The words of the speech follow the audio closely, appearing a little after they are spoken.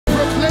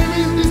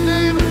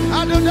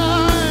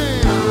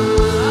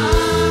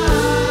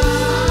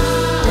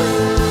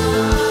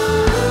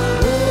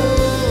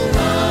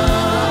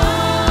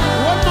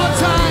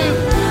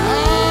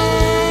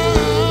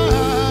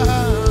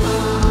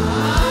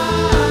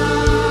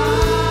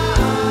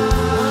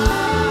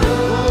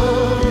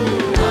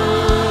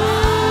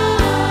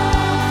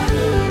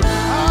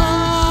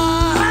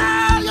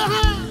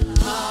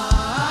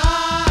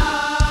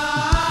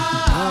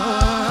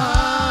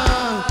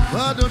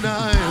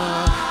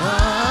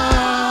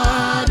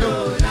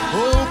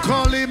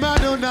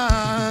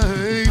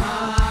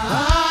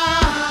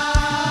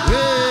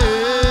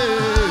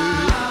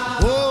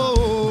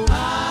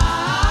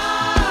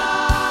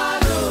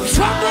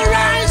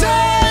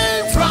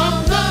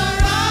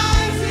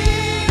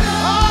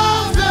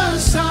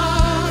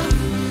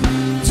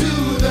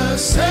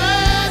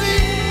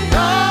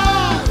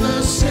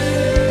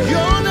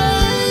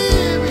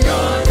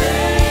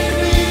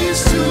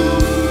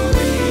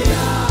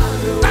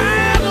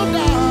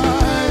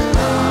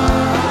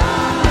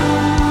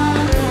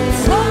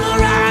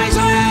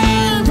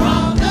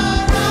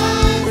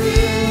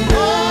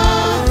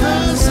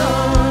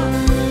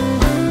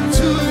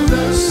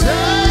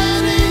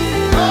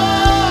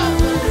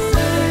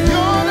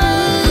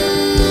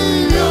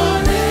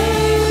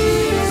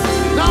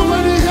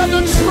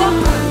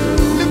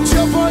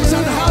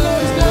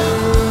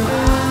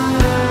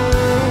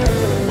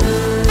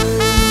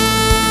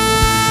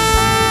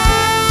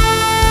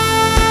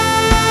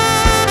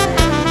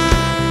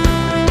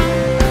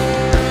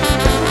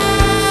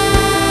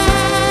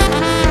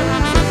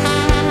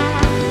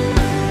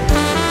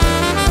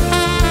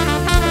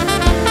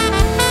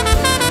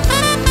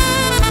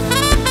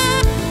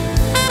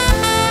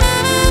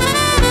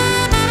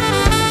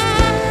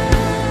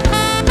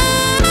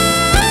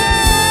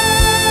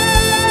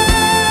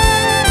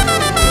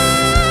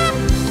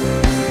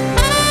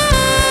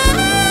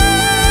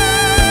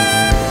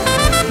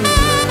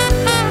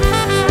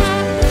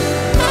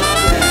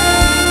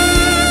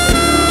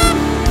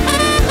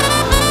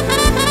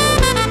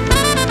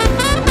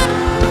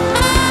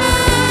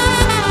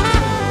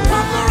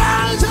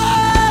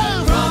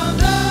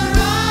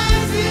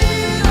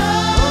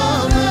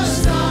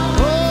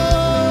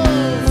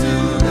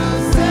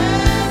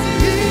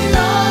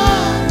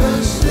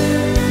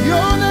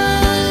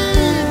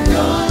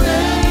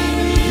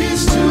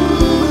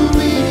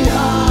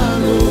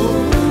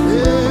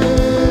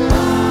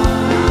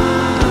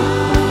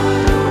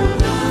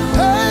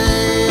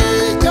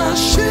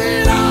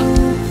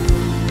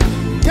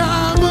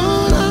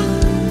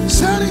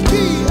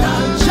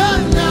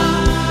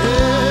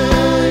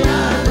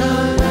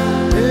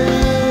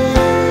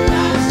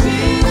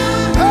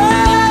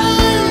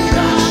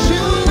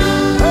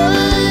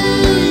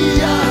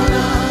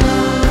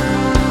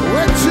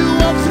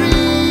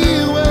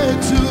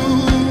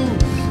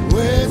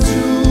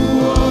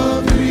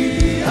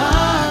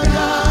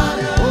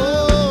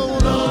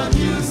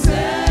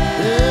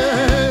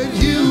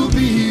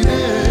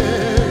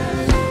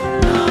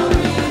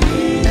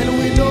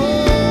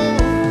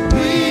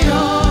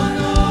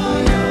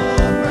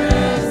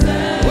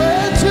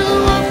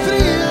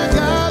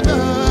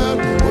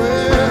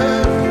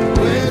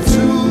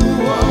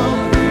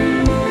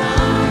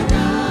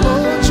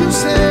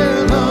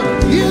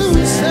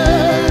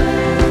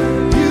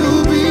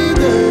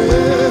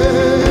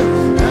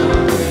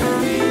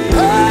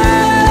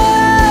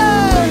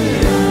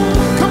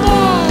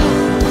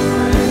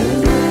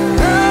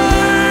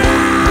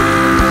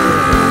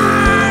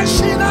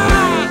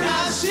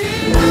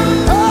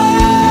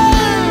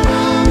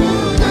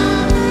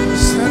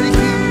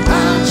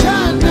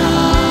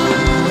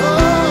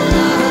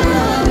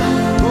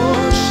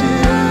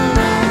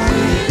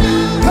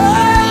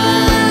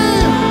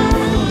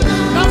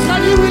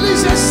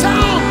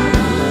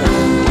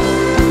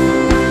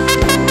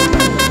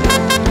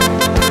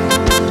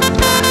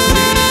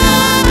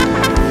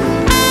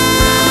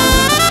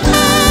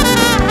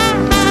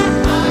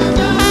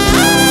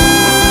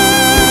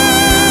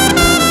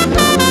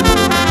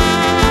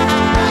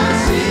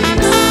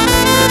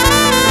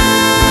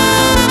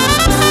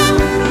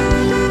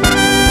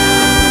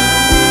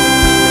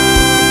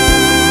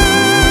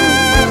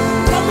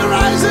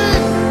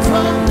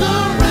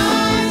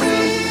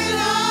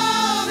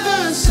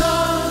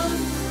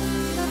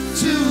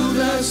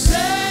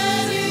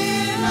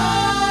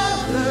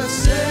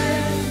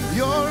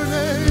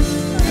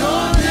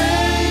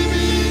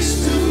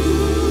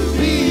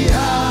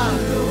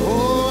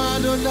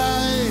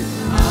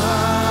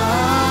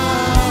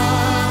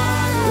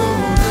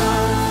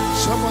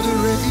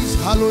Somebody raise,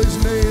 hallow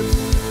his name.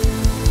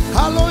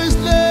 Hallow his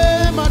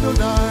name,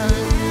 Adonai.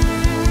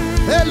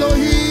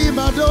 Elohim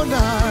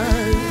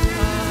Adonai.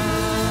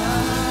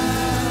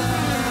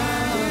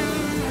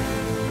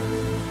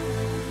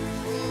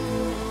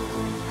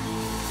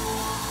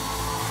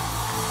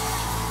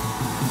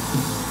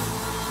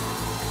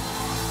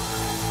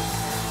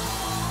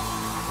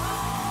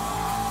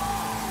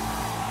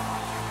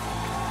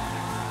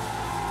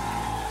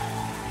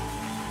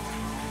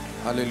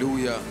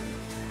 Hallelujah.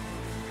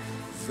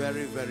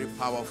 Very, very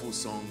powerful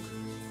song.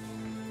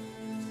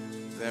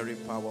 Very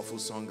powerful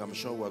song. I'm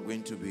sure we're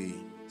going to be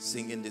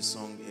singing this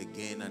song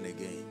again and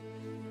again.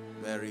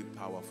 Very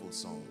powerful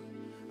song.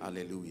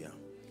 Hallelujah.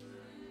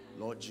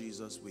 Lord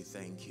Jesus, we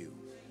thank you.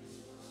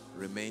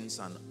 Remains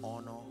an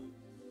honor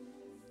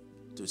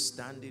to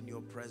stand in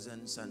your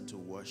presence and to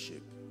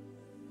worship.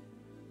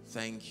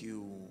 Thank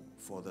you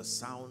for the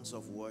sounds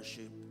of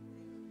worship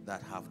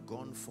that have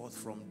gone forth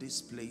from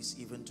this place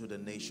even to the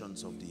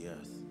nations of the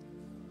earth.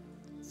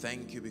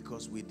 Thank you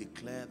because we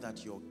declare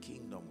that your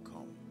kingdom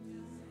come.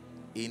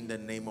 In the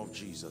name of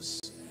Jesus.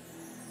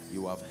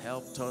 You have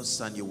helped us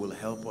and you will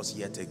help us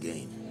yet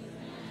again.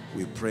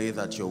 We pray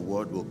that your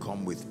word will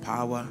come with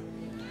power.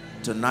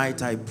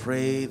 Tonight I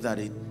pray that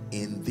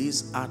in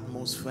this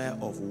atmosphere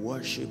of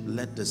worship,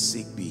 let the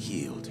sick be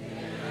healed.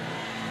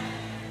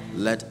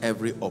 Let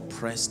every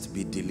oppressed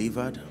be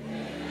delivered.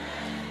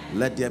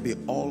 Let there be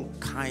all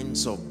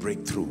kinds of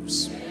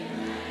breakthroughs.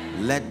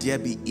 Let there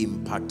be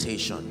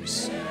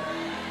impartations.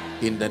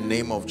 In the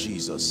name of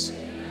Jesus.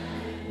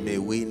 May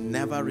we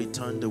never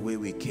return the way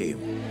we came.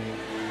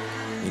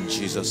 In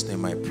Jesus'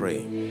 name I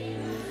pray.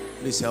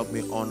 Please help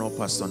me honor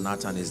Pastor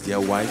Nat and his dear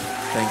wife.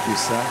 Thank you,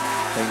 sir.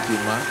 Thank you,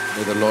 ma.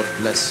 May the Lord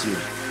bless you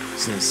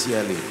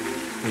sincerely.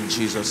 In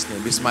Jesus'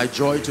 name. It's my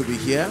joy to be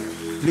here.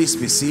 Please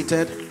be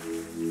seated.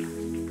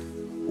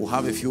 We'll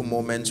have a few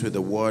moments with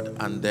the word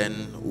and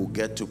then we'll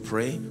get to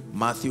pray.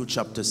 Matthew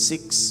chapter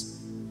 6.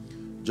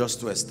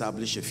 Just to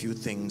establish a few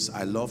things.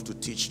 I love to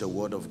teach the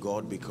word of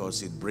God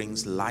because it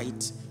brings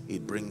light,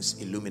 it brings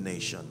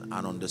illumination,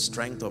 and on the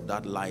strength of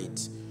that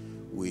light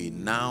we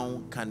now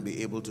can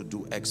be able to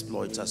do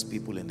exploits as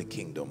people in the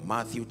kingdom.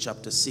 Matthew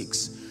chapter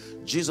 6.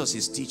 Jesus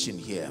is teaching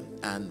here,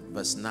 and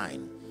verse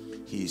 9,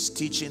 he is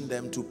teaching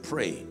them to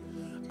pray.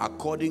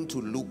 According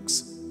to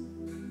Luke's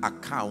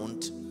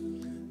account,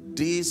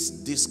 this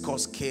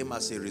discourse came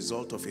as a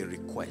result of a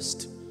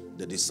request.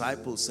 The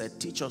disciples said,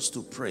 teach us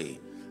to pray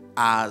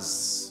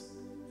as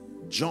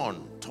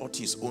John taught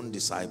his own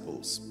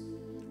disciples.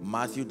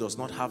 Matthew does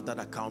not have that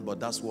account, but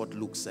that's what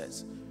Luke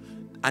says.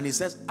 And he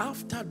says,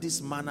 after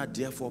this manner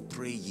therefore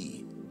pray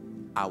ye,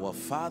 our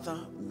Father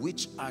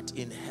which art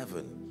in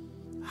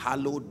heaven,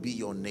 hallowed be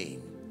your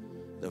name.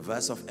 The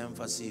verse of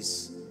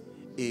emphasis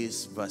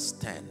is verse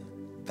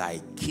 10. Thy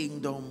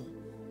kingdom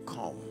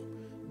come,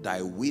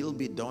 thy will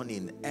be done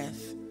in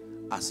earth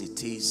as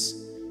it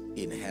is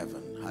in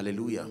heaven.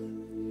 Hallelujah.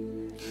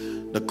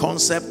 The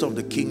concept of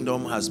the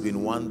kingdom has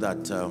been one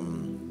that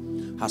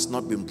has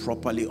not been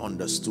properly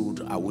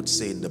understood, I would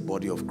say, in the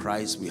body of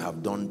Christ. We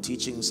have done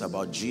teachings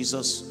about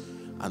Jesus,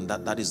 and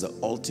that is the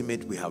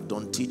ultimate. We have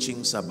done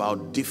teachings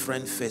about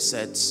different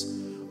facets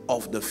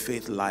of the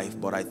faith life,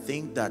 but I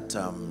think that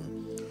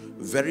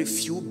very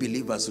few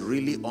believers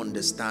really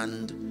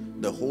understand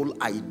the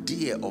whole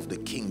idea of the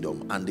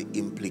kingdom and the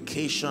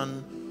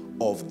implication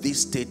of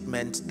this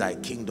statement, thy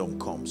kingdom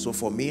come. So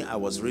for me, I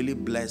was really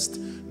blessed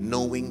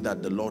knowing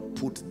that the Lord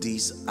put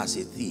this as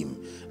a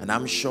theme. And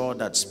I'm sure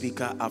that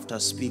speaker after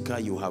speaker,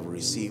 you have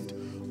received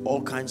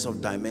all kinds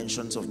of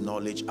dimensions of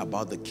knowledge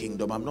about the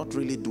kingdom. I'm not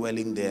really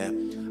dwelling there.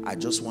 I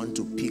just want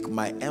to pick.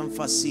 My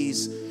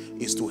emphasis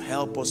is to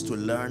help us to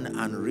learn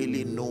and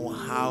really know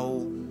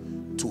how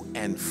to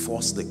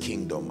enforce the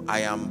kingdom.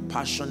 I am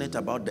passionate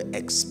about the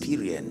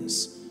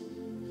experience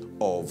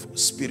of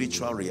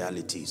spiritual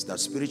realities, that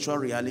spiritual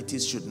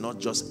realities should not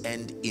just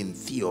end in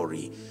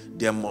theory.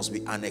 There must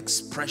be an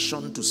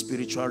expression to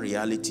spiritual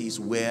realities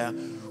where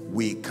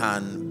we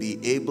can be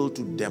able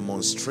to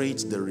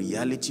demonstrate the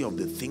reality of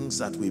the things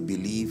that we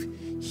believe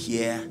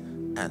here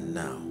and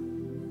now.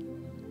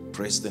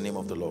 Praise the name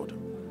of the Lord.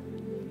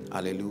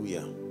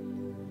 Hallelujah.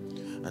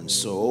 And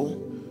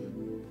so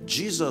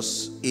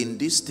Jesus in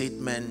this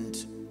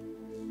statement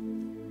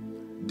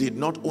did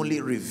not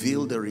only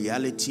reveal the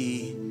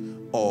reality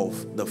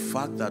of the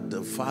fact that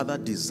the Father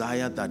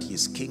desired that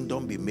his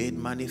kingdom be made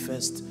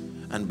manifest,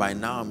 and by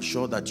now I'm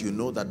sure that you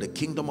know that the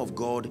kingdom of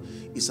God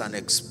is an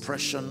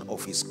expression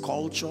of his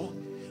culture.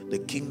 The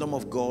kingdom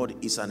of God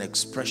is an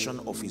expression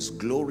of his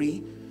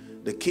glory.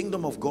 The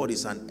kingdom of God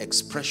is an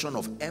expression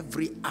of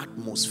every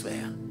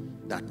atmosphere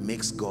that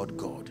makes God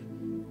God.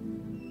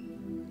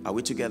 Are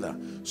we together?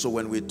 So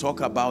when we talk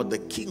about the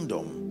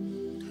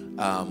kingdom,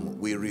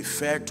 we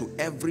refer to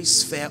every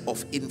sphere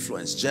of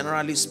influence.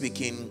 Generally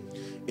speaking,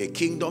 a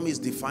kingdom is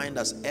defined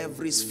as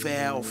every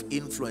sphere of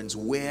influence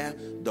where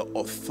the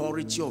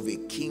authority of a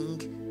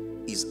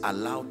king is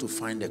allowed to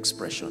find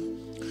expression.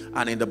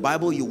 And in the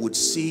Bible, you would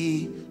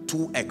see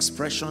two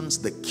expressions: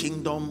 the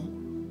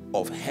kingdom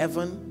of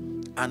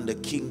heaven and the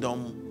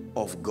kingdom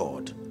of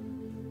God.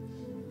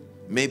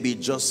 Maybe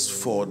just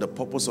for the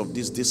purpose of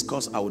this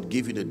discourse, I would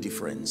give you the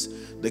difference.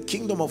 The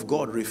kingdom of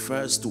God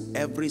refers to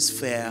every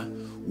sphere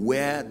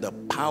where the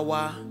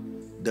power,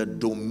 the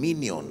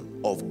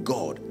dominion of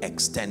God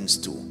extends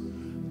to.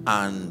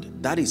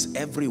 And that is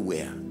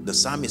everywhere. The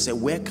psalmist said,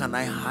 where can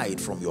I hide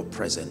from your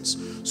presence?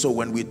 So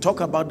when we talk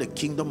about the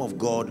kingdom of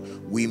God,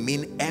 we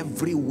mean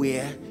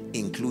everywhere,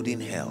 including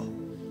hell.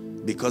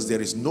 Because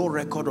there is no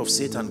record of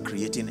Satan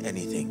creating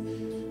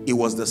anything. It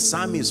was the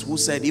psalmist who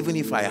said, even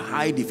if I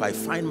hide, if I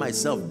find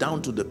myself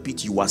down to the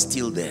pit, you are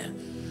still there.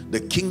 The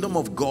kingdom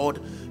of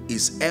God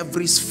is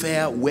every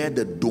sphere where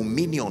the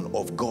dominion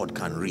of God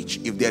can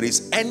reach. If there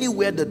is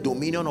anywhere the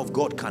dominion of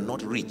God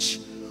cannot reach,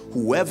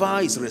 whoever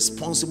is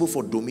responsible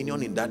for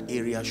dominion in that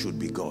area should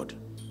be God.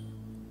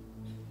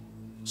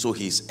 So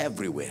he's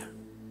everywhere.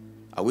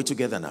 Are we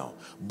together now?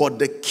 But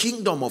the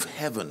kingdom of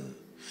heaven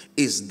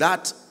is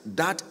that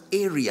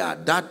area,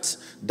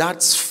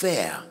 that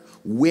sphere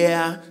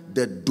where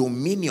the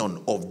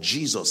dominion of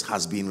Jesus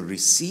has been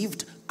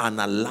received and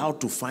allowed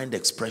to find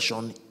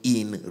expression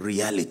in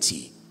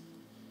reality.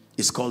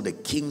 It's called the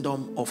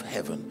kingdom of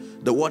heaven.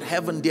 The word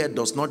heaven there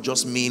does not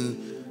just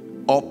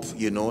mean up,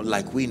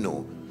 like we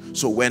know.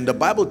 So when the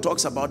Bible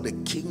talks about the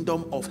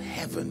kingdom of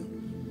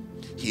heaven,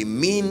 he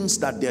means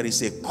that there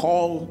is a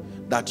call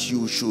that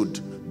you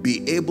should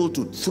be able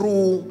to,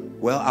 through,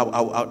 well,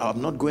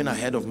 I'm not going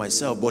ahead of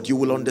myself, but you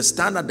will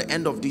understand at the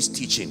end of this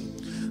teaching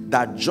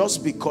that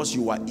just because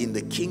you are in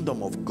the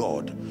kingdom of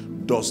God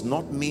does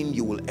not mean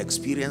you will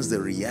experience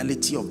the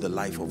reality of the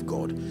life of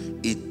God.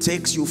 It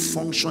takes you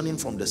functioning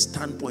from the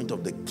standpoint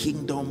of the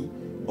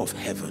kingdom of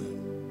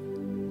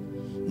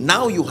heaven.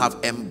 Now you have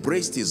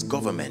embraced his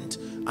government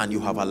and you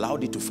have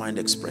allowed it to find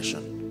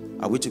expression.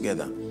 Are we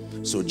together?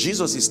 So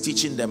Jesus is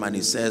teaching them and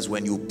he says,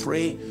 when you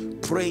pray,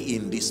 pray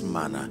in this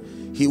manner.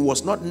 He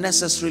was not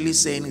necessarily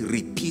saying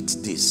repeat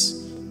this.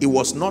 It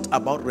was not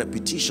about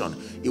repetition.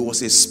 It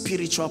was a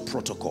spiritual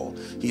protocol.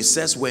 He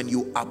says when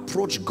you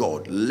approach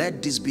God,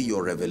 let this be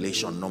your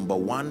revelation. Number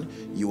one,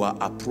 you are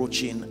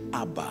approaching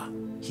Abba.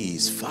 He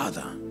is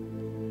Father.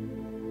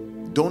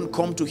 Don't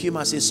come to him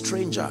as a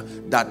stranger.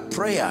 That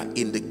prayer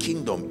in the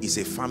kingdom is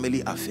a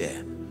family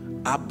affair.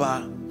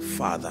 Abba,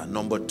 Father.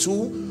 Number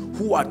two,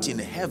 who art in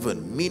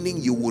heaven, meaning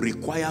you will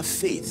require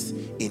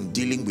faith in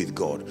dealing with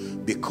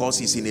God because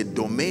he's in a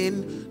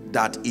domain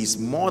that is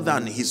more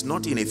than, he's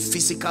not in a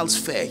physical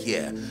sphere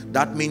here.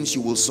 That means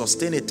you will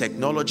sustain a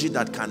technology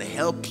that can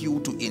help you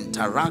to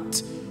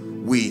interact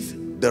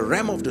with the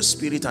realm of the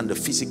spirit and the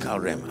physical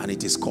realm, and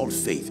it is called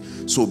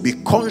faith. So be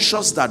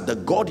conscious that the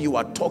God you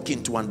are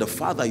talking to and the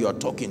Father you are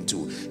talking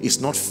to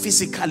is not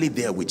physically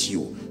there with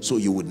you. So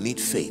you would need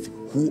faith.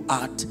 Who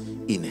art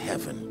in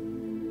heaven.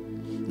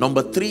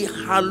 Number three,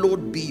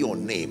 hallowed be your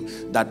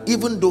name. That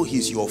even though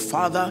he's your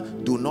Father,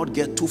 do not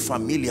get too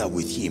familiar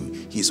with him.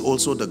 He's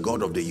also the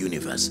God of the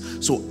universe.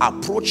 So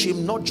approach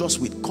him not just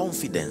with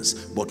confidence,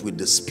 but with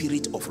the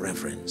spirit of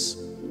reverence.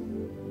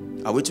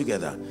 Are we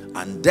together?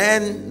 And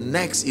then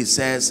next it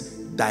says,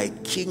 thy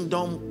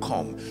kingdom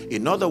come.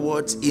 In other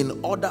words, in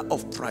order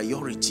of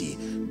priority,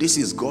 this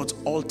is God's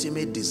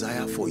ultimate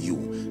desire for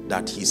you,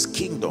 that his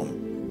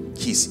kingdom,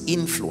 his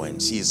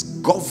influence, his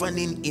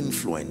governing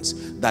influence,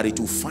 that it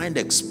will find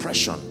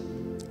expression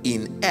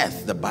in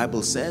earth, the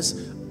Bible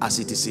says, as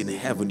it is in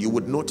heaven. You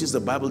would notice the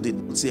Bible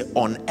didn't say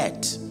on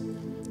earth,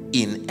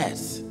 in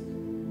earth.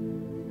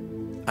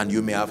 And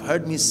you may have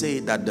heard me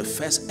say that the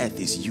first earth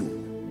is you.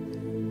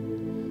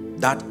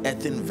 That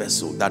earthen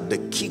vessel, that the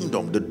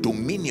kingdom, the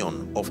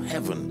dominion of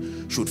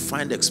heaven should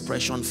find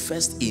expression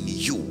first in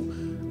you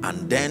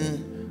and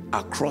then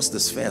across the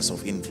spheres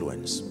of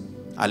influence.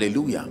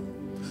 Hallelujah.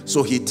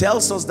 So he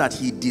tells us that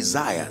he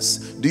desires.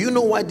 Do you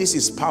know why this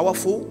is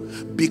powerful?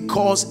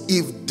 Because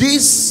if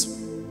this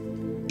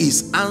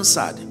is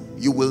answered,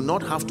 you will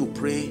not have to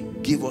pray,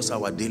 give us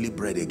our daily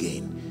bread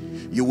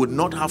again. You would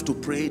not have to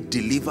pray,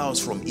 deliver us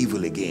from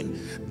evil again.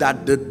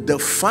 That the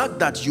fact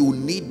that you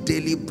need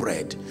daily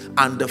bread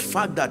and the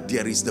fact that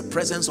there is the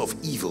presence of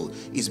evil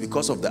is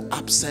because of the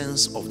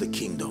absence of the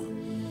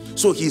kingdom.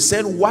 So he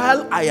said,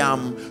 while I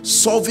am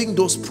solving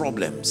those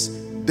problems,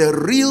 the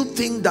real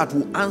thing that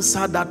will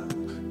answer that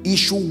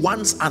issue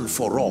once and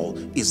for all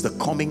is the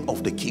coming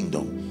of the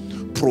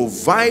kingdom.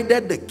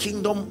 Provided the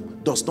kingdom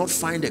does not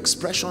find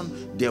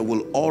expression, there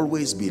will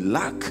always be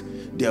lack,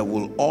 there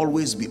will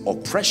always be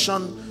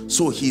oppression.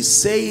 So he's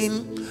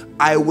saying,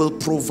 I will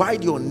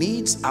provide your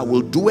needs, I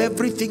will do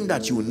everything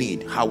that you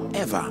need.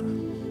 However,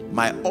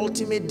 my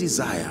ultimate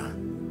desire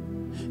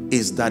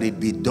is that it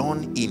be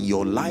done in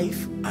your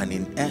life and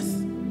in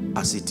earth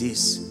as it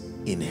is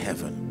in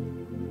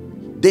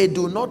heaven. They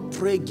do not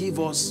pray, give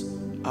us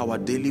our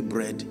daily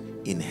bread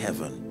in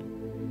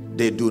heaven.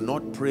 They do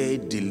not pray,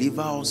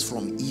 deliver us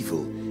from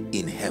evil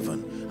in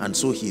heaven. And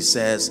so he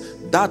says,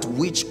 that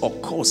which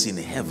occurs in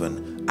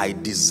heaven, I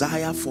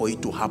desire for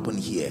it to happen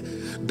here.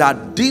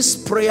 That this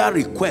prayer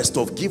request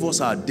of give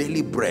us our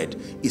daily bread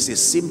is a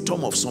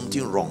symptom of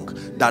something wrong.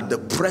 That the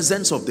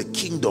presence of the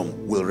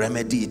kingdom will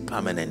remedy it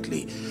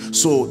permanently.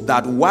 So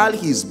that while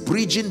he's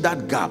bridging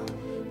that gap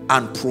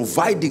and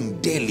providing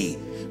daily,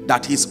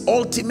 that his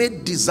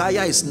ultimate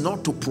desire is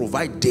not to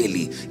provide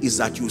daily, is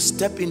that you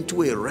step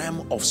into a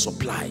realm of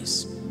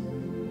supplies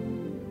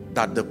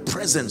that the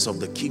presence of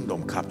the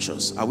kingdom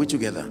captures. Are we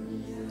together?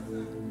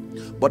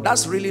 But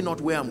that's really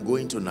not where I'm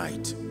going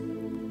tonight.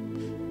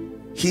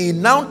 He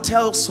now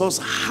tells us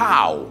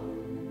how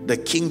the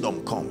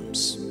kingdom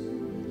comes.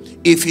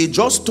 If he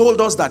just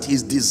told us that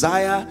his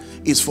desire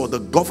is for the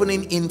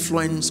governing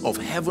influence of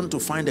heaven to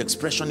find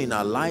expression in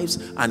our lives,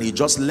 and he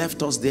just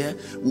left us there,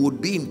 we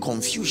would be in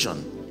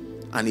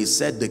confusion. And he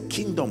said the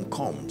kingdom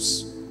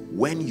comes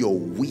when your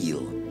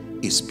will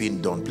is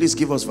being done. Please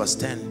give us verse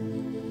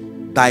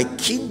 10. Thy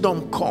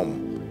kingdom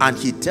come, and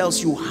he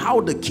tells you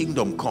how the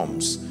kingdom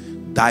comes.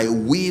 Thy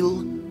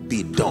will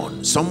be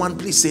done. Someone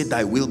please say,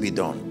 thy will be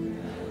done.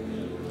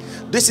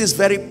 This is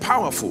very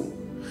powerful.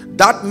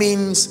 That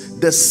means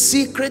the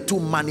secret to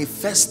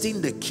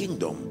manifesting the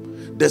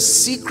kingdom, the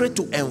secret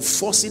to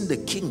enforcing the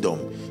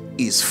kingdom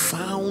is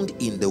found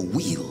in the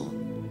will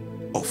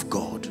of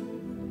God.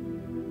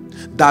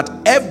 That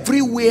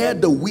everywhere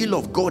the will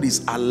of God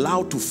is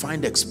allowed to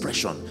find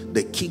expression,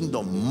 the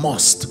kingdom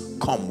must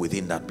come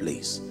within that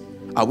place.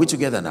 Are we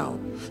together now?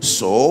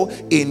 So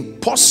in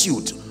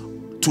pursuit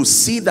to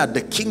see that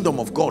the kingdom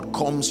of God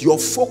comes, your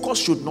focus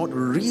should not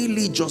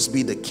really just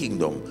be the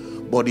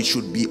kingdom, but it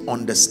should be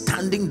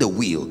understanding the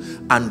will.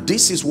 And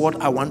this is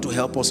what I want to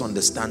help us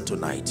understand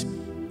tonight.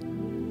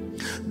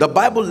 The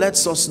Bible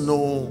lets us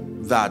know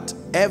that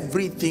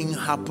everything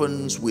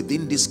happens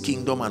within this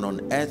kingdom and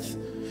on earth.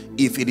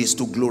 If it is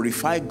to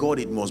glorify God,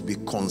 it must be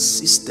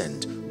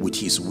consistent with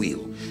his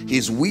will.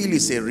 His will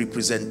is a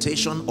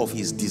representation of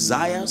his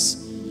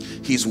desires.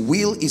 His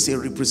will is a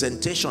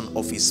representation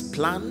of his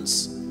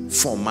plans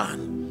for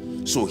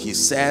man. So he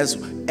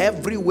says,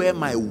 everywhere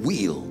my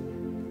will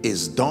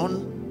is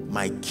done,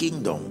 my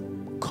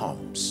kingdom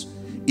comes.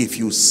 If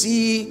you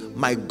see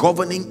my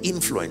governing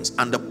influence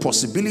and the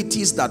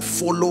possibilities that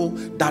follow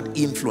that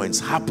influence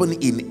happen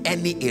in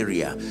any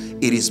area,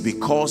 it is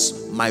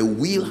because my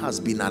will has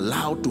been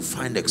allowed to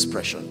find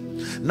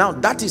expression. Now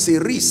that is a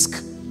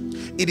risk.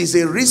 It is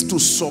a risk to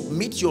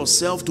submit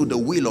yourself to the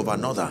will of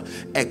another,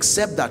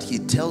 except that he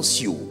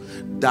tells you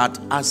that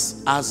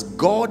as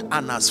God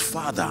and as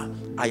Father,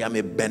 I am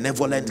a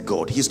benevolent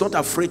God. He's not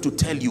afraid to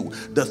tell you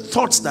the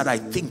thoughts that I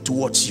think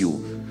towards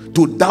you,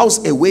 to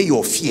douse away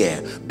your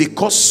fear,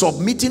 because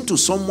submitting to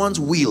someone's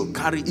will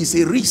is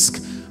a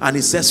risk. And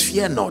it says,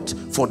 fear not,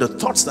 for the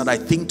thoughts that I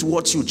think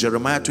towards you,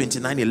 Jeremiah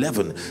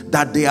 29:11,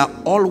 that they are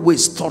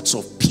always thoughts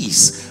of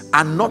peace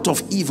and not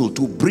of evil,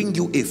 to bring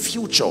you a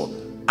future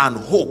and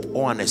hope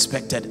or an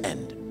expected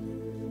end.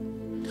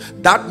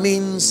 That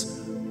means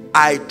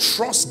I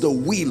trust the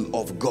will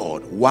of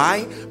God.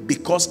 Why?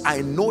 Because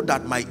I know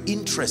that my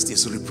interest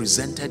is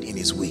represented in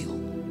his will.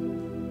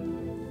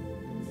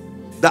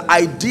 The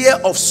idea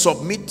of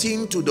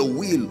submitting to the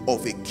will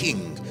of a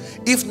king,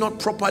 if not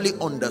properly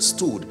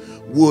understood,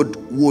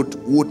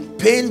 would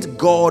paint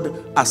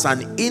God as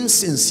an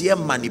insincere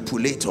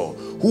manipulator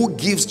who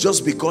gives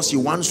just because he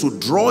wants to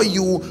draw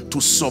you to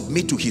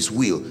submit to his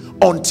will,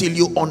 until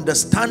you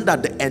understand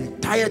that the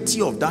entirety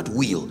of that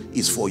will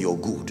is for your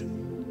good.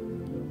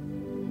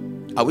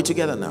 Are we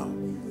together now?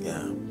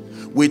 Yeah.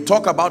 We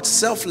talk about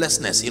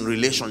selflessness in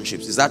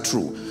relationships. Is that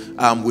true?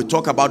 We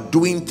talk about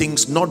doing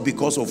things not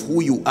because of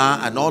who you are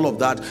and all of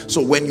that.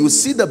 So when you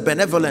see the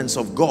benevolence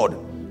of God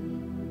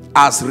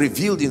as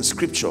revealed in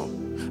scripture,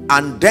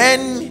 and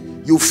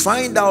then you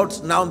find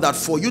out now that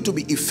for you to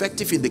be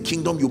effective in the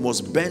kingdom, you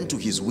must bend to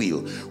his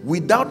will.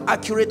 Without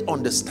accurate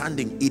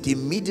understanding, it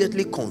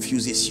immediately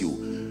confuses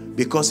you,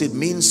 because it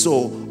means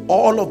so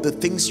all of the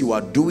things you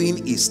are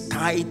doing is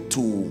tied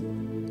to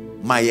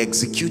my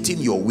executing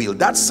your will.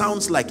 That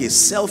sounds like a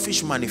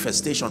selfish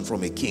manifestation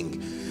from a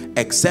king,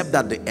 except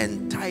that the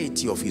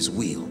entirety of his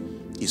will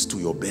is to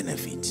your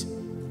benefit.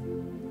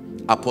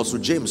 Apostle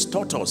James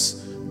taught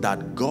us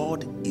that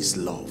God is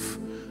love,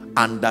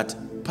 and that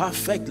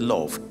perfect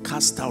love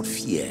casts out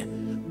fear,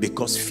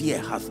 because fear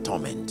hath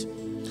torment.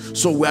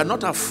 So we are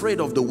not afraid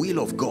of the will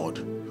of God,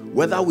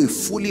 whether we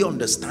fully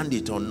understand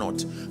it or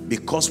not,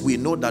 because we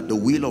know that the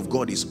will of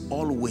God is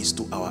always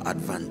to our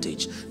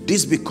advantage.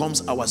 This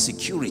becomes our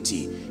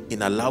security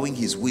in allowing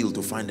his will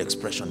to find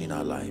expression in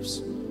our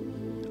lives.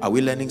 Are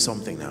we learning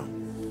something now?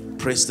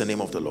 Praise the name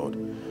of the Lord.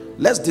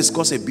 Let's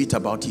discuss a bit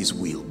about his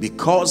will,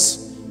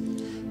 because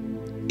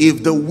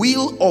if the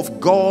will of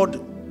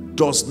God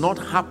does not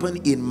happen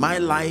in my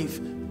life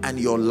and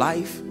your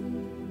life,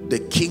 the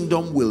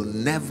kingdom will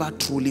never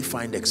truly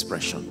find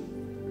expression.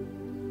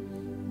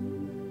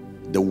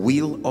 The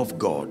will of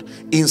God.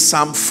 In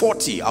Psalm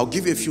 40, I'll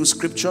give you a few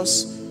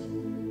scriptures.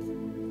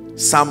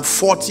 Psalm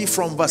 40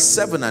 from verse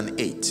 7 and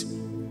 8.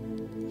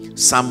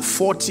 Psalm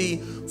 40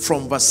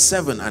 from verse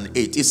 7 and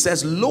 8. It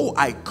says, Lo,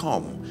 I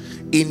come.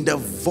 in the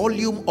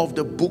volume of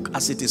the book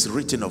as it is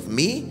written of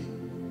me.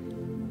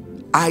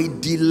 I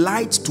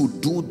delight to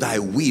do thy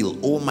will,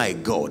 O my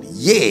God.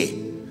 Yea,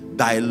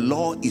 thy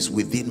law is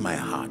within my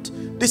heart.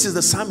 This is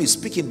the psalmist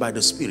speaking by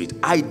the Spirit.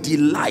 I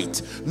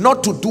delight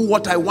not to do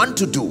what I want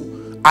to do.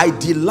 I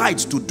delight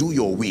to do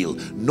your will.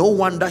 No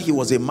wonder he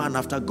was a man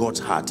after God's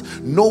heart.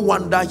 No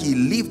wonder he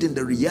lived in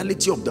the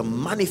reality of the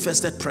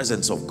manifested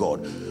presence of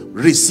God.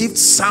 Received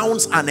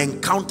sounds and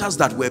encounters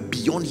that were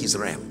beyond his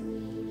realm.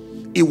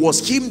 It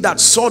was him that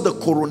saw the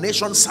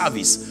coronation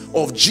service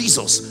of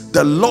Jesus.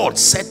 The Lord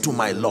said to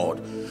my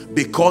Lord,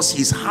 because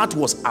his heart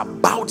was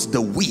about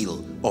the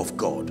will of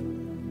God.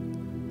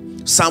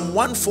 Psalm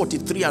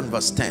 143 and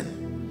verse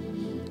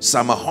 10.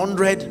 Psalm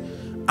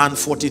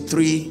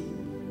 143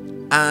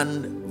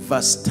 and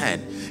verse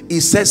 10.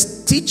 It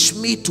says, teach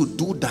me to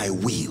do thy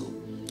will,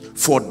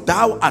 for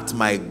thou art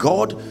my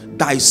God,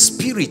 thy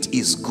spirit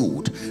is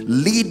good.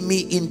 Lead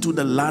me into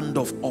the land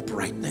of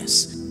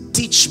uprightness.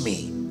 Teach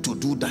me to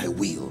do thy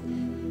will.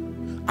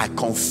 I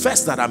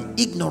confess that I'm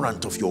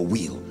ignorant of your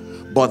will,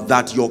 but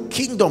that your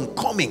kingdom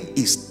coming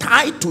is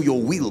tied to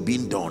your will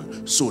being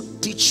done. So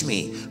teach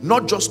me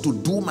not just to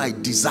do my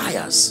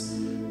desires.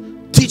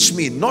 Teach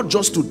me not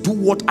just to do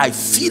what I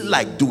feel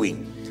like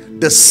doing.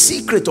 The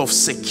secret of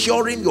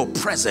securing your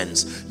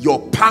presence, your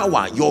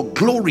power, your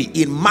glory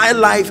in my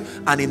life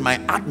and in my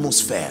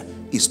atmosphere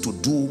is to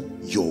do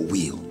your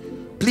will.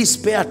 Please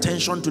pay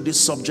attention to this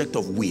subject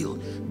of will.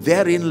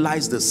 Therein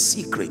lies the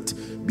secret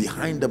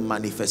behind the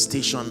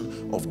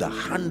manifestation of the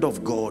hand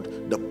of God,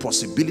 the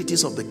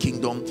possibilities of the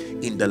kingdom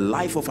in the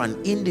life of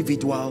an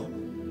individual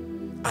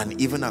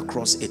and even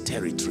across a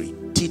territory.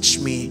 Teach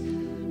me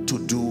to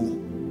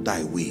do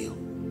thy will.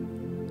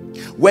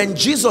 When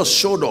Jesus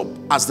showed up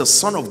as the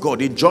Son of God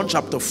in John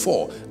chapter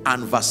 4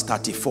 and verse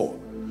 34,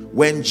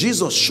 when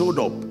Jesus showed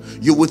up,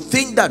 you would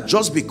think that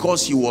just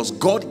because he was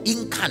God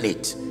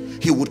incarnate,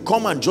 he would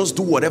come and just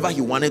do whatever he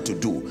wanted to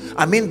do.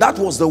 I mean, that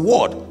was the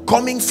word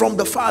coming from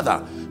the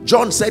Father.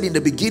 John said in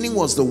the beginning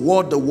was the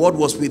Word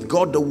was with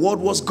God, the Word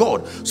was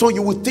God. So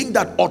you would think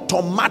that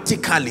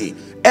automatically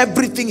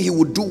everything he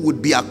would do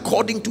would be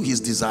according to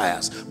his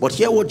desires. But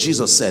hear what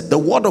Jesus said, the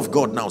word of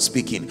God now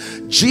speaking.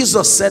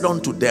 Jesus said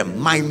unto them,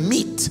 my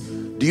meat.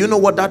 Do you know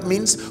what that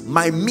means?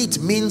 My meat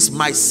means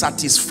my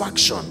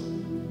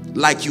satisfaction.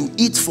 Like you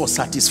eat for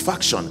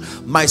satisfaction.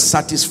 My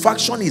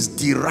satisfaction is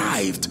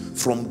derived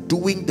from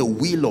doing the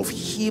will of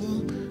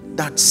him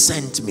that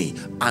sent me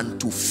and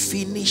to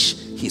finish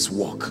his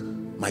work.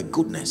 My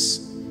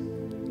goodness.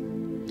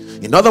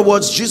 In other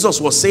words, Jesus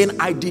was saying,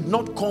 I did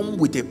not come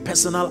with a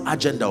personal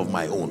agenda of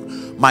my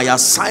own. My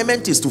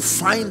assignment is to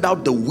find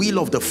out the will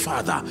of the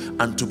Father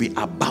and to be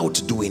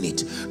about doing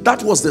it.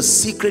 That was the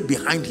secret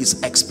behind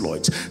his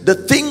exploits. The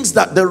things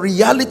that the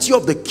reality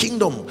of the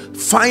kingdom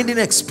finding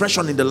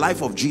expression in the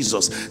life of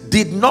Jesus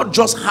did not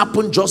just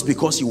happen just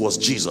because he was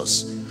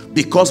Jesus.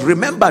 Because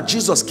remember,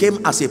 Jesus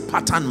came as a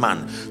pattern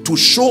man to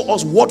show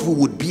us what we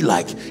would be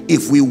like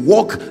if we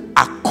walk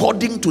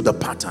according to the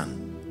pattern.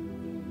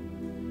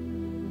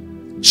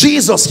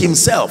 Jesus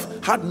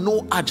himself had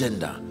no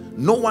agenda.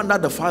 No wonder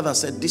the Father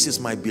said, this is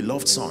my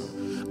beloved Son.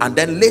 And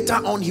then later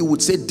on he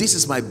would say, this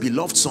is my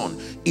beloved Son,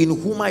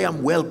 in whom I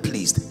am well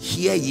pleased.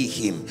 Hear ye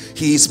him.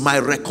 He is my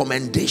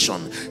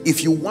recommendation.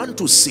 If you want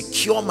to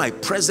secure my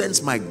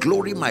presence, my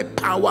glory, my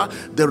power,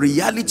 the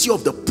reality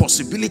of the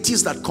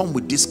possibilities that come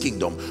with this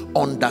kingdom,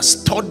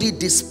 understudy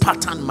this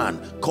pattern man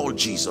called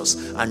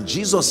Jesus. And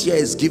Jesus here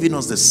is giving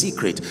us the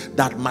secret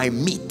that my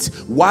meat,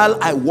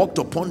 while I walked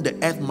upon the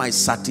earth, my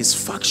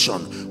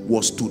satisfaction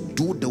was to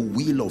do the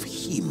will of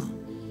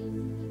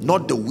him,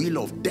 not the will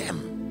of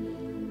them.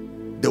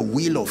 The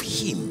will of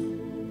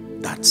him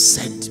that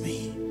sent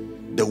me.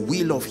 The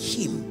will of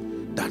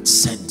him that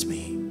sent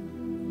me.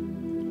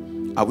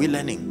 Are we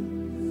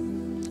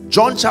learning?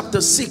 John chapter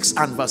 6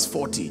 and verse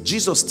 40.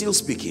 Jesus still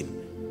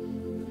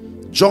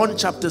speaking. John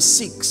chapter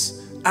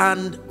 6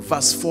 and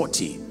verse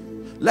 40.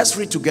 Let's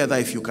read together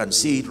if you can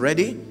see it.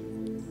 Ready?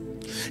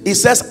 It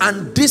says,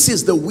 and this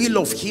is the will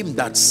of him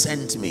that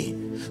sent me,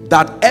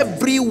 that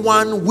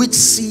everyone which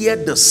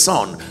seeth the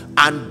Son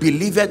and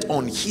believeth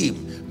on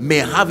him may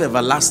have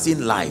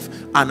everlasting life,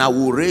 and I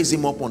will raise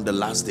him up on the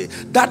last day.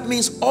 That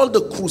means all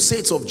the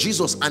crusades of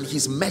Jesus and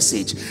his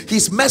message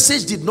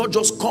did not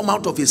just come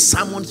out of a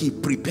sermon he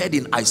prepared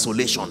in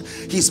isolation.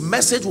 His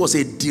message was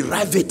a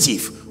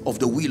derivative of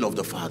the will of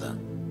the Father.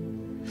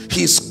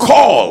 His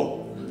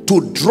call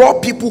to draw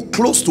people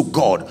close to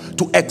God,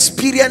 to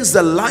experience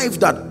the life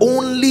that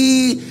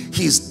only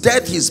his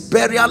death, his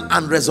burial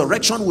and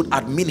resurrection would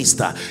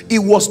administer. It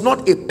was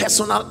not a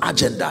personal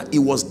agenda. It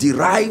was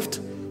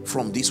derived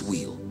from this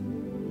will.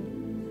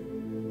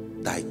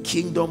 Thy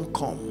kingdom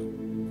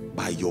come,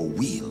 by your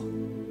will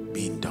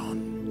being done.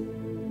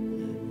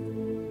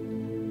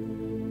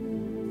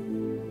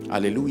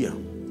 Hallelujah.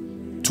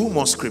 Two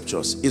more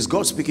scriptures. Is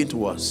God speaking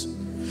to us?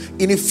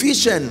 In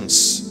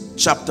Ephesians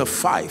chapter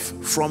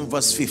 5 from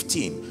verse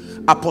 15,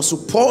 Apostle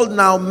Paul,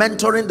 now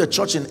mentoring the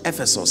church in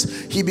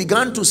Ephesus, he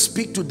began to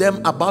speak to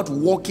them about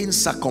walking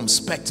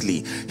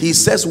circumspectly. He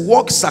says,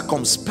 walk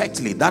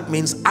circumspectly. That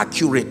means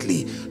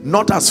accurately,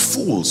 not as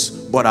fools,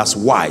 but as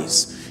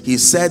wise. He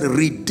said,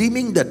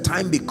 redeeming the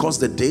time because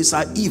the days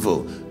are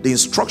evil. The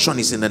instruction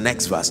is in the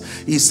next verse.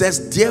 He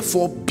says,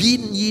 therefore be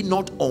ye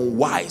not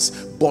unwise,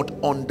 but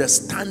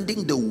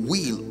understanding the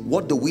will,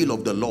 what the will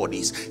of the Lord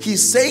is.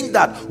 He's saying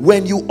that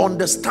when you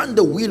understand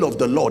the will of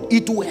the Lord,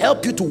 it will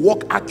help you to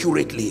walk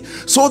accurately,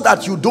 so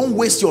that you don't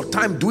waste your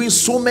time doing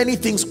so many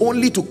things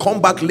only to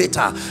come back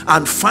later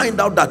and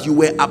find out that you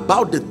were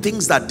about the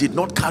things that did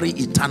not carry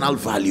eternal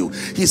value.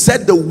 He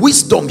said the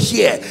wisdom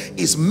here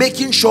is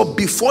making sure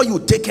before you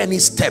take any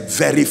step,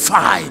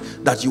 verify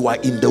that you are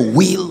in the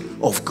will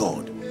of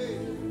God.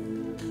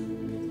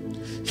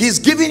 He's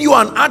giving you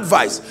an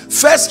advice.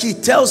 First, he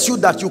tells you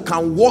that you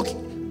can walk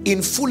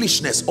in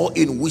foolishness or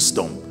in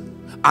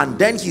wisdom. And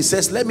then he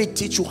says, let me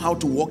teach you how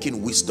to walk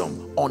in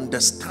wisdom.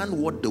 Understand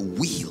what the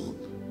will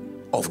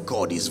of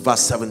God is.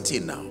 Verse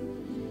 17 now.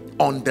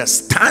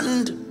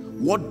 Understand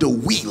what the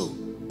will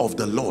of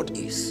the Lord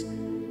is.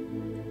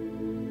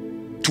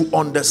 To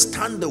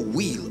understand the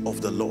will of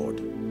the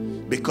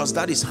Lord. Because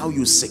that is how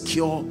you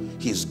secure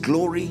his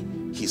glory,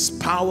 his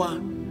power,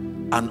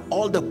 and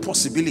all the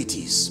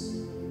possibilities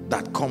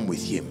that come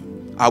with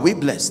him. Are we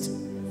blessed?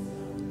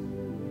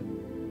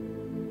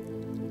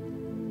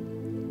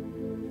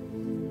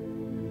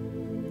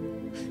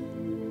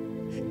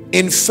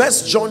 In 1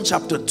 John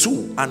chapter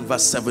 2 and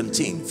verse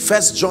 17,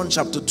 1 John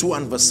chapter 2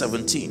 and verse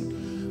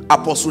 17,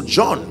 Apostle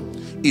John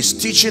is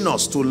teaching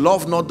us to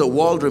love not the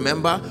world.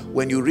 Remember,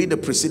 when you read the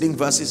preceding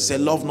verses, say,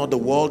 love not the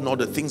world, nor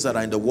the things that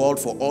are in the world,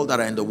 for all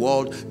that are in the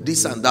world,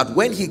 this and that.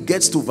 When he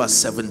gets to verse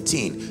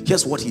 17,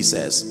 here's what he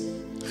says.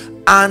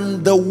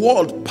 And the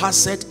world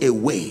passeth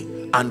away,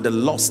 and the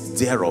lust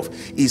thereof.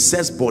 He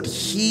says, but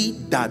he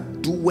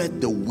that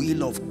doeth the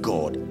will of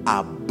God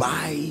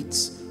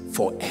abides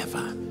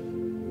forever.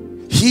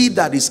 He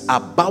that is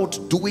about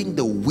doing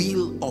the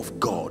will of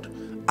God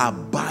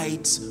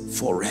abides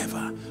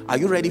forever. Are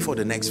you ready for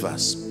the next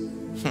verse?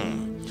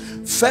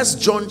 1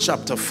 John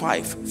chapter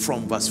 5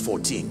 from verse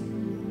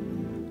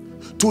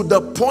 14. To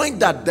the point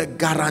that the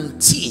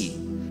guarantee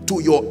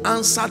to your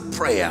answered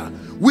prayer,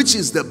 which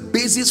is the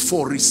basis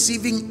for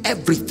receiving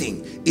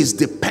everything, is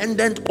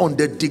dependent on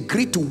the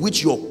degree to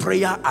which your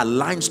prayer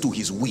aligns to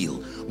his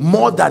will,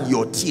 more than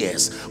your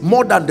tears,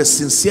 more than the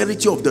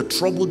sincerity of the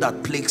trouble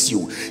that plagues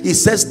you. He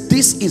says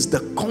this is the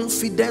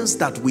confidence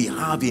that we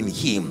have in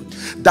him,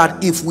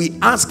 that if we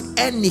ask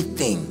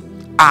anything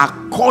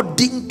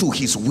according to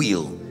his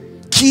will,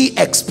 key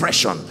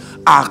expression,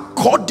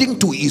 according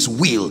to his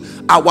will,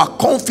 our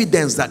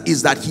confidence that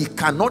is that he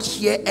cannot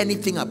hear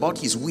anything about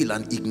his will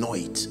and ignore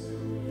it.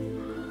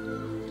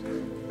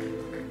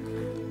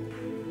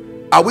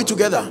 Are we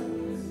together?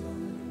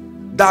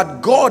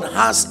 That God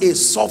has a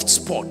soft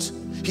spot.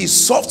 His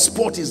soft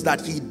spot is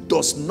that he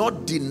does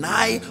not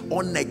deny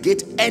or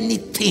negate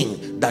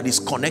anything that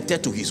is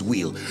connected to his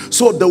will.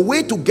 So the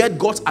way to get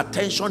God's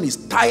attention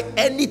is tie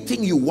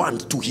anything you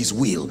want to his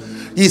will.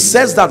 He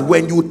says that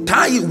when you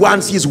tie,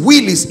 once his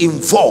will is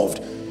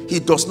involved,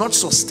 he does not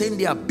sustain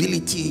the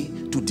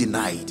ability to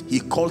deny it. He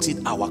calls it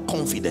our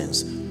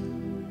confidence.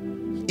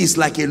 It's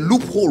like a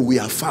loophole we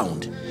have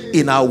found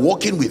in our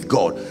walking with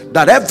God,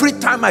 that every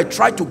time I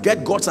try to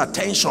get God's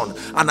attention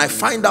and I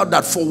find out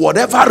that for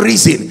whatever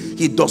reason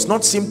he does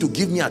not seem to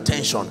give me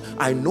attention,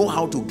 I know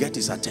how to get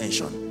his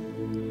attention.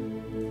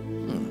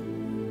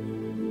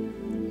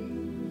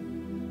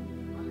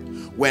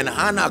 When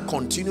Hannah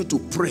continued to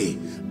pray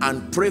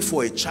and pray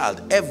for a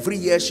child, every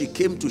year she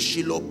came to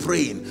Shiloh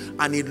praying,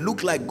 and it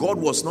looked like God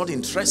was not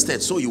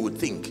interested, so you would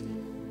think.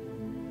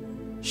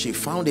 She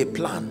found a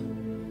plan.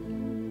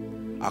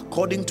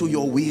 According to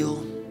your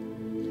will,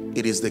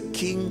 it is the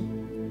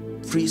king,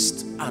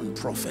 priest, and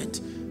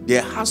prophet.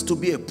 There has to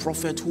be a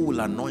prophet who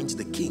will anoint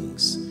the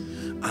kings.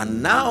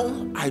 And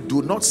now I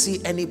do not see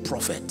any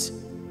prophet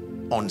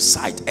on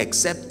site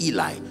except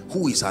Eli,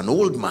 who is an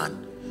old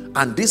man.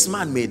 And this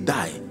man may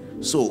die.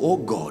 So, oh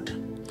God,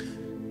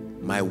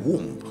 my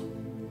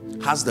womb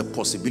has the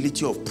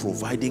possibility of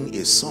providing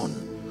a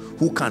son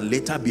who can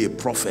later be a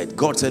prophet.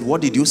 God said,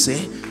 what did you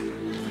say?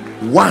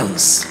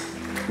 Once.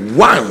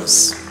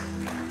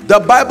 The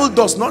Bible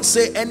does not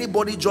say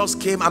anybody just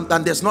came, and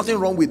there's nothing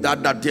wrong with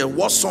that, that there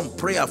was some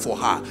prayer for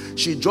her.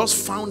 She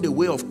just found a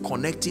way of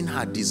connecting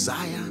her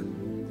desire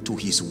to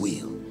his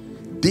will.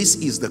 This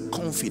is the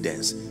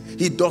confidence.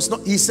 He does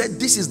not, he said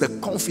this is the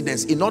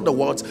confidence. In other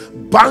words,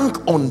 bank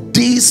on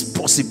this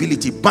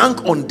possibility,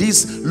 bank on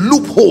this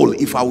loophole,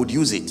 if I would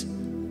use it.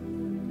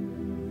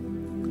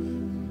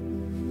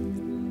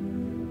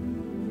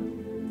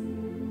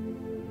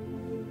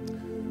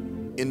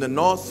 In the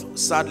north,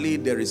 sadly,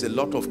 there is a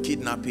lot of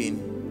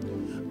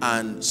kidnapping,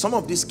 and some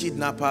of these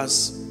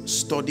kidnappers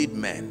studied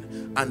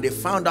men, and they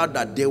found out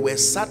that there were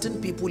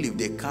certain people, if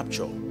they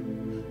capture,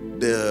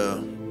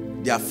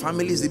 their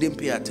families didn't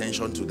pay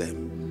attention to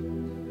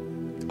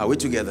them. Are we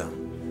together?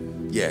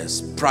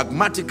 Yes,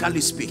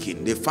 pragmatically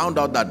speaking, they found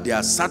out that there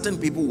are certain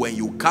people, when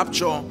you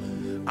capture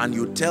and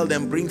you tell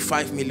them bring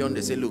 5 million,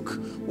 they say, look,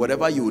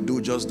 whatever you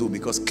do, just do,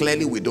 because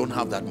clearly we don't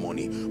have that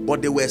money.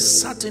 But there were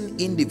certain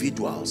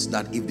individuals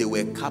that if they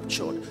were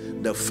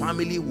captured, the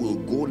family will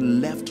go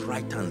left,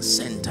 right and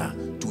center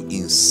to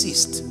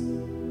insist.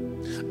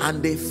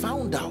 And they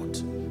found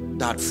out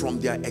that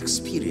from their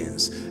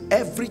experience,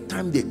 every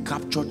time they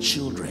capture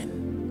children,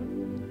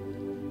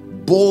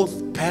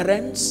 both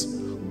parents,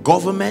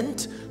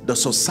 government, the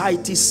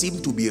society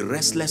seemed to be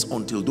restless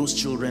until those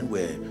children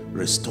were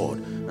restored.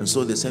 And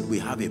so they said, we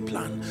have a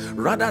plan.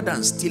 Rather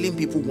than stealing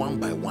people one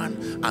by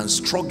one and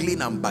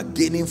struggling and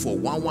bargaining for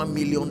 1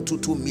 million,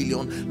 2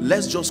 million,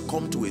 let's just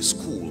come to a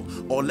school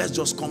or let's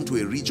just come to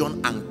a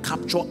region and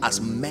capture as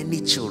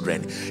many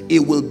children. It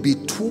will be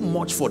too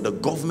much for the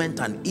government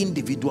and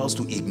individuals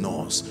to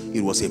ignore us.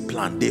 It was a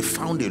plan. They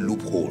found a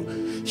loophole.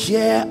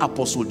 Here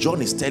Apostle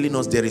John is telling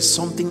us there is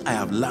something I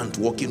have learned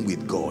working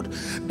with God,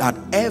 that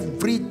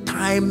every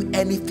time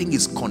anything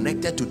is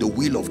connected to the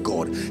will of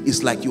God,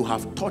 it's like you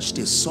have touched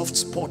a soft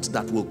spot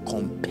that will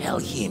compel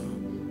him.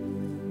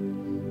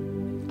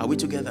 Are we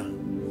together?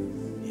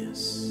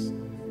 Yes.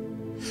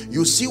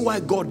 You see why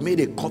God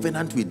made a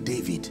covenant with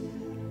David.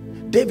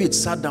 David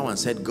sat down and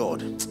said,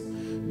 God,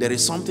 there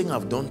is something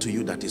I've done to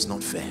you that is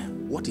not fair.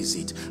 What is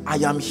it? I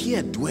am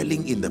here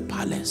dwelling in the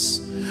palace,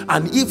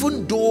 and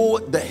even though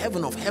the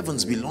heaven of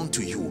heavens belong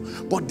to you,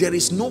 but there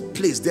is no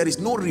place, there is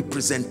no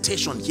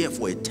representation here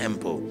for a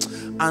temple.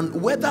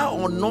 And whether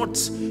or not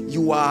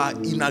you are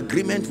in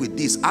agreement with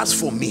this, as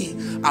for me,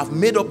 I've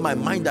made up my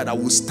mind that I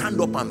will stand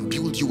up and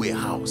build you a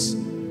house.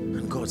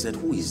 And God said,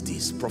 who is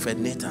this? Prophet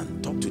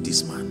Nathan, talk to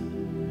this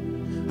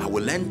man. I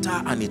will enter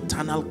an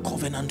eternal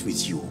covenant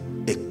with you,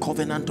 a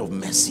covenant of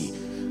mercy,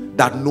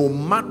 that no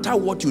matter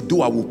what you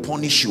do, I will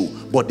punish you,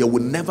 but there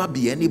will never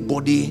be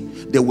anybody,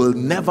 there will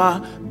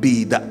never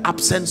be the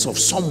absence of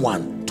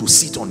someone to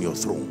sit on your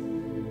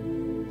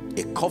throne.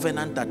 A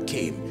covenant that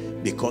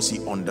came because he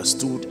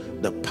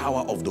understood the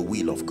power of the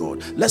will of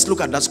God. Let's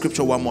look at that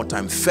scripture one more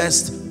time.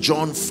 1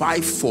 John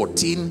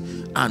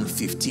 5:14 and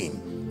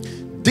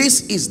 15.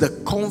 This is the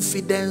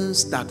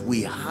confidence that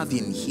we have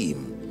in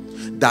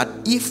him, that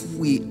if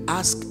we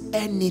ask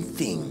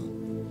anything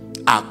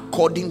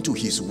according to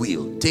his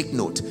will, take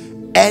note,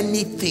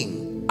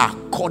 anything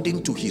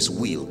according to his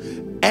will,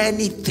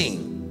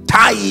 anything,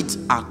 tie it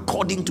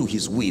according to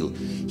his will,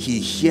 he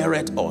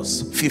heareth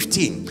us.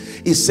 15,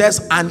 it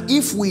says, and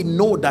if we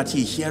know that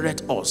he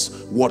heareth us,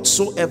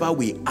 whatsoever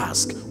we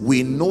ask,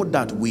 we know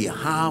that we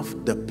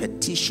have the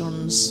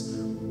petitions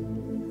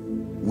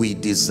we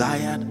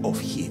desired of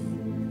him.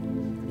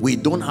 We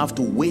don't have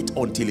to wait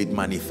until it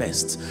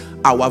manifests.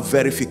 Our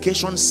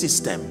verification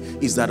system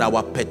is that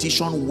our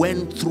petition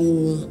went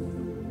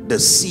through the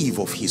sieve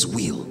of his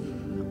will,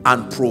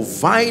 and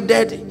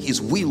provided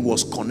his will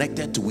was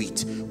connected to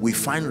it, we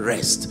find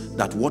rest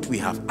that what we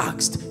have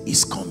asked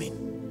is coming.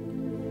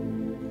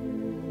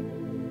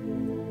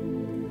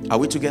 Are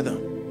we together?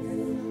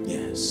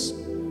 Yes.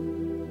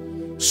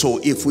 So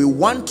if we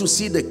want to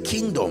see the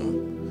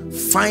kingdom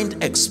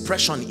find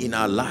expression in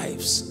our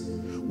lives,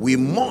 we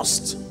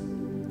must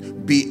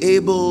be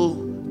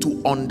able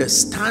to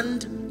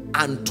understand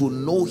and to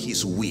know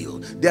his will.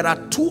 There are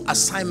two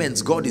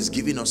assignments God is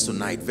giving us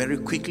tonight, very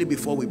quickly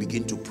before we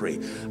begin to pray.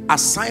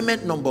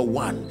 Assignment number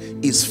 1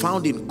 is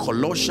found in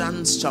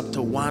Colossians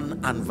chapter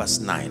 1 and verse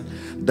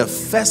 9. The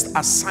first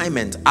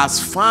assignment,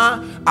 as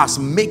far as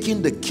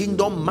making the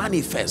kingdom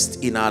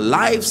manifest in our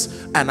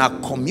lives and our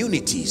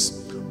communities,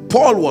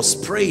 Paul was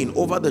praying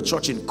over the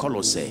church in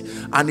Colossae,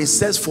 and he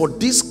says, for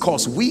this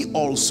cause we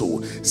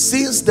also,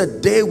 since the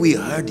day we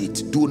heard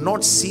it, do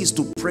not cease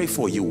to pray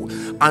for you,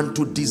 and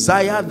to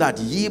desire that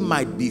ye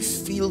might be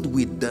filled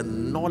with the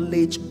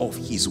knowledge of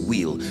his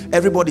will.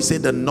 Everybody say,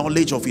 the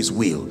knowledge of his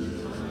will.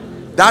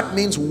 That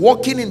means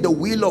walking in the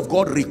will of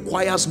God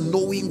requires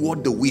knowing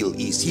what the will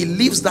is. He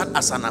leaves that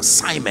as an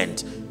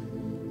assignment.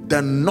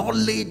 The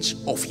knowledge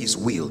of his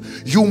will.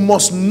 You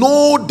must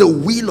know the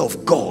will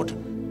of God.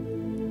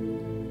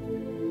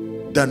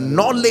 The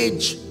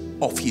knowledge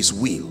of his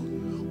will.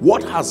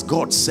 What has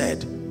God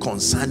said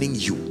concerning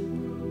you?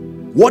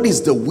 What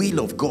is the will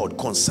of God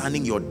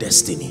concerning your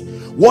destiny?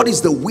 What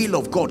is the will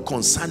of God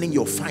concerning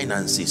your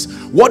finances?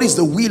 What is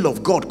the will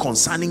of God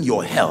concerning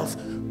your health?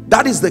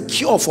 That is the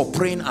cure for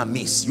praying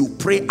amiss. You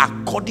pray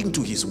according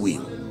to his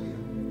will.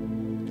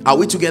 Are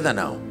we together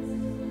now?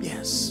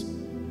 Yes.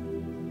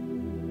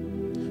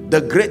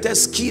 The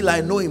greatest skill I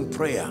know in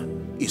prayer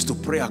is to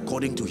pray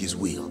according to his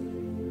will.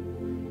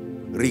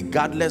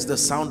 Regardless the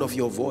sound of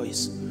your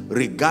voice,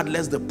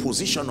 regardless the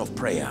position of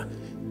prayer,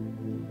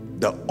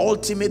 the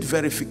ultimate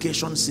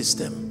verification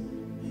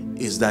system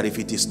is that if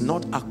it is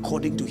not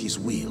according to his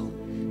will,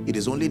 it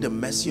is only the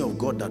mercy of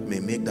God that may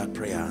make that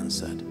prayer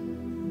answered.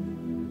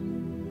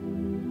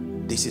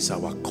 This is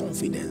our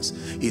confidence.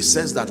 It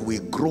says that we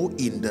grow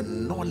in the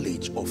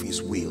knowledge of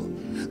his will.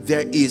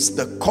 There is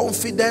the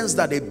confidence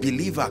that a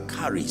believer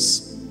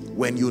carries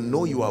when you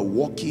know you are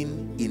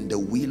walking in the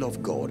will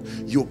of God.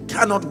 You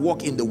cannot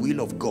walk in the will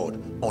of God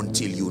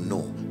until you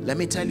know. Let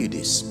me tell you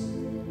this.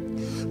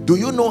 Do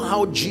you know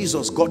how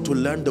Jesus got to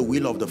learn the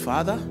will of the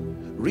Father?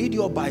 Read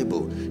your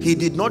Bible. He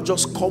did not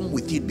just come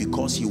with it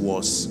because he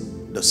was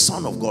the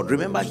Son of God.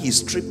 Remember, he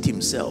stripped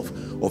himself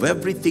of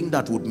everything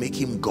that would make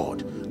him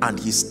God, and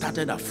he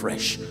started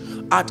afresh.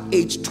 At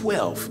age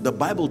 12, the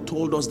Bible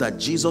told us that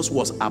Jesus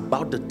was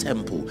about the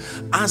temple,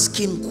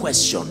 asking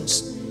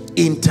questions,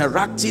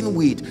 interacting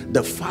with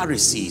the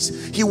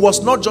Pharisees. He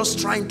was not just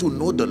trying to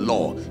know the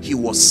law, he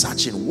was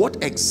searching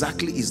what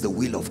exactly is the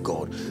will of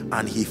God,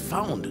 and he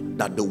found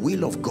that the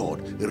will of God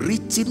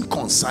written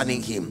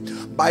concerning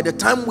him. By the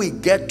time we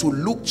get to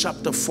Luke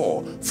chapter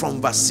 4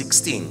 from verse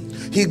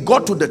 16, he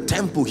got to the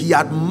temple. He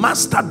had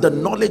mastered the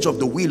knowledge of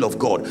the will of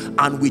God,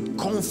 and with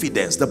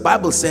confidence, the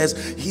Bible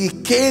says he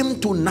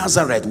came to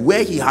Nazareth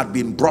where he had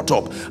been brought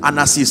up, and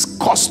as his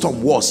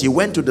custom was, he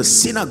went to the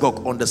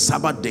synagogue on the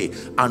Sabbath day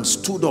and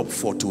stood up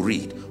to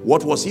read.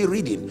 What was he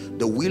reading?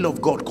 The will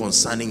of God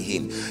concerning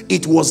him.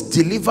 It was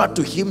delivered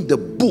to him, the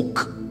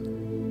book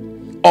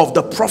of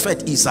the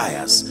prophet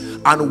Isaiah,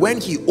 and when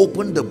he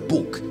opened the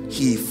book,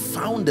 he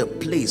found a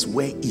place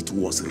where it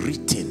was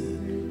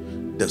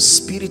written, the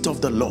Spirit of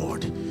the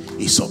Lord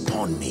is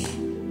upon me.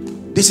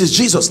 This is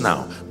Jesus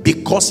now.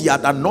 Because he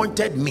had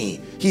anointed me,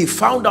 he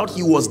found out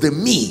he was the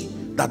me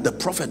that the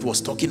prophet was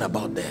talking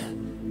about there.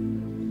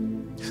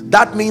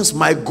 That means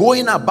my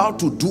going about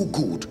to do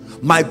good,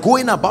 my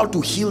going about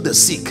to heal the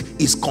sick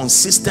is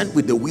consistent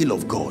with the will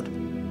of God.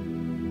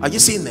 Are you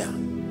seeing there?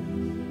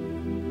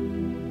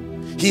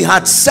 He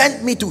had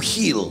sent me to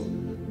heal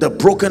the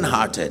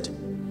brokenhearted,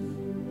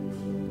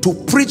 to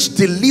preach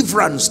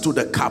deliverance to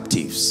the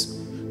captives,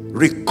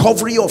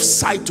 recovery of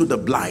sight to the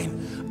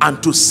blind,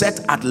 and to set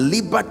at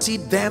liberty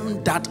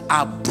them that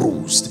are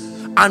bruised,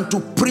 and to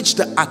preach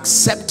the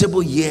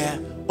acceptable year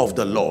of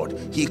the Lord.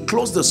 He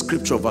closed the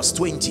scripture, verse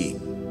 20.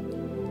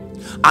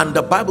 And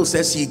the Bible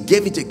says he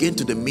gave it again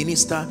to the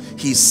minister.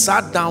 He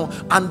sat down,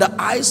 and the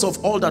eyes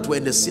of all that were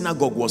in the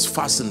synagogue was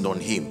fastened on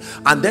him.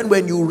 And then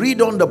when you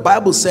read on, the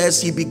Bible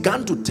says he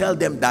began to tell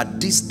them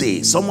that this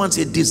day, someone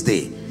said this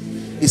day.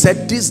 He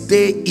said, this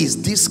day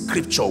is this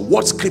scripture.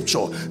 What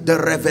scripture?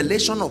 The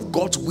revelation of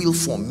God's will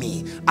for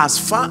me as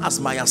far as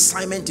my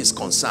assignment is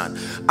concerned.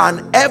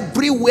 And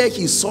everywhere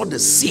he saw the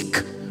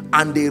sick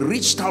and they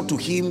reached out to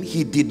him,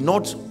 he did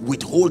not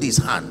withhold his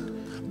hand,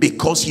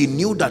 because he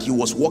knew that he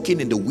was walking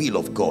in the will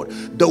of God.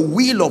 The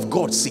will of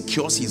God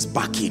secures his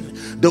backing.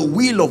 The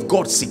will of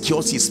God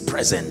secures his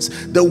presence.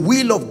 The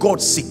will of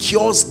God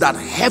secures that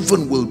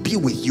heaven will be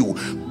with you.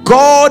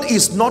 God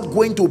is not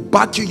going to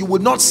back you. You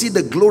will not see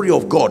the glory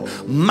of God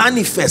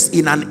manifest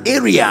in an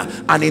area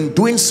and in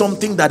doing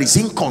something that is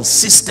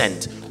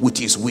inconsistent with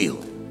his will.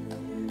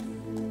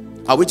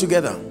 Are we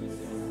together?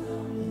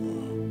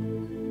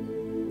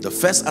 The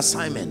first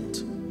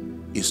assignment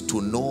is to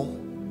know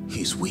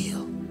his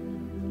will.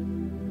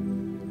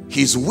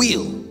 His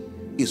will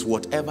is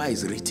whatever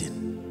is written.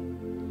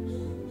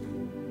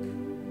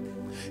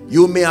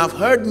 You may have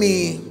heard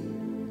me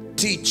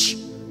teach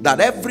that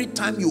every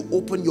time you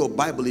open your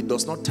Bible, it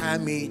does not tire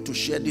me to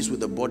share this with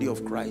the body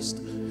of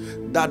Christ,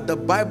 that the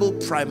Bible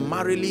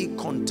primarily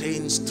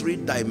contains three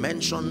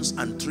dimensions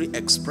and three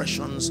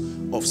expressions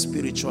of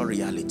spiritual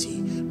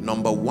reality.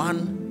 Number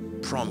one,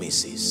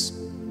 promises.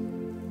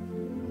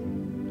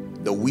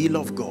 The will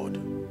of God.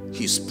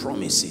 His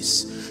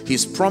promises.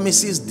 His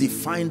promises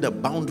define the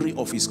boundary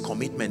of his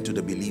commitment to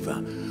the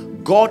believer.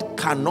 God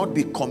cannot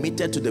be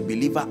committed to the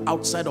believer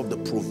outside of the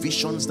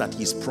provisions that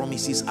his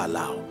promises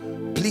allow.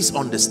 Please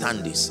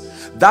understand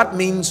this. That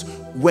means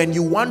when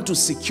you want to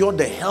secure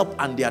the help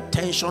and the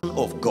attention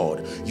of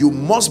God, you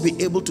must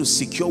be able to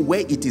secure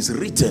where it is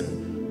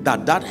written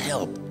that that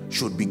help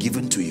should be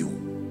given to you.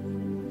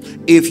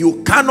 If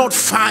you cannot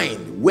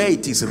find where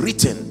it is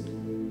written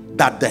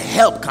that the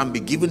help can be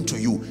given to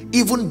you,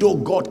 even though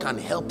God can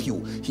help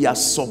you, he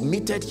has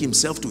submitted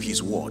himself to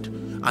his word,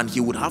 and he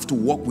would have to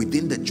walk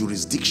within the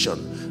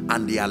jurisdiction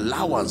and the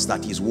allowance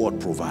that his word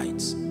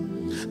provides.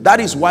 That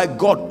is why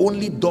God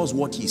only does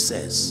what he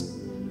says.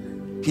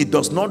 He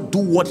does not do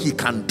what he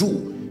can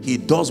do. He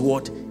does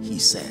what he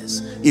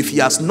says. If he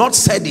has not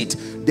said it,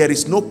 there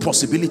is no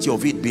possibility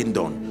of it being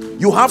done.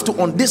 You have to,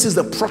 this is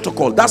the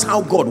protocol. That's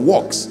how God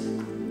works.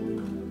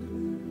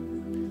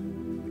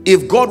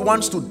 If God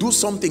wants to do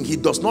something, he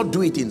does not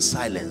do it in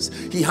silence.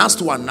 He has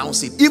to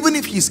announce it. Even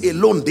if he's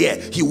alone there,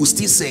 he will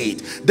still say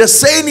it. The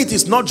saying it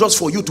is not just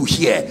for you to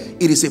hear.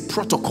 It is a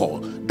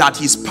protocol that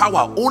his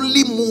power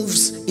only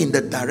moves in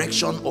the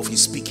direction of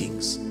his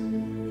speakings.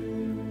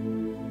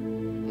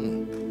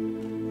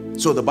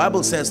 So the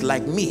Bible says,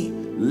 like me,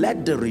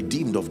 let the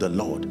redeemed of the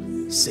Lord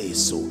say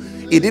so.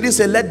 It didn't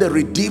say let the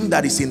redeemed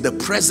that is in the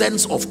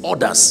presence of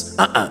others.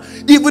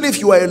 Even if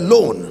you are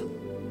alone.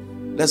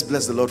 Let's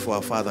bless the Lord for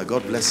our Father.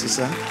 God bless you,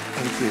 sir.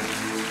 Thank you.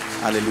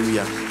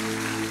 Hallelujah.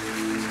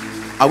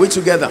 Are we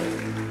together?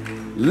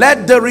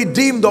 Let the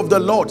redeemed of the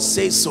Lord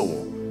say so.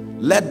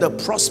 Let the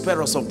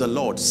prosperous of the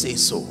Lord say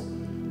so.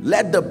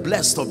 Let the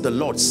blessed of the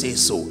Lord say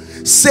so.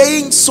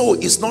 Saying so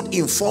is not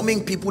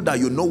informing people that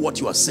you know what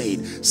you are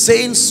saying.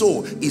 Saying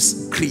so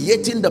is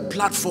creating the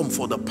platform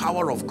for the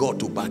power of God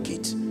to back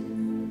it.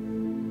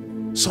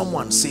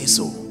 Someone say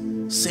so.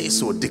 Say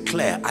so.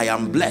 Declare, I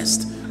am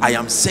blessed. I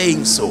am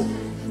saying so.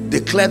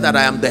 Declare that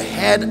I am the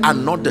head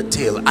and not the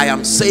tail. I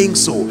am saying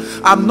so.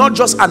 I'm not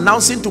just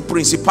announcing to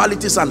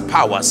principalities and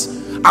powers.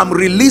 I'm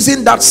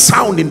releasing that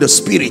sound in the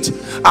spirit,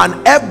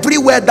 and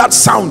everywhere that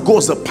sound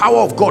goes, the power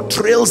of God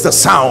trails the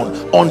sound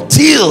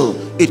until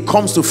it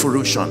comes to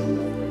fruition.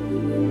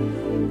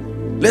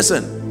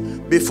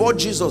 Listen, before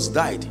Jesus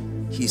died,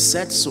 he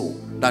said so,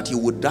 that he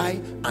would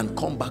die and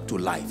come back to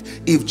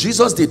life. If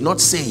Jesus did not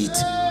say it,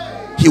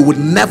 he would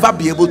never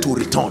be able to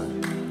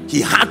return.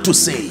 He had to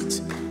say it.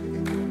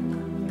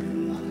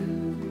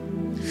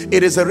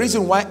 It is a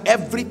reason why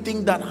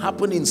everything that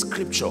happened in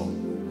scripture,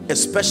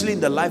 especially in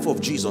the life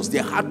of Jesus,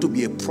 there had to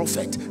be a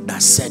prophet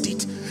that said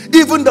it.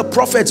 Even the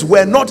prophets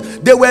were not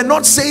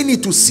saying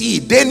it to see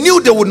it. They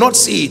knew they would not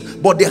see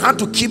it, but they had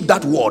to keep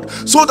that word,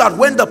 so that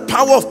when the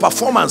power of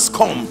performance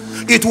come,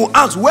 it will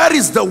ask, where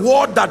is the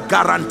word that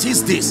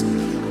guarantees this?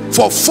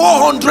 For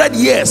 400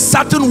 years,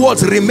 certain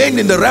words remained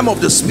in the realm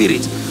of the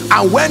spirit,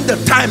 and when the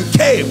time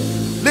came,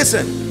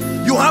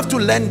 listen, you have to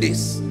learn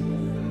this.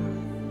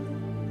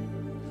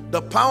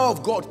 The power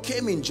of God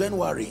came in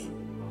January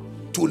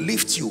to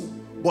lift you,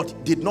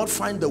 but did not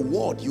find the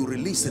word you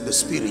released in the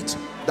spirit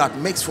that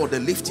makes for the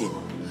lifting.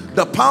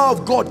 The power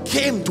of God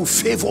came to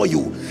favor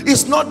you.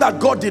 It's not that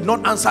God did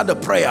not answer the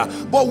prayer,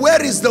 but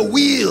where is the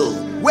will?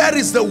 Where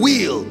is the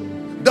will?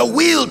 The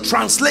will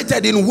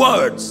translated in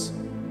words.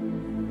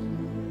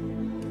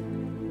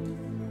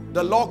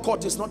 The law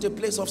court is not a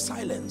place of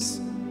silence.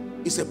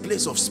 It's a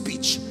place of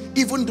speech,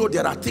 even though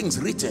there are things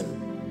written.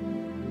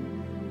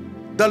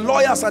 The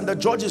lawyers and the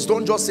judges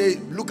don't just say,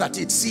 look at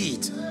it, see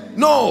it.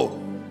 No.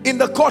 In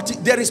the court,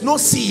 there is no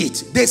see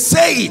it. They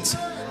say it.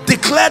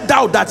 Declare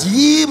thou that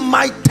ye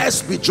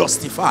mightest be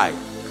justified.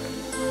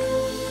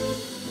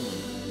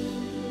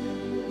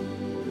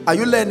 Are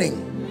you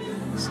learning?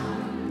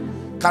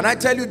 Can I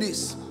tell you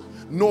this?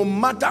 No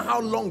matter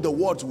how long the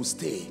words will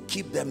stay,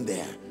 keep them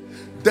there.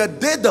 The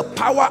day the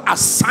power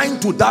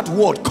assigned to that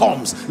word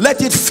comes,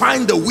 let it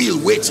find the wheel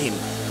waiting.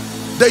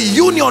 The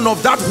union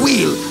of that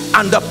wheel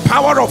and the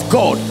power of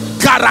God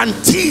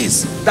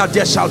guarantees that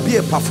there shall be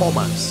a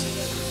performance.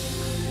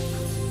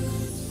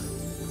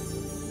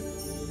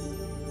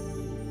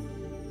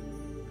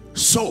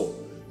 So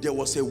there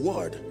was a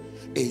word,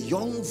 a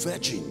young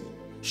virgin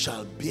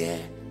shall bear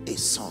a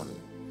son.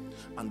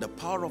 And the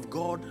power of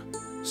God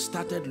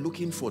started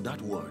looking for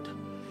that word.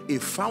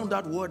 It found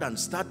that word and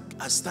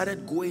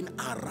started going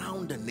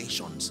around the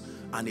nations,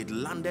 and it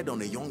landed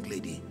on a young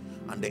lady.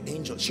 And the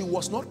angel, she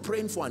was not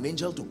praying for an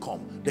angel to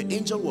come. The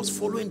angel was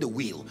following the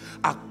wheel.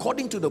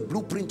 According to the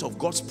blueprint of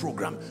God's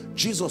program,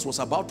 Jesus was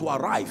about to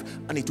arrive,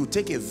 and it would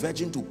take a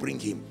virgin to bring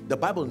him. The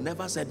Bible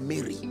never said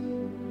Mary,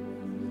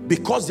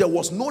 because there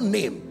was no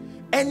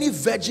name. Any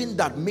virgin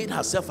that made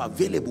herself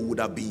available would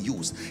have been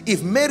used.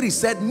 If Mary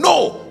said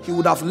no, he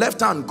would have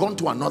left her and gone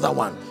to another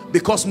one,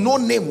 because no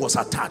name was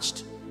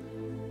attached.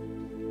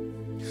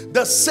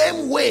 The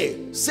same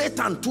way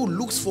Satan too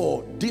looks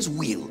for this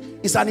wheel.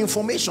 It's an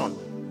information.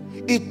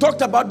 It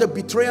talked about the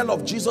betrayal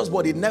of Jesus,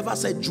 but it never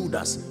said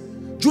Judas.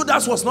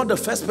 Judas was not the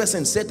first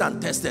person Satan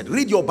tested.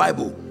 Read your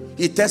Bible.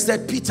 He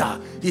tested Peter.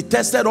 He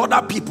tested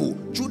other people.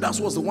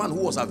 Judas was the one who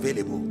was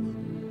available.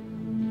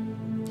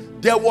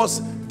 There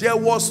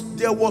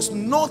was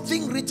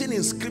nothing written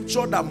in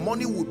scripture that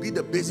money would be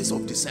the basis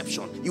of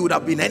deception. It would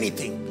have been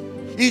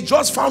anything. He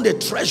just found a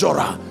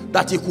treasurer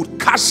that he could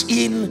cash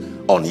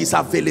in on his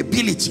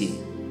availability.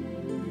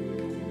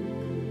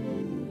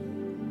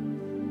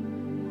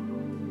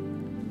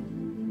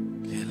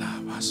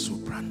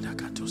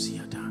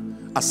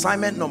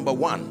 Assignment number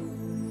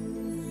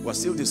 1. We're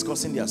still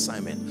discussing the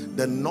assignment.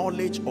 The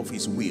knowledge of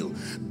his will.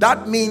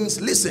 That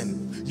means,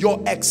 listen, you're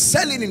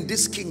excelling in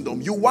this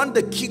kingdom. You want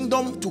the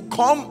kingdom to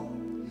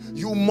come.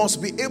 You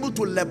must be able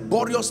to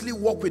laboriously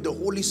walk with the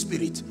Holy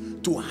Spirit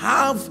to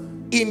have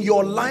in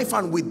your life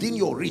and within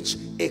your reach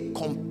a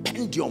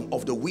compendium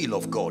of the will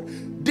of God.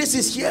 This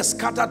is here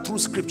scattered through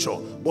scripture,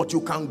 but you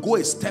can go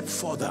a step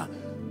further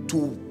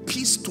to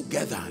piece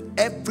together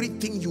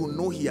everything you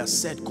know he has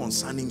said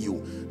concerning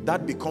you.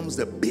 That becomes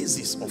the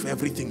basis of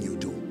everything you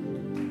do.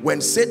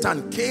 When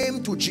Satan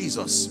came to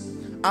Jesus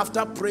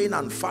after praying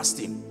and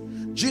fasting,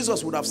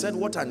 Jesus would have said,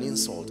 what an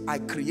insult. I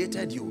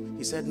created you.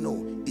 He said,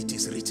 no, it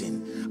is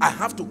written. I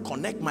have to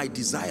connect my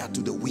desire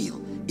to the will.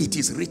 It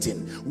is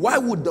written. Why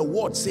would the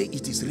word say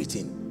it is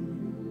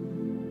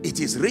written?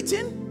 It is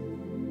written.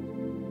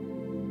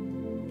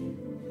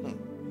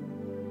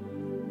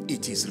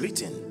 It is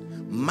written.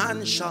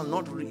 Man shall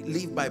not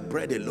live by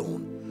bread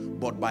alone,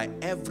 but by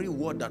every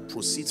word that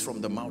proceeds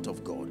from the mouth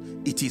of God.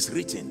 It is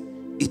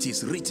written. It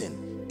is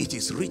written. It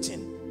is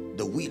written.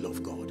 The will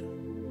of God.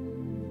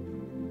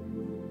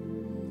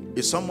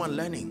 Is someone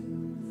learning?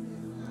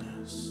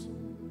 Yes.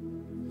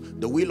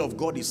 The will of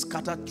God is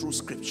scattered through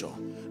scripture.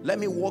 Let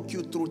me walk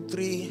you through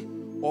 3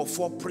 or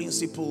 4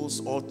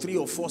 principles or 3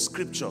 or 4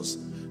 scriptures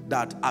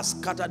that are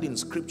scattered in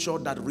scripture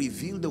that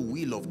reveal the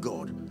will of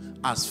God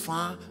as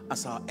far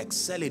as our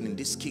excelling in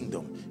this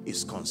kingdom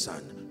is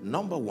concerned.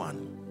 Number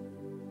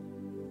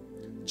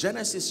 1,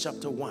 Genesis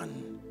chapter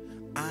 1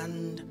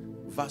 and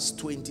verse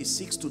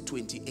 26 to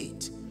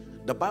 28.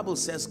 The Bible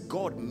says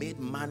God made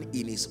man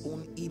in his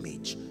own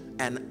image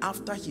and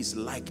after his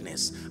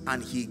likeness,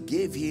 and he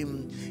gave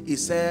him, he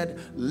said,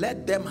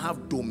 let them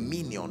have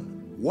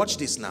dominion. Watch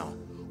this now.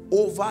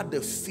 Over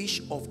the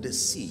fish of the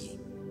sea.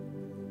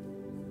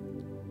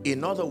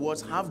 In other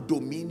words, have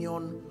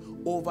dominion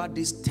over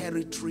this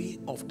territory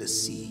of the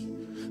sea.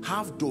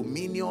 Have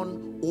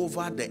dominion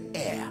over the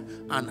air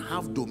and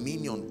have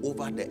dominion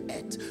over the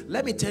earth.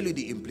 Let me tell you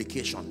the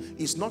implication.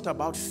 It's not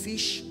about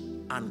fish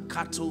and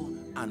cattle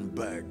and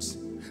birds.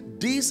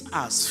 These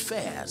are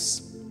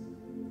spheres.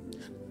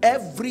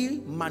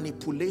 Every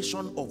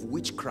manipulation of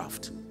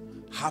witchcraft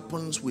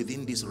happens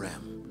within this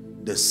realm.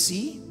 The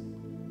sea,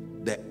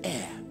 the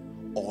air,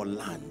 or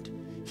land.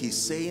 He's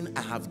saying,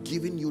 I have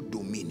given you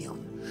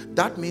dominion.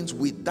 That means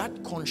with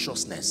that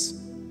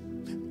consciousness,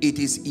 it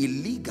is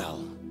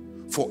illegal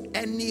for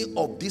any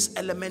of these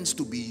elements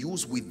to be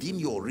used within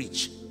your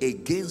reach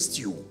against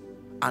you,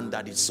 and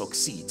that it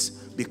succeeds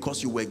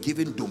because you were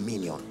given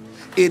dominion.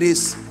 It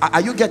is,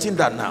 are you getting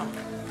that now?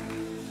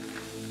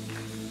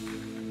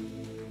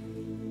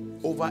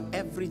 Over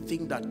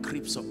everything that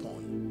creeps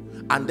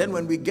upon. And then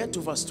when we get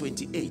to verse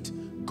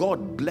 28,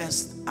 God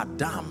blessed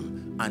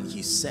Adam and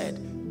he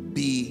said,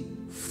 be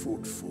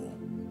fruitful.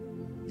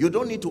 You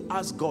don't need to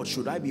ask God,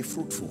 should I be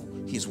fruitful?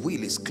 His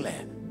will is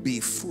clear. Be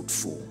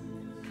fruitful.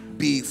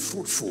 Be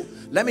fruitful.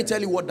 Let me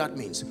tell you what that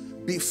means.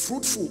 Be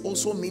fruitful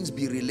also means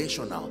be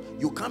relational.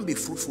 You can't be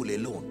fruitful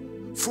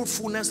alone.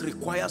 Fruitfulness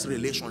requires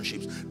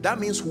relationships. That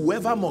means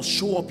whoever must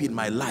show up in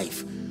my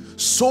life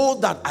so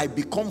that I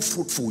become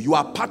fruitful, you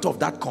are part of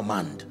that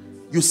command.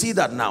 You see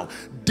that now?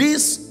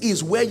 This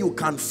is where you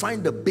can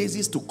find the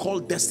basis to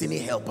call destiny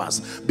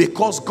helpers,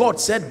 because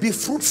God said be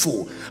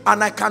fruitful,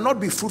 and I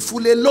cannot be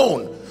fruitful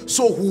alone.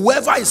 So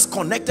whoever is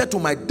connected to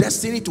my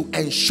destiny to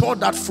ensure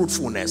that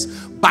fruitfulness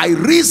by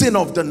reason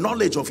of the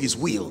knowledge of his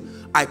will,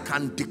 I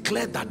can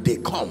declare that they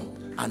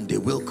come, and they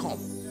will come.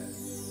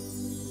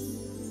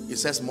 It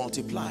says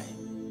multiply,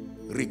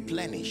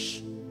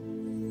 replenish,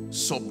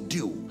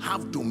 subdue,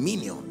 have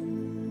dominion.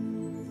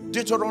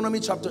 Deuteronomy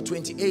chapter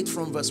 28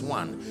 from verse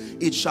 1.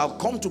 It shall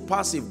come to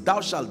pass, if thou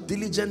shalt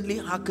diligently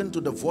hearken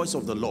to the voice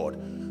of the Lord,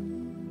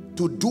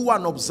 to do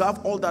and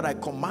observe all that I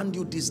command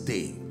you this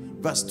day.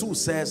 Verse 2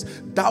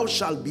 says, thou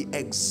shalt be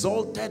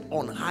exalted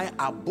on high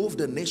above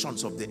the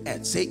nations of the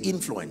earth. Say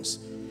influence.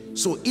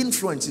 So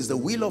influence is the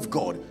will of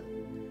God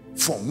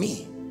for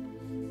me.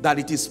 That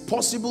it is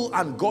possible,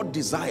 and God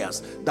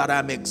desires that I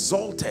am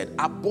exalted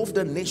above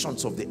the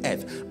nations of the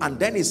earth. And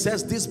then it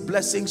says, this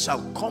blessing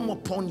shall come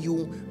upon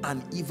you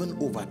and even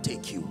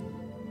overtake you.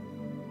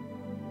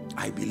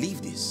 I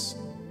believe this.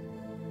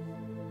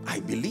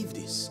 I believe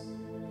this.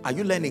 Are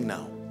you learning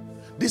now?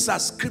 These are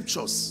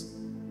scriptures.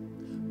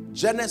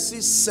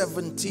 Genesis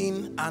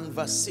 17 and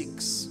verse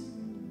 6.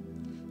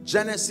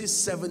 Genesis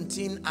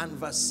 17 and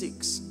verse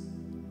 6.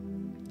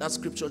 That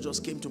scripture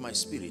just came to my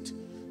spirit.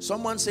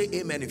 Someone say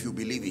amen if you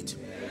believe it.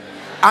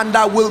 And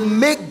I will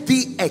make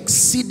thee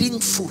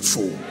exceeding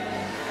fruitful.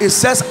 It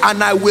says,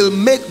 and I will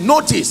make,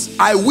 notice,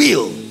 I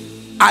will.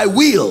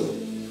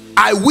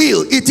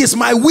 It is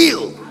my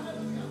will.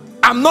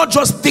 I'm not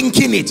just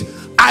thinking it.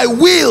 I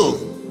will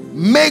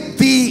make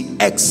thee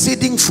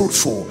exceeding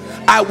fruitful.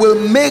 I will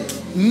make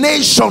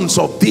nations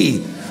of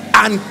thee,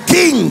 and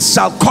kings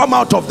shall come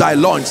out of thy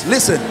loins.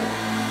 Listen,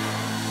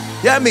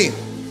 hear me.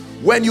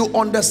 When you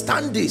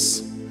understand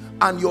this,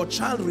 and your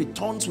child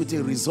returns with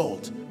a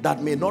result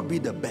that may not be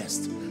the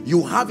best,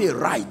 you have a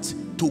right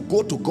to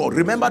go to God.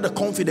 Remember the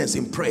confidence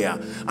in prayer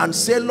and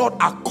say, Lord,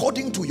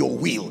 according to your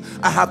will,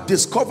 I have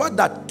discovered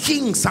that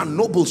kings and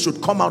nobles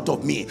should come out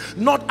of me,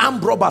 not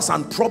armed robbers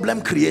and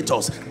problem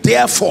creators.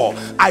 Therefore,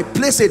 I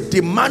place a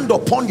demand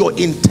upon your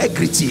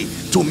integrity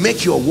to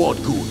make your word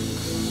good.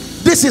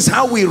 This is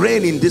how we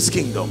reign in this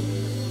kingdom.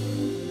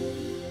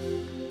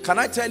 Can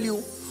I tell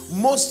you,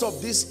 most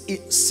of this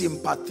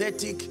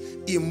sympathetic,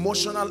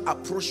 emotional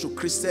approach to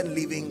Christian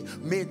living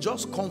may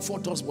just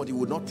comfort us, but it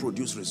will not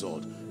produce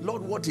result.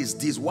 Lord, what is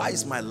this? Why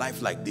is my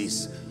life like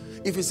this?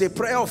 If it's a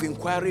prayer of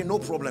inquiry, no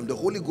problem. The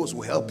Holy Ghost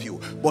will help you.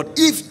 But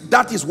if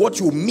that is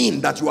what you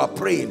mean that you are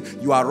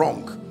praying, you are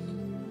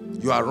wrong.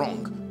 You are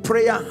wrong.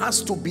 Prayer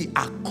has to be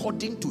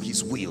according to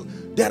his will.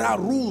 There are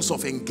rules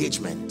of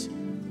engagement.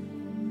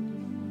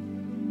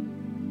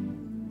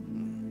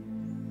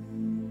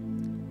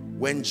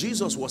 When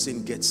Jesus was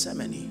in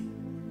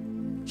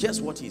Gethsemane, here's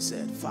what he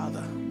said.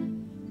 Father,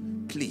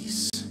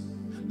 please,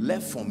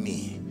 let for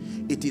me,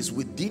 it is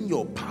within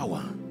your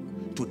power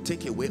to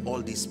take away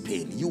all this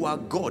pain. You are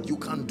God, you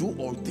can do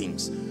all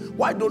things.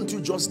 Why don't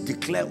you just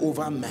declare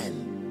over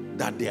men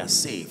that they are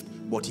saved?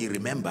 But he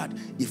remembered,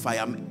 if I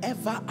am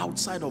ever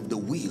outside of the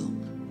will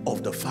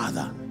of the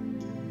Father,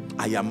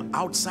 I am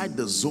outside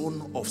the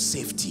zone of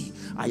safety.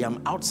 I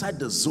am outside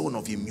the zone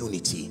of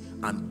immunity.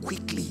 And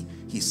quickly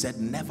he said,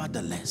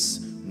 nevertheless,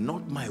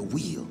 not my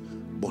will,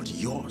 but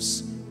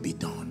yours be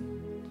done.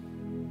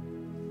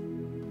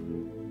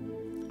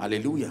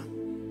 Hallelujah.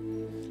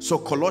 So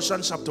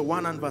Colossians chapter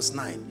 1 and verse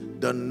 9,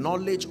 the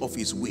knowledge of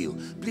his will.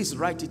 Please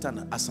write it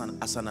as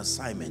an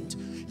assignment.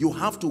 You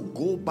have to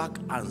go back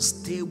and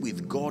stay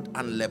with God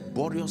and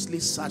laboriously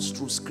search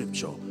through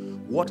scripture.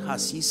 What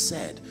has he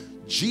said?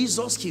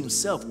 Jesus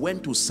himself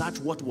went to search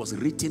what was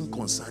written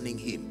concerning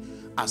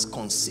him as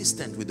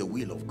consistent with the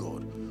will of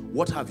God.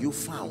 What have you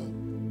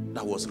found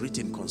that was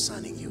written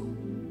concerning you?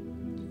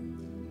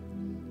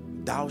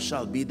 Thou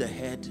shalt be the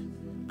head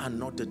and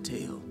not the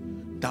tail.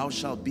 Thou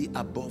shalt be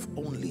above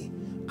only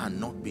and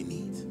not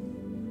beneath.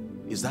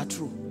 Is that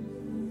true?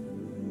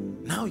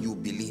 Now you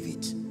believe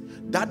it.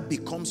 That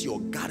becomes your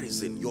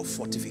garrison, your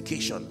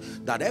fortification,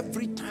 that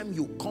every time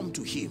you come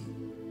to him,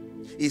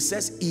 it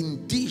says,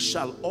 in thee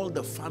shall all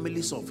the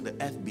families of the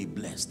earth be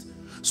blessed.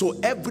 So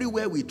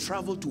everywhere we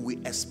travel to, we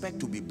expect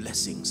to be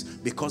blessings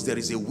because there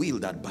is a will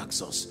that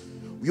backs us.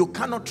 You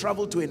cannot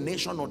travel to a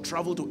nation or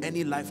travel to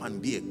any life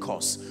and be a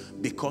curse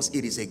because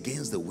it is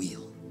against the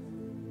will.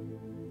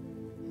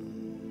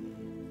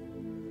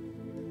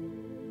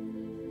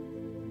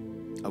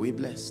 Are we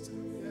blessed?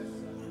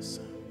 Yes,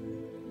 sir.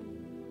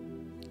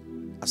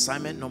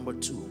 Assignment number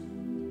 2.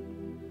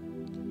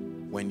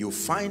 When you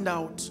find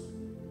out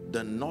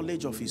the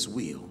knowledge of his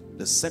will,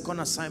 the second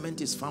assignment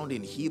is found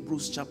in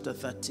Hebrews chapter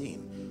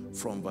 13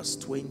 from verse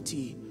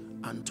 20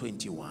 and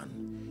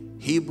 21.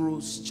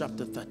 Hebrews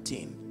chapter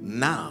 13.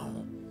 Now,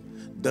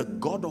 the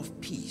God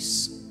of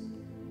peace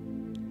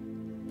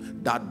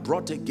that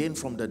brought again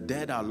from the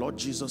dead our Lord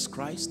Jesus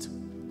Christ,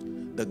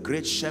 the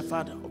great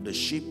shepherd of the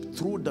sheep,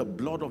 through the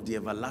blood of the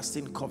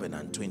everlasting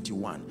covenant,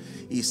 21,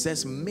 he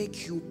says,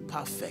 make you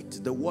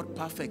perfect. The word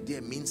perfect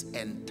there means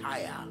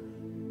entire.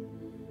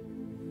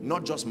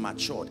 Not just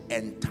matured,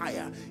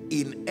 entire,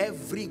 in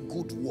every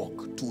good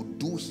work to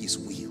do his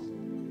will.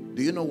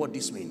 Do you know what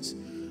this means?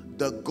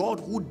 The God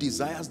who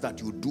desires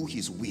that you do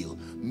his will,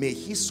 may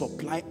he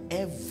supply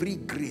every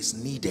grace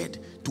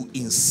needed to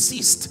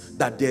insist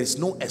that there is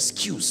no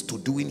excuse to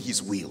doing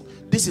his will.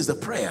 This is the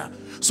prayer.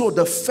 So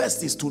the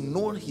first is to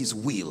know his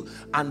will.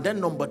 And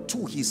then number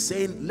 2, he's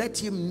saying, let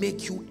him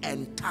make you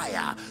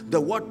entire. The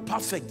word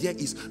perfect there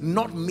is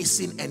not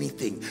missing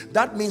anything.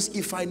 That means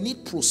if I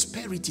need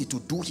prosperity to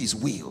do his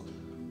will,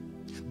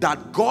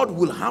 that God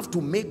will have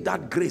to make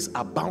that grace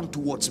abound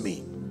towards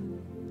me.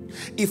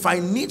 If I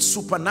need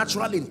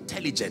supernatural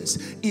intelligence,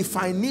 if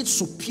I need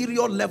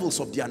superior levels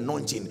of the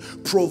anointing,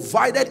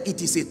 provided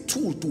it is a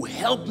tool to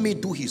help me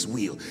do his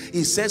will,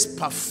 it says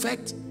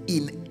perfect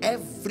in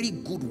every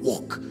good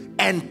work,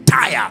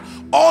 entire,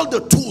 all the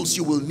tools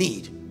you will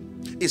need.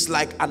 It's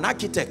like an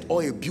architect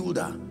or a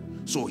builder.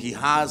 So he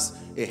has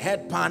a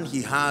headpan,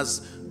 he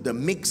has the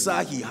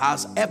mixer, he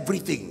has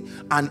everything.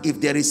 And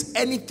if there is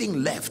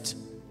anything left,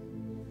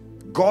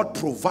 God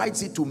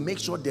provides it to make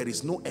sure there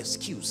is no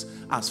excuse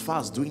as far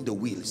as doing the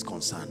will is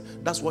concerned.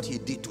 That's what he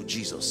did to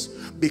Jesus.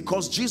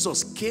 Because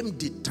Jesus came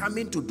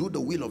determined to do the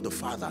will of the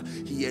Father,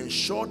 he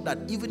ensured that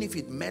even if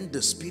it meant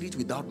the Spirit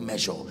without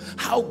measure,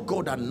 how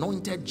God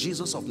anointed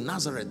Jesus of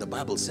Nazareth, the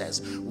Bible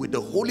says, with the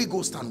Holy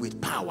Ghost and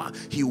with power,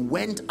 he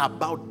went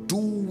about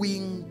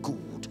doing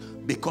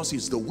good because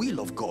it's the will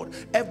of God.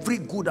 Every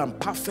good and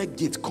perfect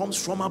gift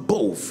comes from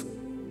above,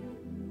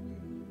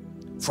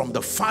 from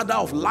the Father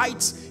of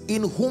lights,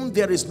 in whom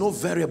there is no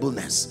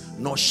variableness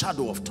nor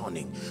shadow of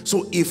turning.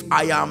 So if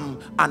I am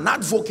an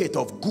advocate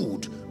of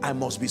good, I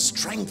must be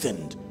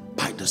strengthened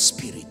by the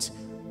Spirit.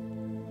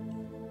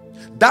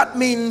 That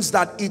means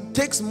that it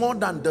takes more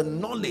than the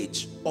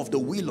knowledge of the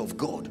will of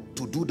God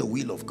to do the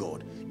will of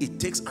God. It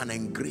takes an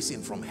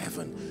engracing from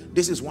heaven.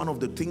 This is one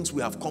of the things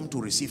we have come to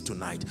receive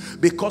tonight,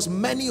 because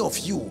many of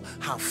you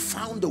have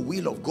found the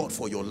will of God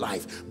for your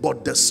life,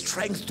 but the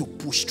strength to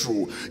push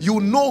through.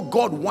 You know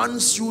God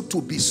wants you to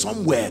be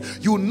somewhere.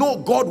 You know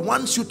God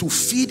wants you to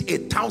feed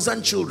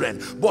 1,000 children,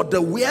 but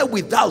the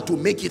wherewithal to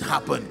make it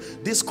happen.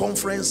 This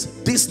conference,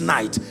 this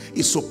night,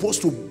 is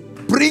supposed to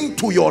bring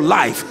to your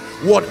life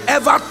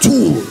whatever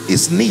tool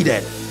is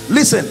needed.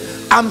 Listen,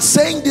 I'm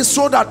saying this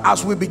so that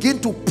as we begin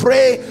to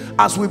pray,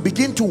 as we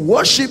begin to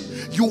worship,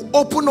 you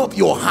open up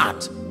your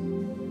heart.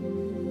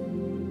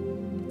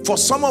 For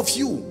some of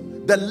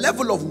you, the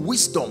level of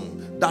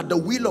wisdom that the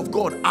will of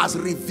God as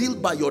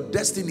revealed by your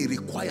destiny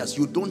requires,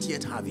 you don't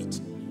yet have it.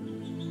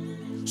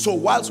 So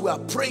whilst we are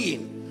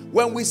praying,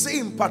 when we say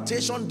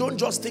impartation, don't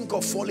just think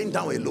of falling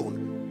down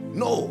alone.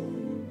 No.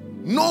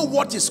 Know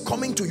what is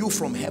coming to you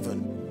from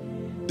heaven.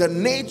 The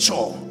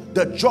nature,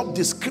 the job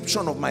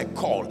description of my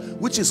call,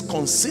 which is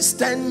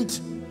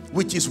consistent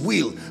with his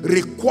will,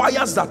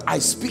 requires that I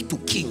speak to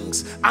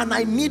kings, and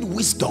I need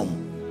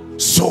wisdom.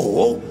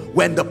 So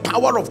when the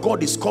power of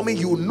God is coming,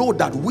 you know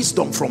that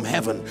wisdom from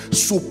heaven,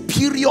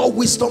 superior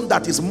wisdom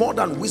that is more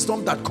than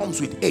wisdom that comes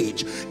with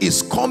age,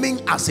 is coming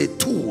as a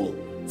tool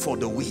for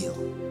the will.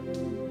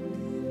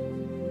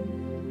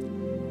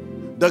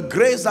 The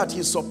grace that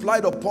he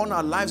supplied upon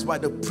our lives by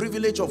the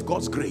privilege of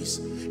God's grace,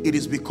 it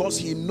is because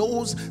he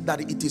knows that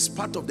it is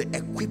part of the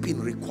equipping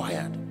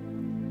required.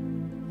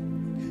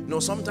 You know,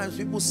 sometimes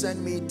people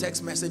send me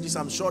text messages.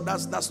 I'm sure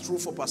that's true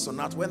for Pastor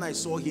Nat. When I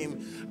saw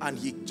him and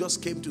he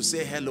just came to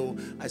say hello,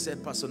 I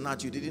said, Pastor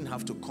Nat, you didn't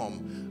have to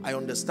come. I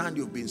understand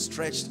you've been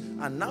stretched.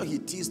 And now he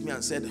teased me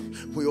and said,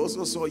 we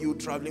also saw you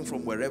traveling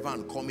from wherever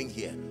and coming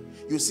here.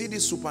 You see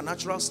this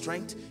supernatural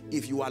strength?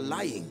 If you are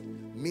lying,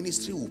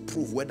 ministry will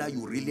prove whether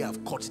you really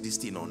have caught this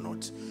thing or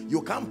not.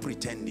 You can't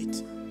pretend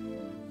it.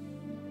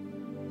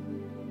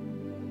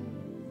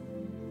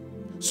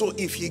 So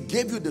if he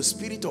gave you the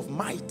spirit of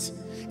might,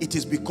 it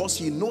is because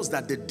he knows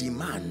that the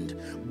demand,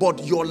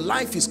 but your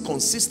life is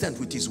consistent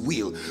with his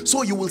will.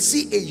 So you will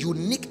see a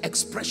unique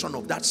expression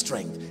of that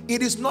strength.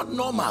 It is not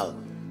normal.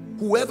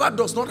 Whoever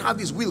does not have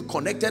his will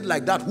connected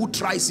like that, who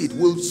tries it,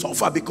 will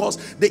suffer,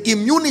 because the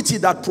immunity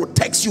that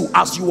protects you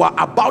as you are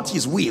about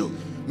his will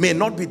may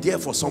not be there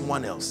for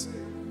someone else.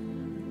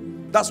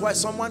 That's why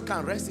someone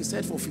can rest his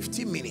head for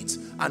 15 minutes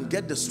and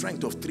get the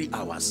strength of 3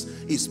 hours.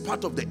 It's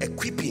part of the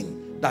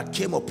equipping that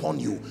came upon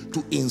you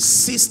to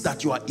insist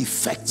that you are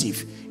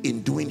effective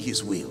in doing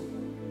his will.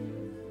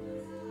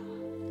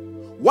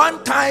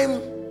 One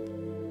time,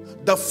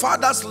 the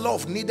Father's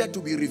love needed to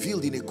be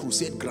revealed in a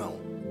crusade ground.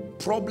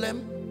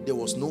 Problem, there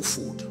was no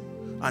food.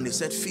 And he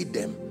said, feed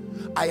them.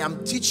 I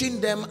am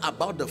teaching them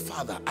about the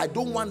Father. I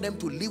don't want them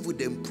to live with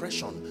the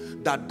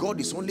impression that God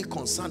is only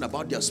concerned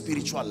about their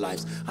spiritual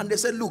lives. And they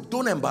said, look,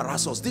 don't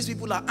embarrass us. These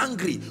people are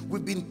angry.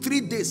 We've been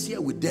 3 days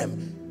here with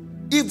them.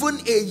 Even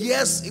a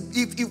yes,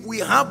 if we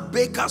have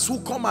bakers who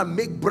come and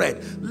make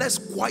bread, let's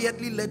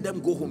quietly let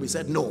them go home. He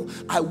said, no,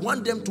 I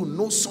want them to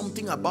know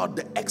something about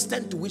the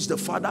extent to which the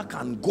Father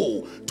can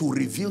go to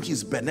reveal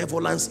his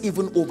benevolence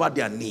even over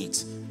their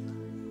needs.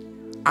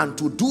 And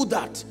to do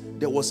that,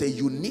 there was a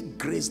unique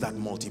grace that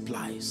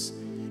multiplies.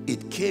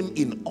 It came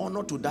in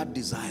honor to that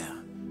desire.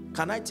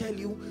 Can I tell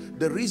you,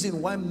 the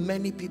reason why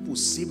many people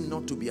seem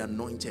not to be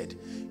anointed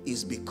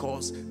is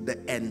because the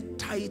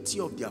entirety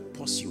of their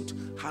pursuit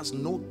has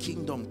no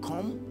kingdom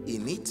come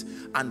in it,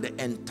 and the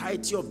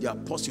entirety of their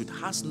pursuit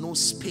has no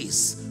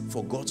space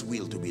for God's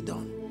will to be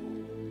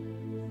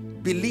done.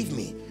 Believe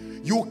me,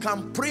 you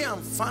can pray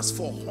and fast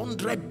for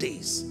 100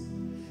 days.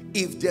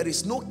 If there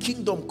is no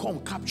kingdom come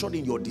captured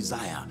in your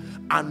desire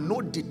and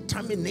no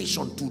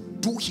determination to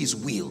do his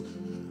will,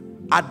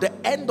 at the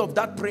end of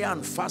that prayer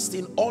and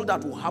fasting, all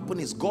that will happen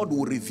is God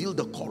will reveal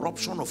the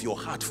corruption of your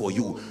heart for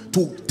you,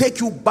 to take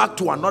you back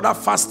to another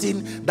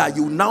fasting, that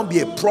you will now be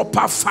a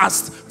proper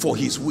fast for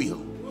his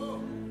will.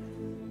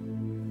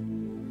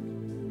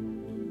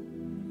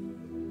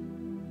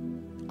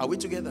 Are we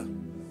together?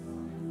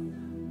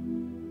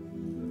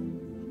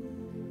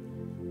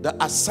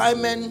 The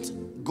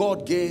assignment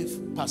God gave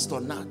Pastor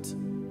Nat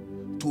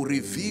to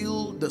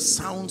reveal the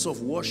sounds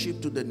of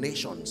worship to the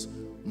nations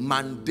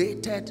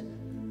mandated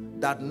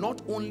that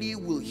not only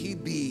will he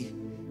be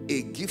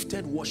a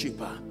gifted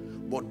worshiper,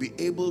 but be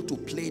able to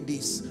play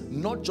this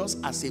not just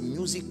as a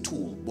music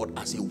tool, but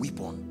as a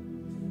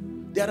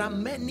weapon. There are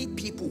many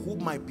people who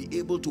might be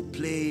able to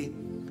play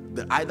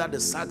either the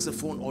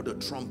saxophone or the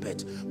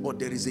trumpet, but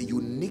there is a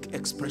unique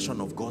expression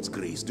of God's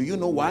grace. Do you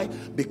know why?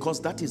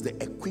 Because that is the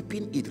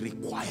equipping it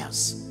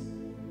requires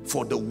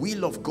for the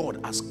will of God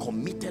as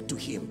committed to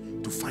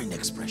him to find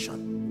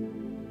expression.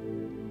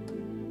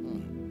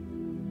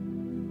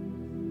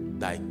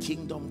 Thy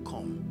kingdom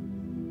come,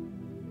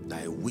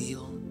 thy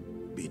will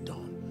be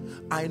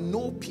done. I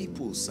know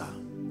people, sir,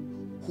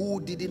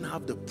 who didn't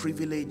have the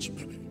privilege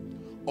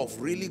of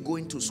really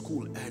going to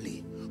school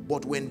early,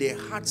 but when they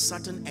had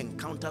certain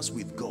encounters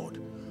with God,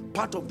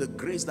 part of the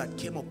grace that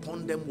came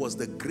upon them was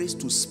the grace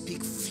to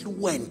speak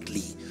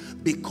fluently,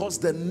 because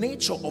the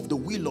nature of the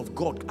will of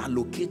God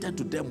allocated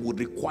to them would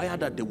require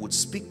that they would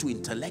speak to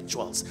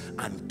intellectuals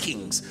and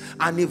kings.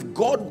 And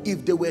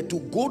if they were to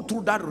go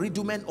through that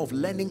rudiment of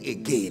learning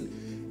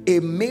again,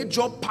 a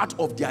major part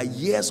of their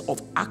years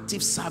of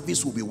active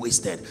service will be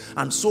wasted.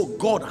 And so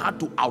God had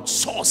to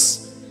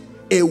outsource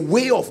a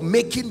way of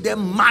making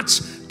them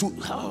match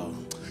to...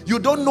 You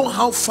don't know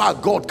how far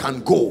God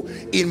can go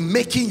in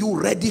making you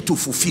ready to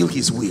fulfill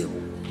his will.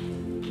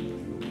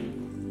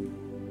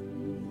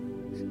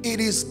 It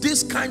is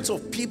these kinds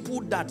of people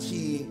that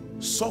he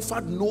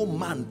suffered no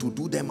man to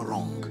do them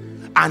wrong,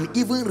 and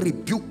even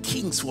rebuke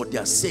kings for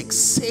their sake,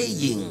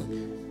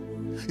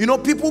 saying, you know,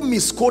 people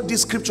misquote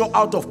this scripture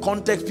out of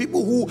context.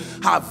 People who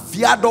have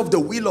veered off the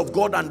will of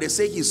God and they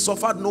say he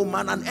suffered no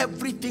man, and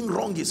everything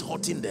wrong is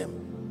hurting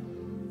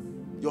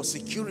them. Your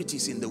security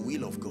is in the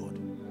will of God.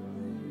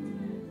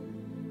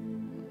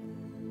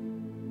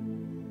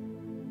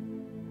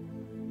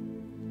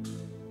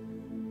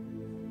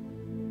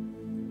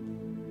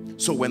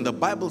 So when the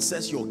Bible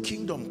says your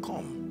kingdom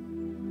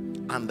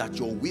come and that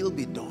your will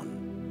be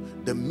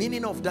done, the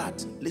meaning of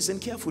that, listen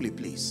carefully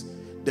please,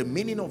 the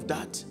meaning of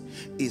that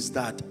is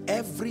that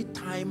every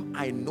time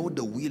I know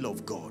the will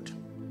of God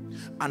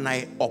and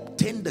I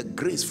obtain the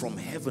grace from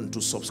heaven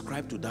to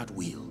subscribe to that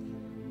will,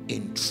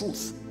 in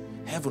truth,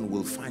 heaven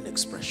will find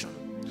expression.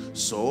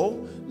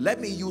 So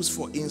let me use,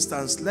 for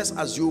instance, let's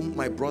assume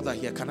my brother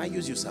here. Can I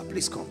use you, sir?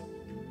 Please come.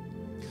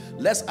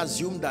 Let's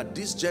assume that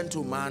this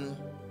gentleman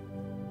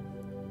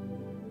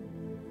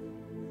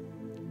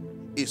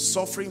is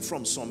suffering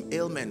from some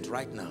ailment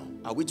right now.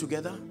 Are we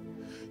together?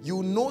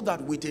 You know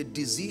that with a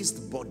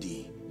diseased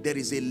body, there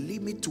is a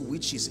limit to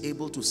which he's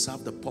able to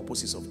serve the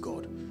purposes of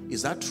God.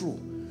 Is that true?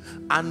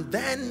 And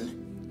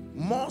then,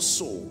 more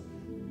so,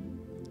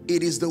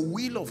 it is the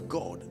will of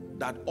God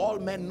that all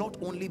men not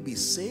only be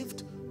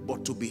saved,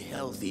 but to be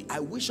healthy. I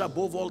wish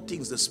above all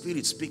things, the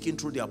Spirit speaking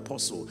through the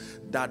apostle,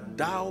 that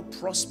thou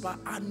prosper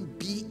and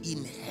be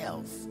in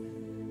health.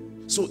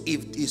 So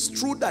if it is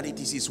true that it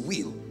is his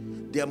will,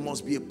 there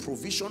must be a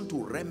provision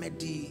to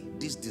remedy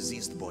this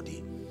diseased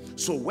body.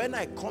 So when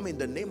I come in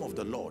the name of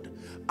the Lord,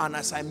 and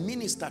as I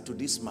minister to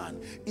this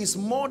man, it's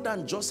more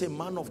than just a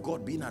man of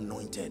God being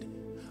anointed.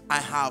 I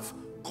have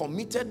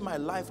committed my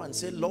life and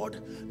said,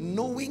 Lord,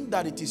 knowing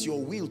that it is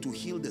your will to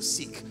heal the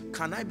sick,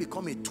 can I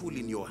become a tool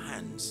in your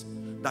hands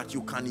that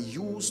you can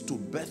use to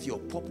birth your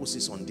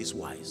purposes on this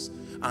wise?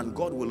 And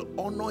God will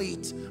honor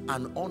it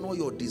and honor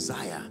your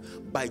desire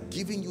by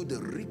giving you the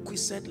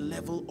requisite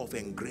level of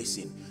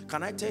engracing.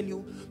 Can I tell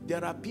you,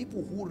 there are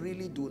people who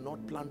really do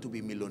not plan to be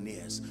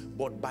millionaires,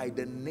 but by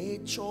the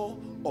nature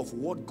of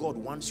what God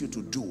wants you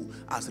to do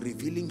as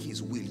revealing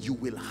his will, you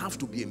will have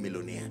to be a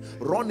millionaire.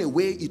 Run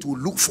away, it will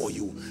look for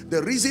you.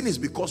 The reason is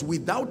because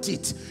without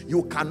it,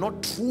 you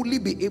cannot truly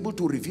be able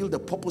to reveal the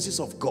purposes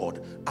of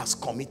God as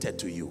committed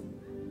to you.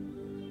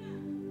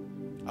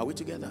 Are we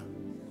together?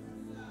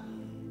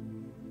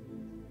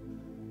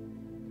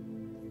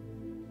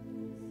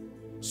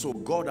 So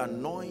God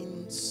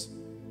anoints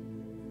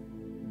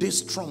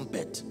this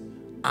trumpet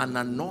and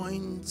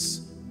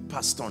anoints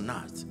Pastor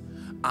Nat.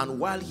 And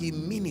while he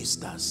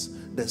ministers,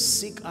 the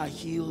sick are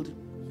healed,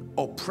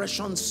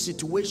 oppressions,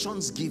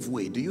 situations give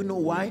way. Do you know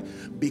why?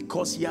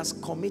 Because he has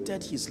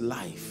committed his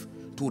life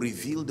to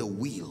reveal the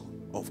will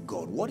of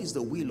God. What is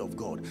the will of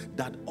God?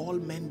 That all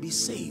men be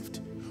saved.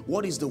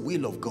 What is the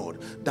will of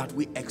God? That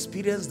we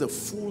experience the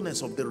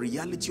fullness of the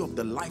reality of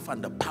the life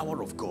and the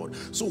power of God.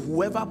 So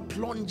whoever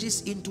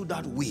plunges into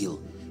that will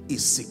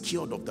is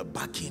secured of the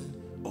backing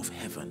of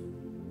heaven.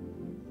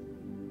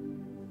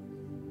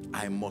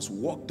 I must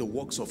walk the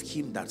works of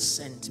him that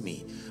sent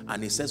me.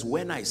 And he says,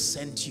 when I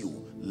sent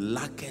you,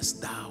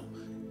 lackest thou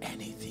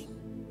anything?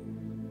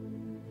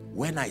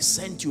 When I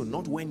sent you,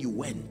 not when you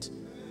went.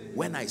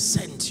 When I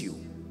sent you.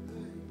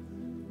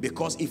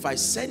 Because if I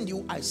send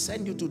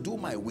you to do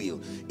my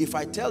will. If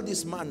I tell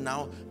this man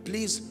now,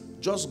 please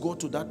just go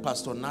to that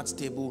Pastor Nat's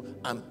table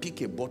and pick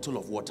a bottle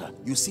of water.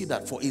 You see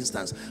that, for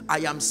instance,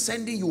 I am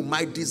sending you,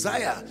 my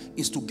desire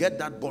is to get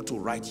that bottle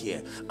right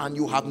here. And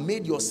you have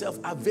made yourself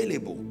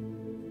available.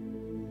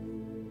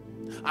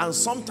 And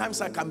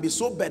sometimes I can be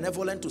so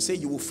benevolent to say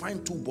you will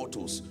find 2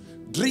 bottles.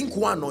 Drink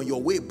one on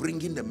your way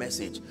bringing the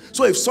message.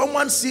 So if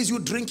someone sees you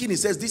drinking, he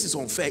says this is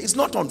unfair. It's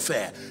not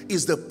unfair.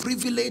 It's the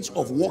privilege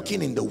of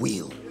walking in the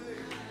will.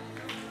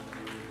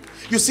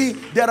 You see,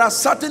 there are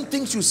certain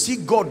things you see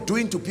God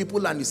doing to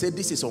people and you say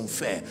this is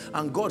unfair.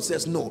 And God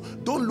says no,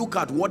 don't look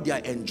at what they are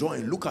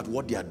enjoying. Look at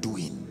what they are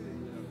doing.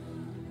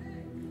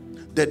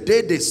 The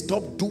day they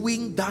stop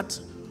doing that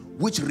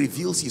which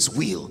reveals his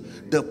will,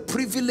 the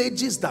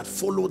privileges that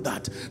follow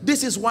that.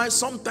 This is why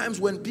sometimes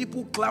when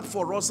people clap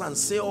for us and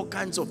say all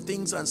kinds of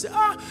things and say,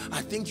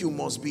 I think you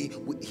must be,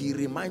 he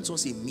reminds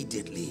us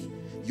immediately,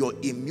 your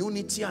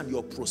immunity and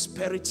your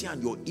prosperity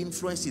and your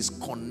influence is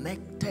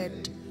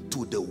connected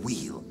to the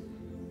will.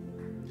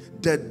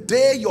 The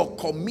day your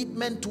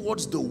commitment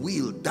towards the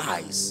will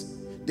dies,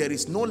 there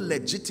is no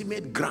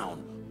legitimate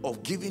ground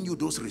of giving you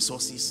those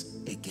resources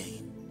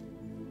again.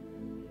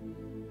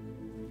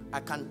 I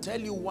can tell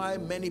you why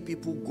many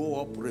people go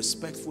up,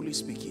 respectfully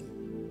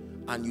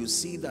speaking, and you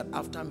see that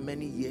after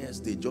many years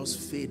they just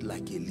fade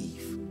like a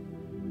leaf.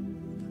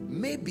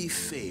 Maybe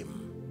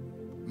fame,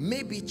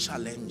 maybe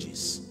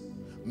challenges,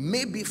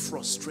 maybe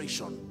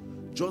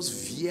frustration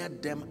just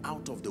veered them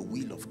out of the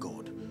will of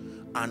God,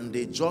 and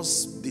they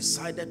just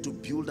decided to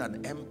build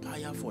an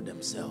empire for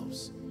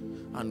themselves.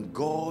 And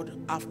God,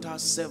 after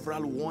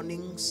several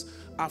warnings,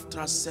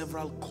 after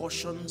several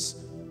cautions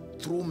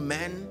through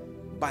men,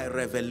 by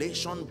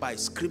revelation, by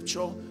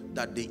scripture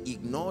that they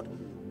ignored,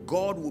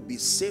 God will be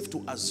safe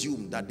to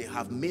assume that they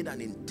have made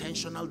an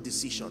intentional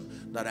decision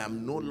that I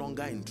am no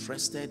longer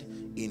interested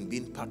in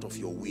being part of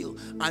your will.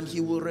 And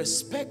he will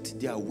respect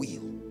their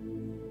will.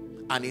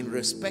 And in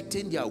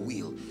respecting their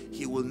will,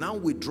 he will now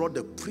withdraw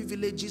the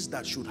privileges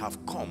that should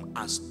have come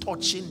as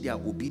touching their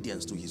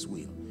obedience to his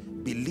will.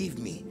 Believe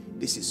me,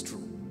 this is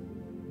true.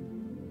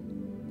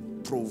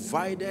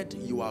 Provided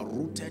you are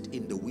rooted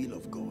in the will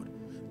of God.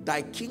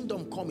 Thy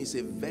kingdom come is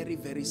a very,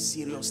 very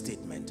serious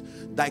statement.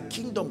 Thy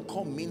kingdom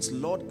come means,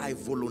 Lord, I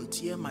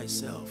volunteer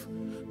myself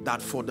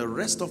that for the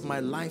rest of my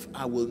life,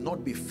 I will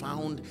not be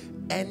found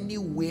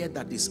anywhere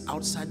that is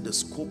outside the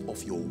scope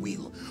of your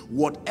will.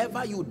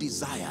 Whatever you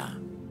desire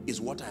is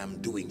what I am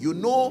doing. You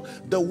know,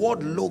 the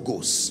word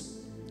logos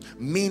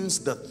means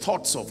the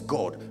thoughts of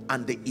God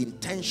and the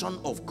intention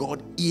of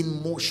God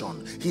in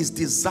motion. His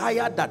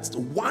desire that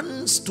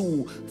wants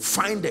to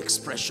find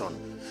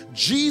expression.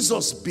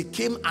 Jesus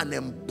became an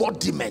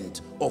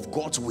embodiment of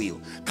God's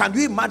will. Can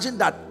you imagine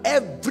that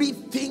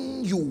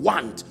everything you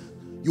want,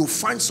 you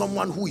find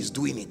someone who is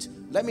doing it?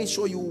 Let me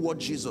show you what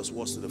Jesus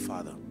was to the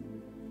Father.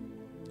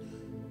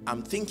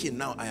 I'm thinking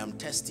now, I am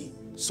thirsty.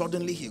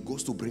 Suddenly he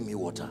goes to bring me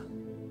water.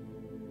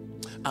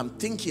 I'm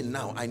thinking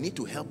now, I need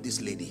to help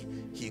this lady.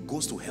 He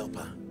goes to help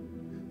her.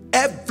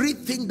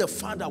 Everything the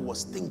Father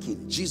was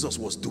thinking, Jesus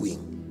was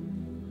doing.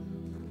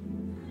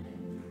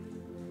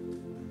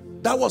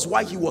 That was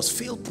why he was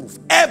fail-proof.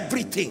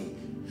 Everything.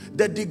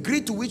 The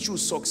degree to which you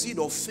succeed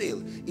or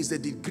fail is the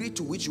degree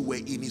to which you were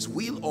in his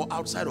will or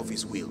outside of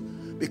his will.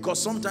 Because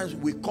sometimes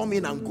we come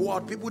in and go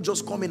out. People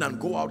just come in and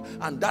go out,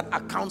 and that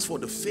accounts for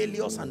the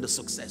failures and the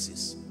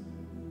successes.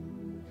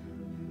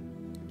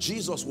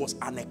 Jesus was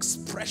an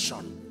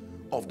expression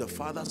of the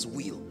Father's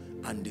will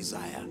and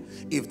desire.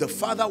 If the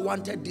Father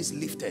wanted this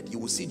lifted, you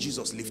will see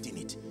Jesus lifting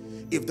it.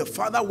 If the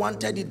Father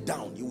wanted it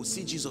down, you will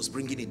see Jesus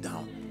bringing it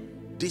down.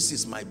 This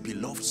is my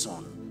beloved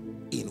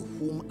Son, in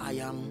whom I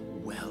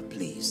am well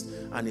pleased.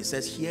 And he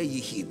says, hear ye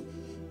him.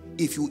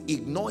 If you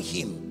ignore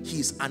him, he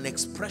is an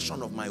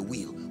expression of my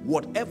will.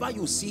 Whatever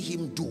you see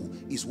him do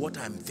is what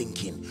I'm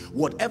thinking.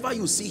 Whatever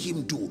you see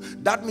him do,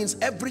 that means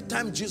every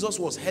time Jesus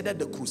was headed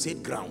the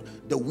crusade ground,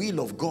 the will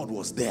of God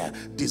was there,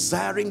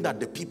 desiring that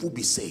the people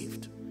be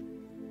saved.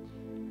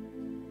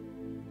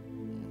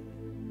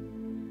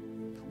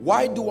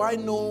 Why do I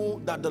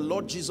know that the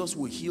Lord Jesus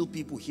will heal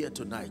people here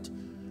tonight?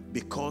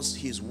 Because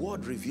his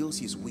word reveals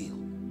his will.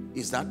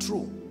 Is that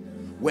true?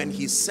 When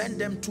he sent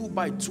them 2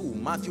 by 2,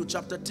 Matthew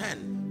chapter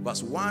 10,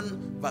 verse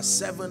 1, verse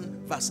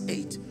 7, verse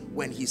 8,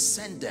 when he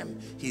sent them,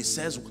 he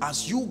says,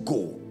 as you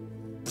go,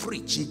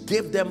 preach. He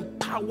gave them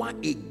power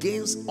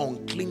against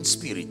unclean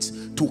spirits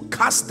to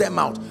cast them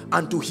out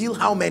and to heal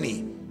how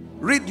many?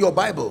 Read your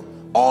Bible.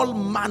 All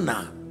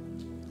manner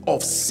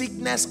of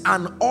sickness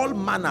and all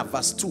manner,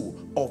 verse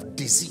 2, of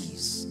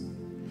disease.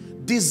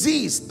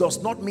 Disease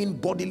does not mean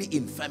bodily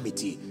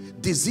infirmity.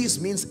 Disease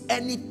means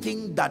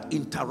anything that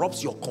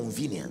interrupts your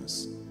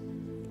convenience.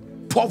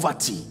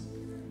 Poverty,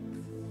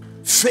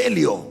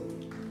 failure,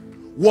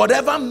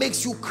 whatever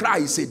makes you cry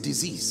is a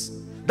disease.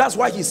 That's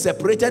why he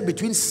separated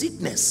between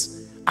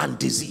sickness and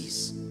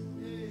disease.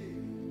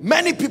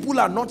 Many people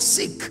are not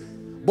sick,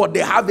 but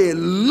they have a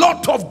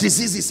lot of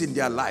diseases in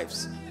their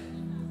lives.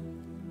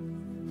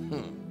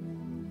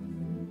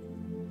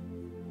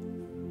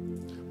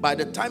 By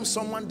the time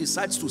someone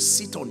decides to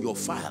sit on your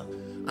file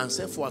and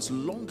say, for as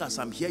long as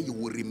I'm here, you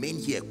will remain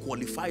here,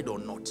 qualified or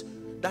not,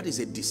 that is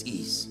a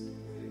disease.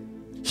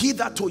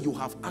 Hitherto you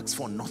have asked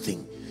for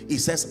nothing. He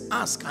says,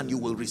 ask and you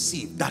will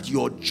receive, that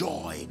your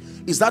joy.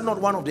 Is that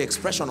not one of the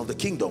expression of the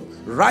kingdom?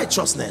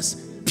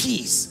 Righteousness,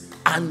 peace,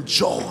 and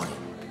joy.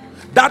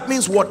 That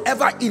means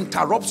whatever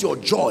interrupts your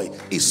joy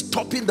is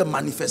stopping the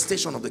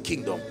manifestation of the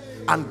kingdom.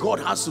 And God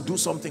has to do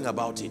something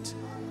about it.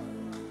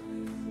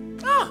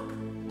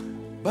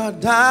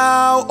 But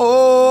thou,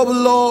 O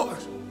Lord,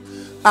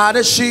 art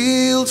a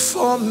shield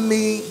for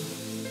me,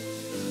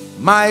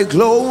 my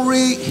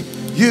glory,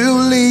 you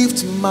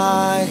lift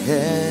my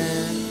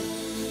head.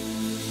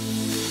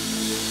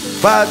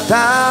 But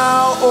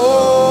thou,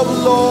 O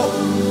Lord,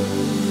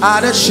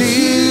 art a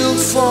shield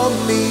for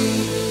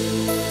me,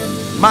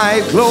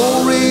 my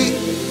glory,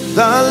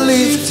 the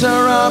lifter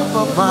up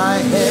of my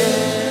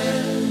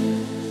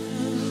head.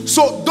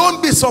 So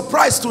don't be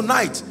surprised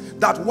tonight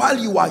that while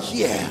you are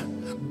here,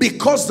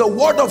 because the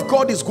word of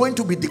God is going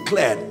to be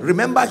declared.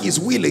 Remember his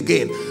will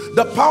again.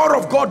 The power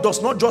of God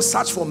does not just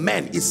search for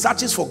men, it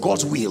searches for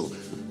God's will.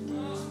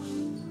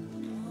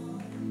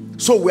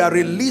 So we are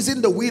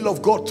releasing the will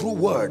of God through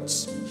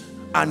words,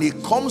 and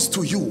it comes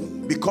to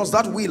you because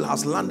that will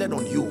has landed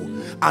on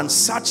you and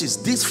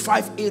searches. These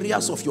 5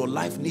 areas of your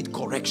life need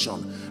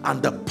correction,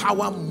 and the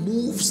power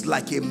moves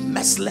like a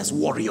merciless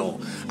warrior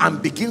and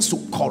begins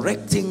to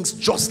correct things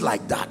just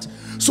like that.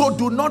 So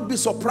do not be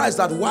surprised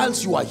that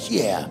whilst you are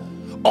here,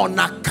 on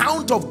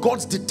account of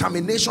God's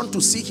determination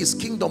to see his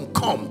kingdom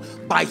come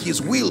by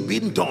his will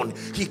being done,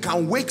 he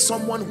can wake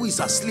someone who is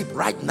asleep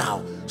right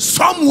now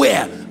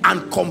somewhere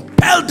and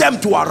compel them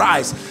to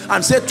arise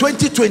and say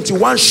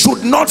 2021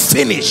 should not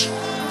finish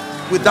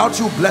without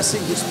you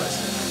blessing his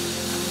blessing.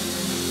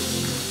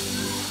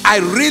 I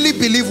really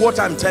believe what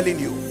I'm telling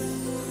you.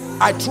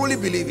 I truly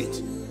believe it.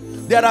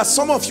 There are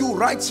some of you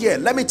right here,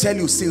 let me tell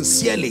you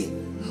sincerely,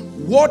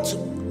 what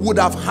would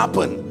have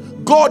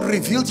happened? God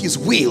revealed his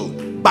will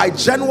by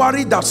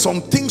January that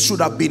some things should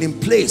have been in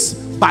place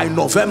by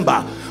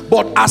November.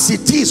 But as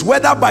it is,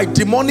 whether by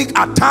demonic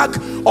attack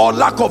or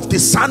lack of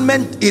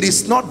discernment, it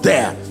is not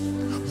there.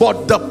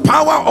 But the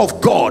power of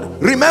God,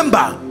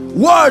 remember,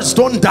 words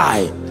don't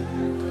die.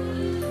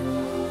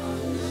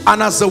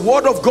 And as the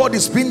word of God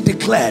is being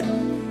declared,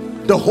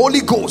 the Holy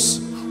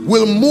Ghost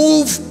will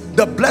move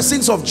the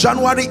blessings of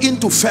January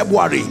into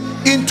February,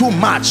 into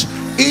March,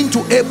 into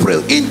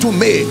April, into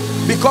May.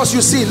 Because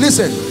you see,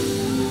 listen,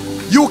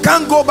 You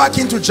can't go back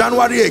into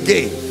January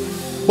again,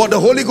 but the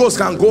Holy Ghost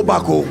can go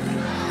back home.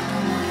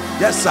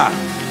 Yes, sir.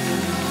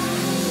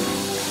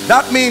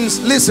 That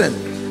means, listen,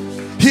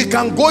 he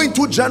can go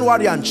into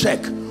January and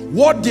check,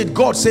 what did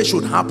God say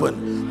should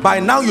happen?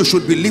 By now you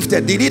should be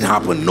lifted. Did it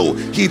happen? No.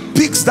 He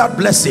picks that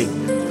blessing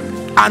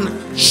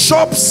and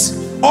chops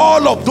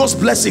all of those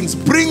blessings,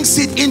 brings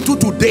it into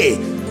today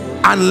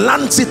and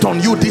lands it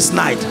on you this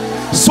night,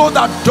 so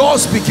that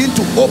doors begin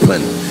to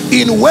open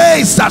in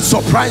ways that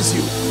surprise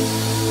you.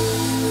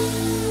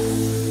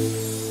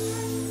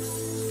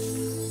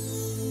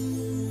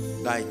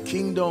 Thy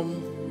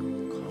kingdom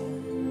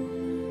come.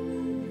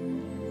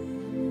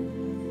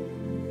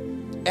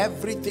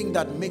 Everything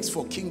that makes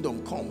for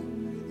kingdom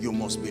come, you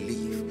must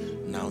believe.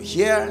 Now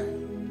here,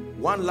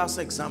 one last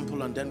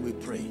example and then we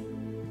pray.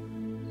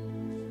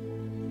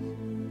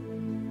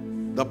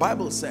 The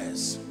Bible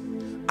says,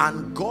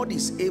 and God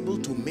is able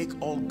to make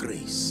all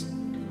grace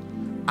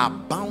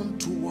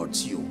abound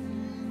towards you.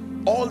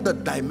 All the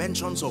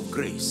dimensions of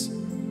grace,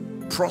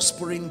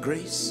 prospering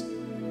grace,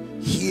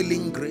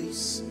 healing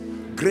grace,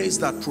 grace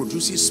that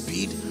produces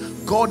speed.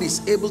 God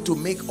is able to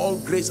make all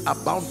grace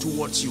abound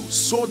towards you,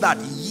 so that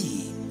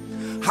ye,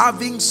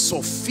 having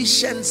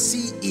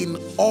sufficiency in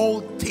all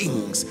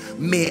things,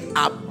 may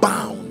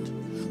abound.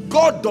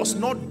 God does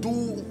not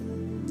do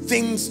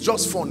things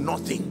just for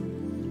nothing.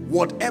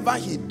 Whatever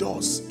he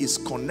does is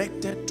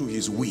connected to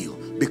his will,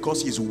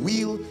 because his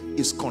will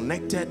is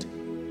connected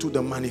to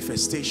the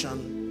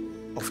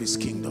manifestation of his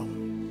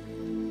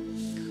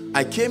kingdom.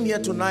 I came here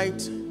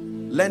tonight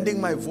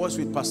lending my voice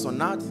with Pastor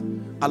Nat,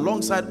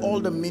 alongside all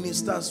the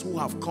ministers who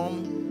have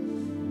come,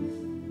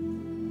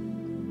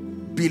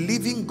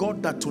 believing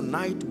God that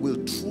tonight will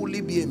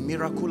truly be a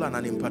miracle and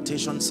an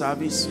impartation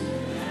service.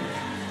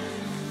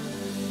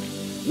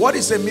 What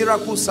is a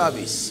miracle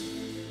service?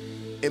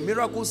 A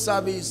miracle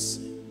service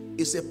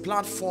is a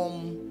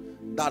platform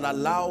that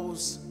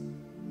allows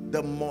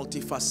the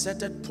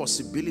multifaceted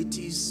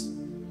possibilities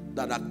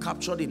that are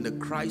captured in the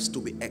Christ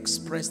to be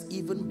expressed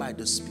even by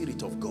the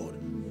Spirit of God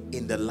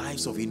in the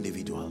lives of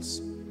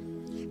individuals.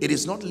 It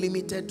is not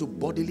limited to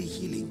bodily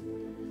healing.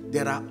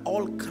 There are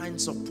all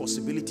kinds of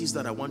possibilities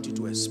that I want you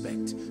to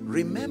expect.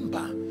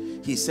 Remember,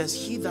 he says,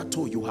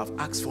 hitherto you have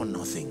asked for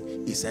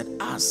nothing. He said,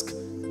 ask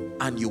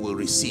and you will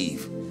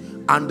receive.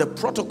 And the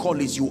protocol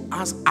is you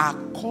ask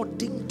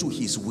according to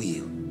his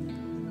will.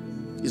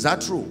 Is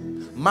that true?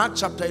 Mark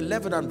chapter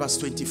 11 and verse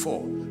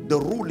 24. The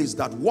rule is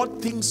that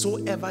what things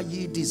soever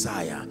ye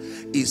desire,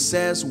 it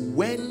says,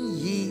 when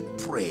ye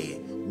pray,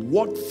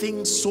 what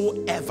things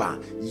soever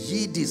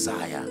ye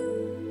desire.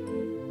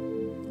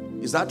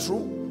 Is that true?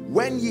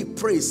 When ye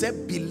pray, say,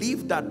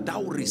 believe that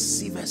thou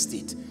receivest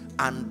it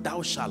and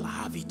thou shalt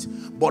have it.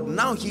 But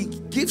now he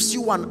gives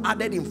you an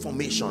added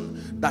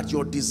information that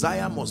your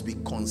desire must be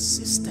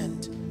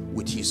consistent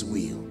with his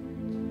will.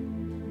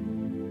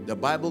 The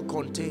Bible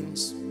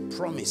contains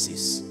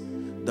promises.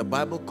 The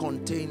Bible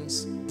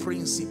contains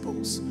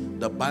principles.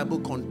 The Bible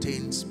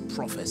contains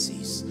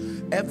prophecies.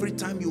 Every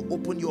time you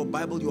open your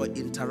Bible, you are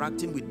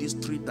interacting with these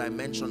three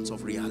dimensions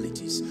of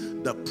realities.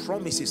 The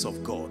promises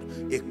of God,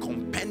 a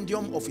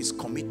compendium of his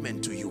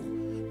commitment to you.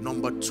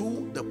 Number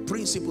two, the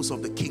principles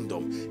of the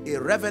kingdom, a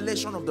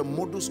revelation of the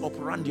modus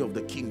operandi of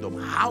the kingdom,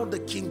 how the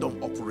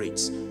kingdom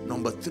operates.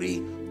 Number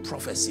three,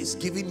 prophecies,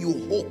 giving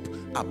you hope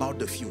about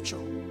the future.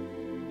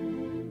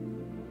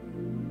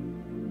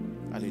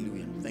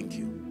 Hallelujah. Thank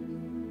you.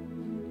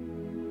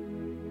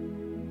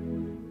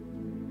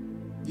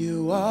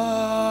 You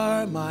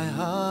are my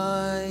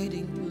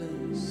hiding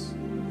place.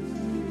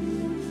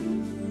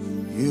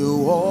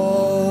 You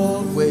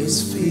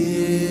always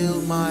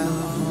fill my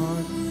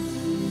heart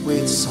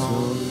with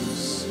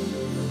songs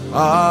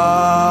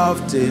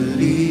of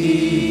deliverance.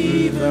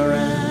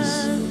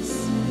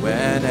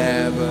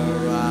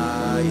 Whenever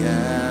I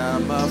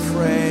am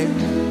afraid,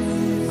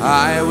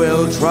 I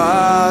will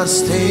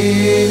trust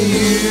in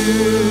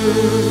you.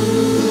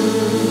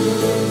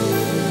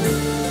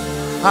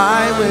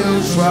 I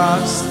will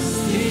trust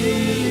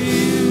in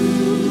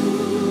you.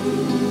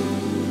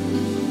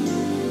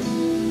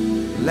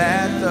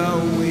 Let the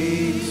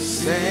weak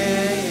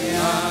say,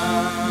 I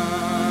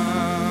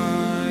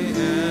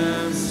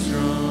am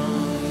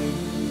strong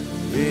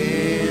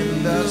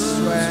in the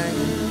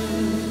strength.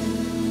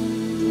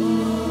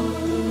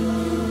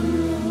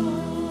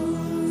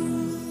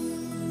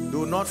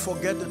 Do not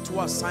forget the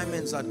two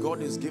assignments that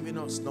God is giving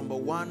us. Number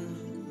one,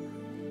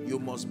 you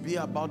must be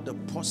about the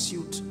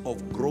pursuit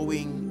of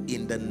growing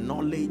in the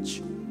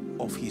knowledge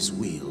of his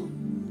will.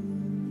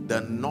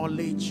 The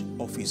knowledge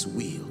of his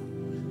will.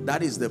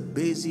 That is the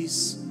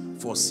basis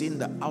for seeing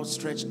the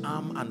outstretched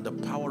arm and the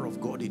power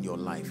of God in your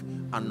life.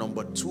 And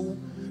number two,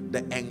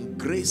 the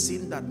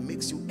engracing that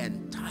makes you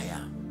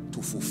entire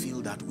to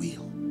fulfill that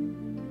will.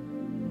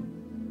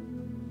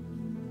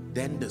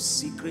 Then the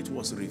secret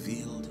was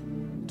revealed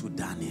to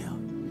Daniel.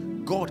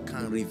 God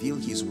can reveal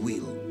his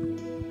will.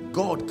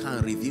 God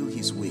can reveal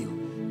his will.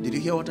 Did you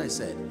hear what I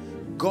said?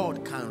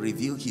 God can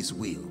reveal his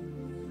will.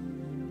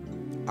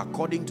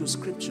 According to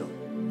scripture,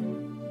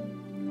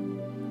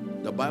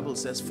 the The Bible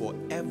says, for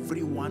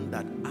everyone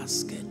that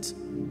asketh,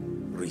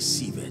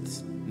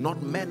 receiveth.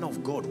 Not men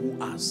of God who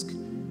ask,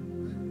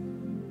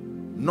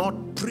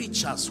 not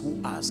preachers who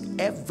ask.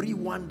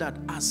 Everyone that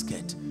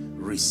asketh,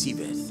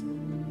 receiveth.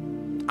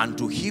 And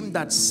to him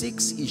that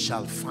seeks, he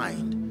shall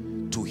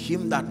find. To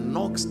him that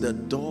knocks, the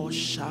door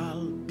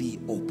shall be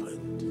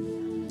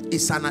opened.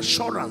 It's an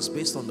assurance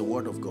based on the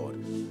word of God.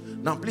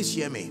 Now please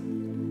hear me.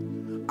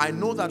 I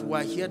know that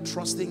we're here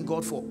trusting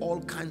God for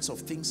all kinds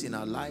of things in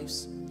our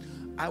lives.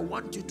 I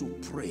want you to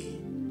pray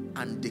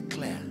and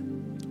declare,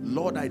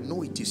 Lord, I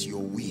know it is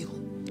your will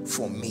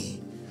for me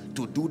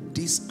to do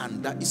this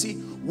and that. You see,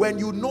 when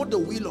you know the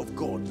will of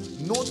God,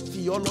 no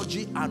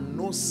theology and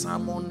no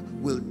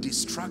sermon will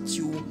distract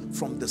you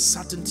from the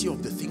certainty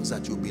of the things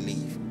that you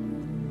believe.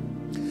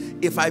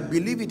 If I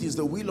believe it is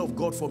the will of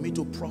God for me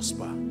to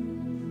prosper,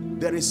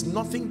 there is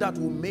nothing that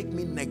will make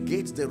me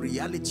negate the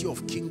reality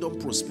of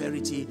kingdom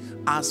prosperity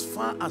as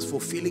far as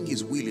fulfilling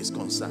his will is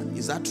concerned.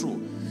 Is that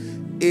true?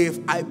 If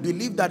I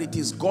believe that it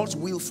is God's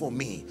will for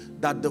me,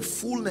 that the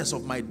fullness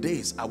of my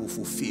days I will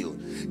fulfill,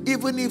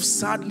 even if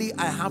sadly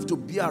I have to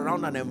be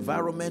around an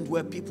environment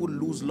where people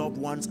lose loved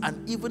ones,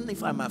 and even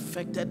if I'm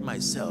affected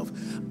myself,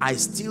 I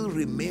still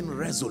remain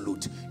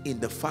resolute in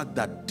the fact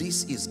that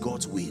this is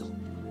God's will.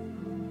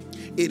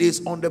 It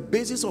is on the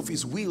basis of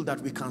his will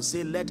that we can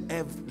say, let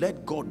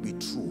God be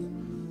true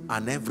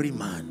and every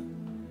man.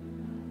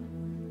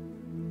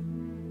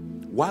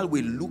 While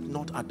we look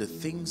not at the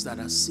things that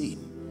are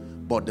seen,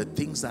 but the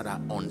things that are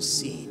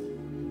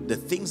unseen. The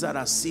things that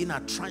are seen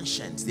are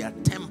transient, they are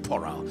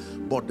temporal,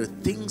 but the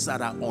things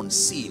that are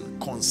unseen,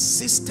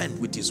 consistent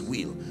with his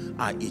will,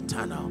 are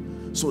eternal.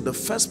 So the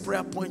first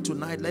prayer point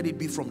tonight, let it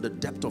be from the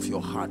depth of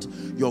your heart.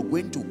 You're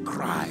going to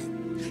cry.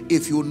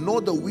 If you know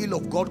the will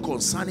of God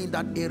concerning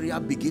that area,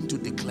 begin to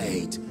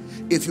declare it.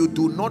 If you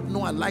do not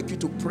know, I'd like you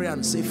to pray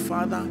and say,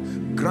 Father,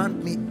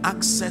 grant me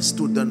access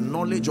to the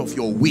knowledge of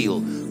your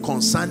will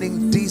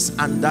concerning this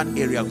and that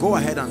area. Go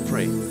ahead and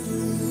pray.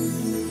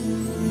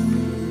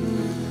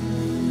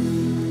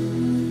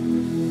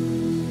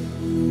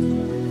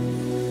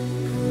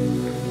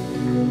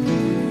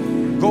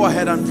 Go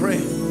ahead and pray.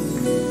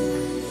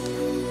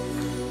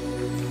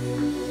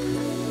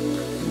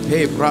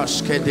 Hey,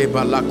 brashke de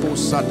balako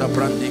sata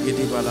brandike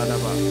de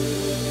baladaba.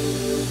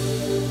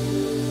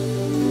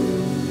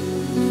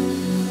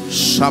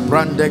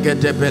 Shabrandege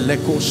de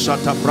beleko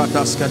sata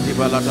bradaska de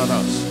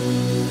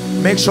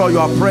baladadas. Make sure you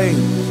are praying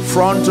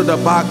front to the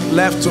back,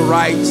 left to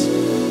right,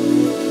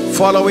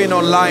 following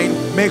online.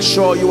 Make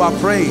sure you are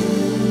praying.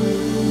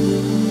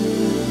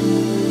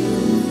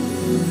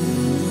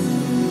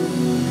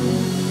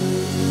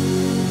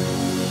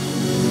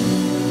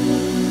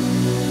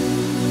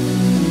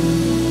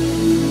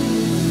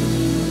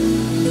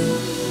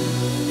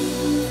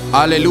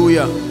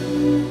 Hallelujah.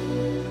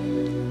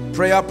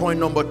 Prayer point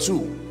number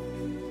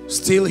 2,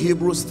 still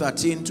Hebrews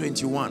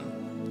 13:21.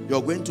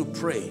 You're going to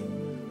pray.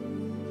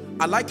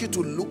 I'd like you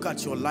to look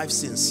at your life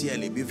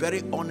sincerely. Be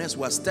very honest.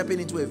 We're stepping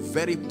into a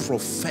very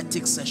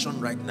prophetic session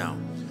right now.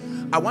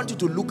 I want you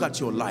to look at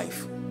your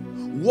life.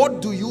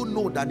 What do you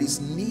know that is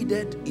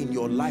needed in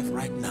your life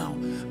right now,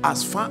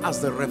 as far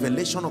as the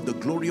revelation of the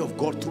glory of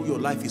God through your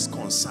life is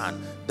concerned,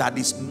 that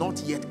is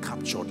not yet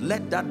captured?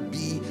 Let that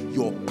be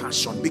your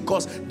passion,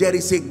 because there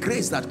is a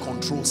grace that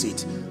controls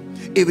it.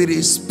 If it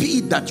is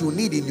speed that you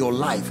need in your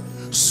life,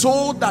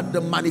 so that the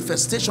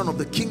manifestation of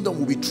the kingdom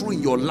will be true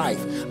in your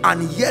life,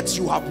 and yet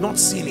you have not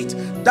seen it,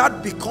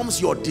 that becomes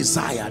your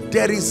desire.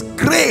 There is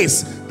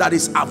grace that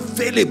is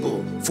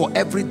available for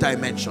every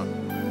dimension.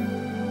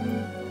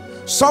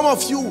 Some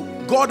of you,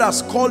 God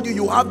has called you,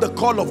 you have the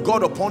call of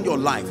God upon your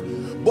life,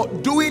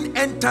 but doing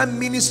end-time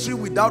ministry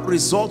without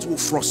results will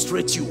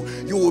frustrate you.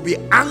 You will be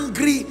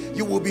angry,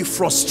 you will be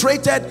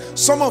frustrated.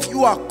 Some of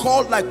you are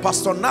called, like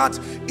Pastor Nat,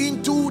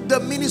 into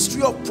the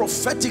ministry of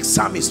prophetic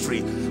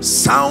psalmistry,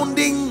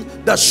 sounding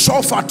the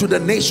shofar to the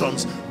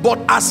nations, but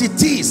as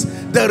it is,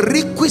 the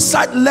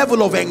requisite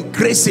level of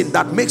engracing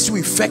that makes you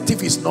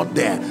effective is not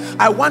there.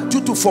 I want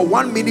you to, for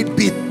 1 minute,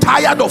 be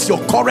tired of your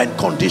current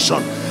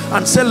condition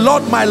and say,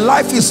 Lord, my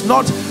life is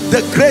not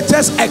the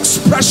greatest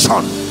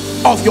expression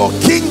of your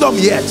kingdom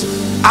yet.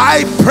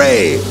 I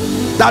pray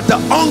that the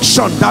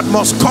unction that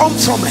must come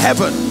from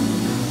heaven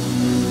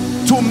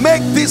to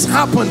make this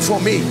happen for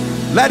me,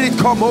 let it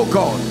come, oh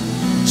God.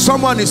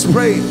 Someone is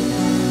praying.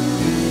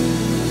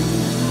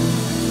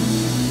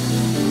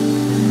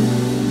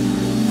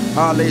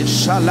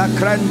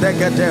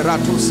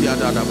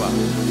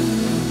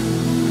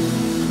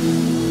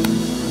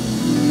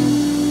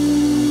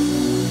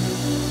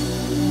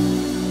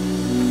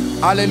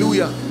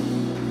 Hallelujah.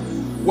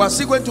 We're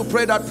still going to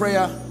pray that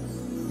prayer.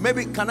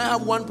 Maybe can I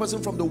have one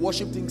person from the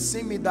worship team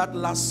sing me that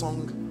last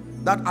song,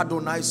 that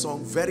Adonai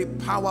song? Very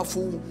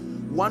powerful.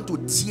 Want to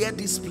tear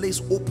this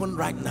place open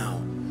right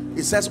now.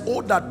 It says,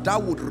 oh, that thou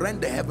would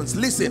rend the heavens.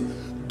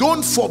 Listen,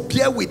 don't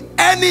forbear with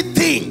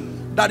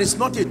anything that is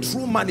not a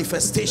true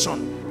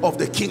manifestation of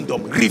the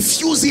kingdom.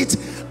 Refuse it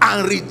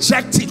and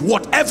reject it,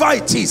 whatever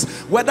it is,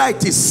 whether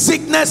it is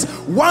sickness,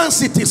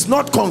 once it is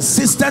not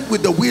consistent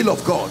with the will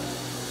of God.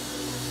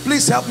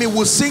 Please help me.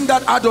 We'll sing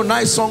that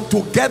Adonai song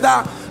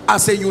together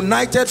as a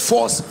united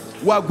force.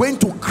 We are going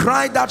to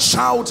cry that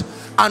shout,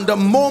 and the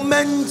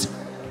moment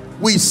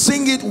we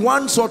sing it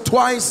once or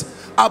twice,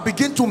 I'll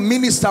begin to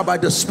minister by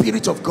the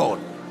Spirit of God.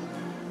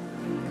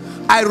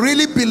 I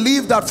really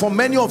believe that for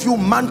many of you,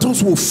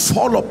 mantles will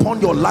fall upon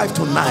your life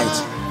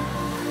tonight.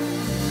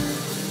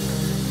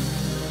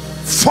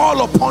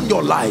 Fall upon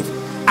your life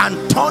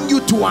and turn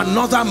you to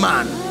another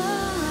man.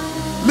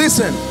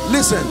 Listen,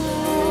 listen,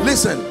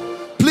 listen.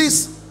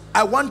 Please,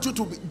 I want you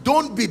to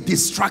don't be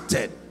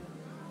distracted.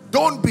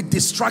 Don't be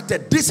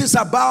distracted. This is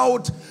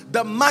about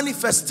the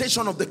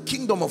manifestation of the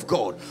kingdom of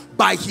God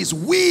by his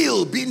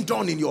will being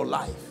done in your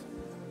life.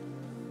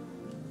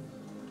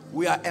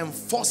 We are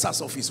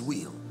enforcers of his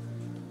will.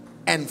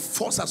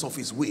 Enforcers of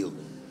his will.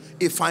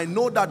 If I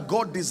know that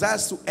God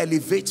desires to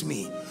elevate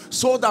me,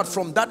 so that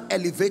from that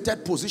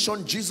elevated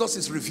position Jesus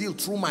is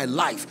revealed through my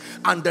life,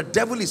 and the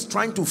devil is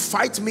trying to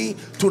fight me,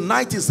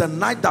 tonight is the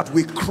night that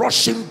we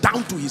crush him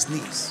down to his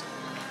knees.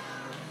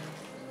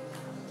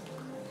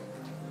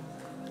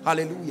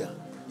 Hallelujah.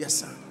 Yes,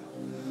 sir.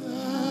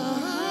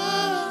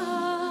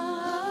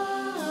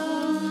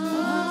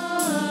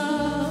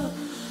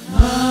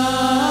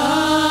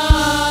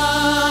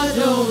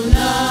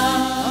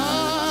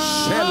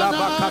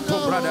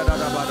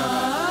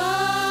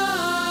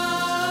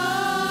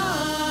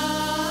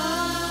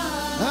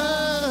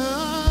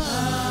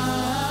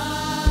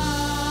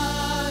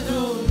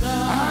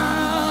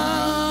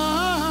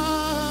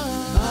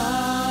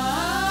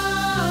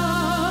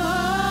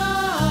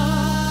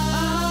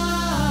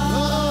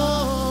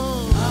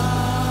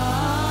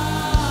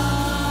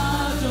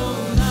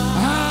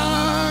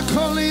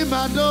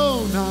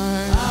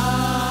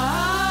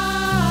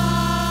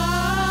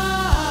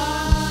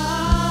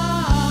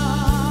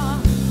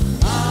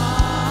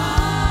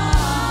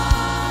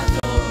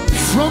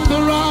 From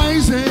the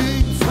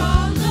rising,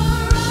 from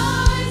the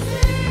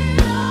rising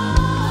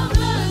of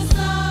the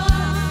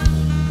sun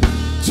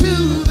to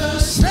the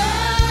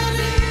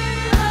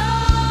setting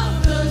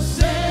of the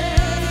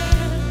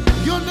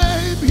same, your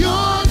name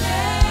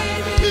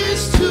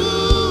is to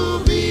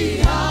be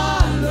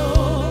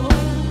hallowed.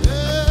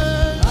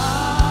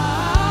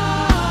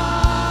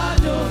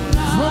 Adonai.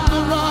 From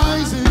the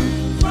rising,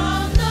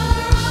 From the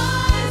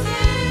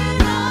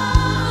rising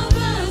of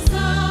the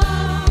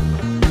sun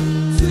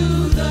to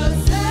the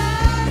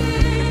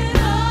setting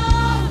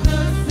of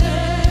the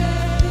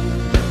same,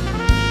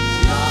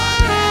 your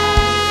name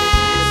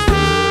is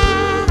to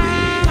be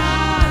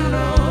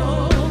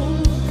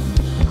hallowed.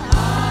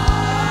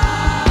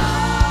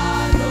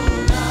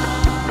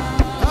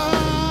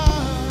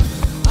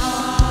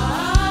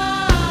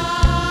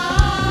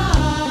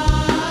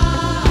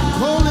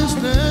 call his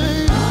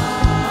name.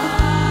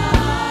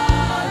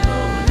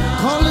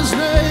 Call his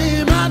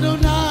name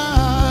Adonai.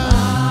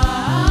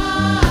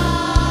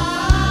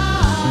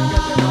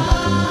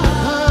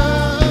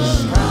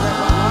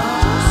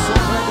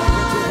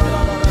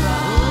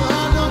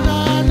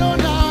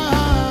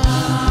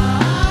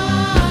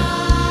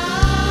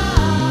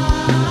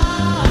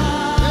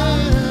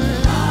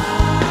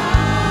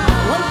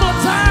 One more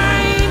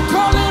time,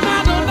 call him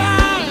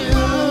Adonai.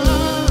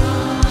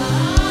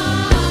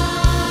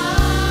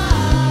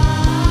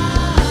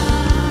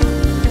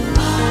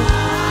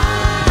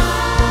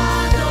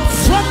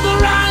 From the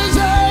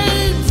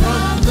rising,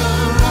 from the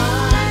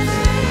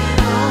rising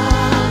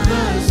of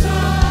the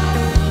sun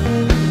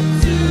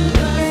To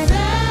the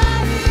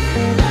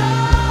setting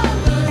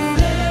of the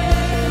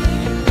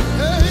same,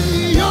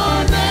 hey, your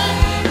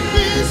name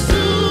is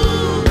to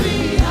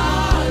be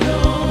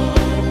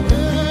hallowed.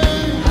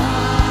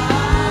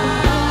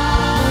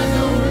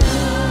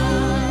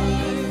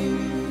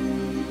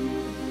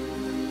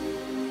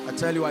 I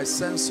tell you, I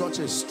sense such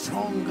a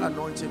strong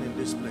anointing in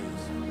this place.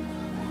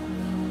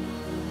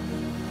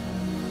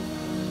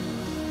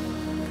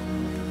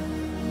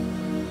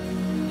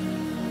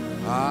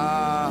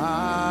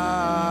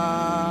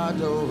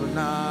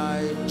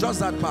 Adonai. Just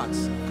that part.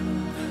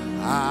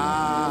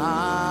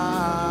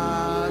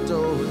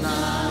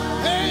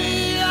 Adonai.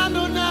 Hey,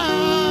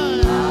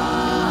 Adonai.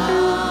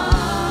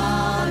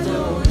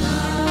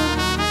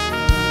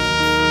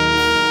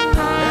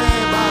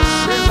 Hey,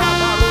 Bashela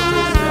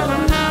Baruch.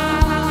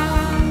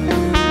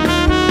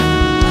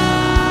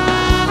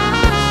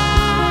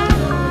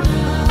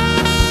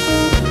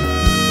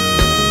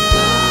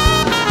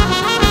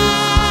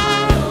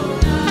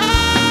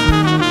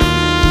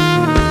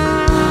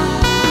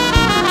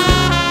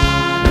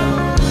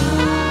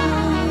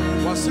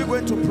 We're still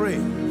going to pray.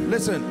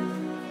 Listen,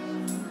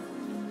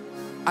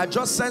 I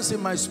just sense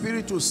in my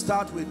spirit to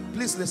start with,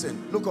 please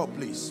listen, look up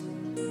please.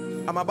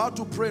 I'm about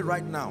to pray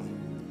right now.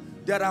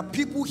 There are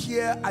people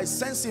here, I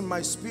sense in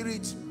my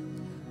spirit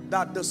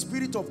that the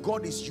Spirit of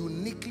God is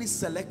uniquely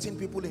selecting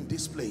people in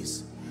this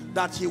place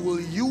that he will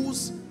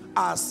use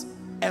as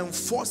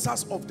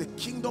enforcers of the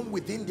kingdom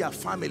within their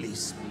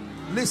families.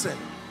 Listen,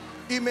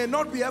 It may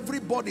not be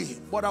everybody,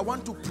 but I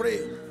want to pray.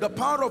 The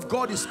power of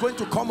God is going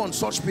to come on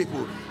such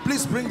people.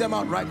 Please bring them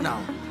out right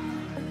now.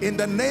 In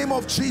the name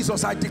of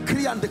Jesus, I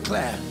decree and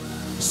declare,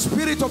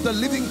 Spirit of the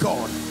living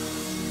God,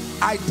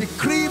 I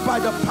decree by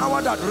the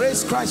power that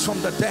raised Christ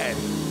from the dead,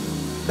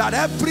 that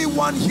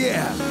everyone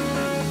here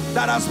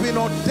that has been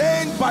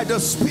ordained by the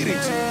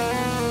Spirit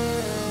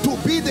to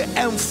be the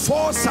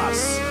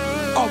enforcers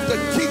of the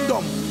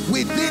kingdom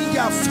within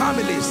their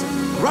families,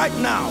 right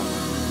now,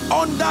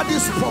 under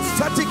this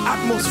prophetic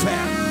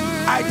atmosphere,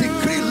 I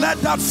decree,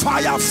 let that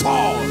fire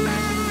fall.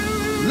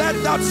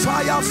 Let that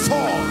fire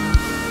fall.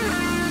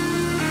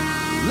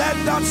 Let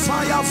that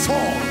fire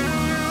fall.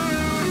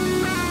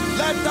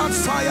 Let that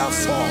fire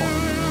fall.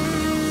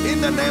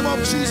 In the name of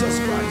Jesus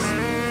Christ.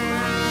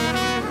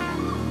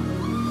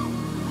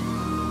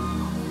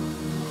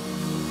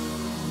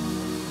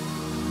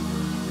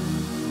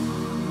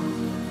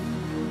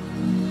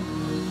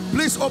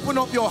 Please open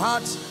up your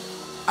hearts.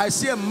 I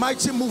see a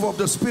mighty move of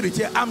the Spirit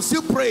here. I'm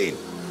still praying.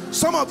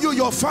 Some of you,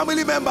 your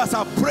family members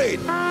have prayed.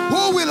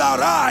 Who will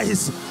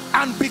arise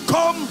and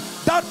become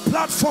that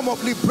platform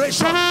of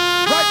liberation?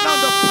 Right now,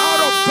 the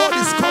power of God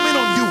is coming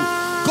on you.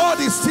 God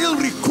is still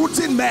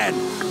recruiting men.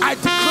 I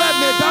declare,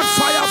 may that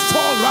fire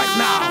fall right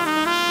now.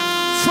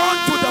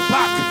 Front to the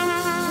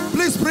back.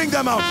 Please bring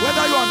them out.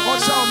 Whether you're an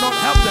usher or not,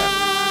 help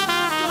them.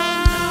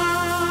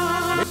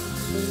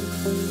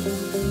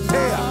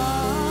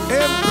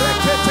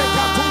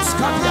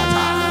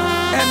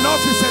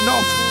 Enough is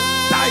enough.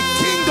 Thy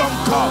kingdom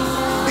come.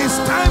 It's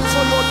time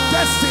for your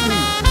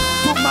destiny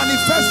to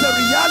manifest the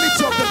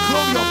reality of the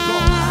glory of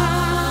God.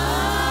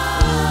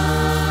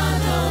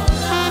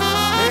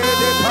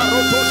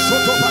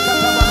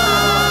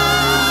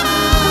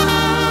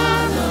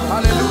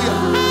 Hallelujah.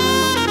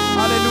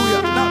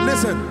 Hallelujah. Now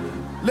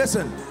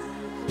listen.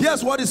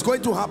 Here's what is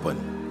going to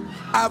happen.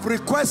 I've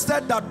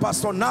requested that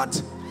Pastor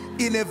Nat,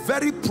 in a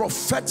very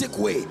prophetic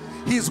way,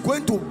 he's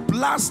going to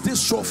blast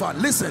this shofar.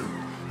 Listen,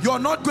 you're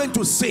not going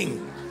to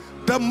sing.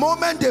 The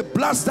moment they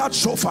blast that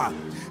shofar,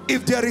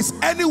 if there is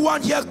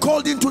anyone here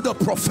called into the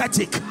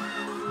prophetic,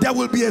 there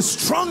will be a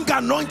strong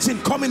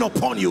anointing coming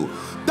upon you.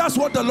 That's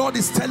what the Lord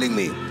is telling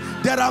me.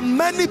 There are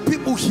many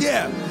people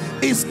here.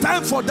 It's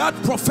time for that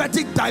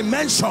prophetic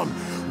dimension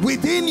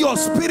within your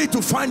spirit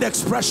to find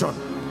expression.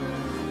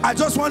 I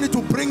just wanted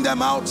to bring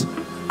them out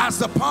as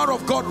the power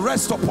of God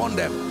rests upon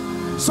them.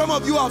 Some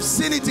of you have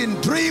seen it in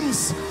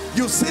dreams.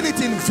 You've seen it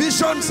in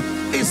visions.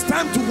 It's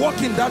time to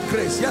walk in that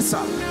grace. Yes,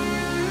 sir.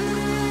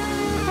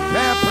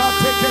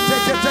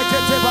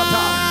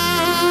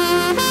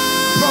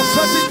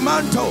 Prophetic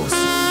mantles.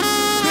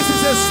 This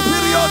is a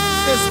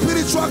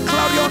spiritual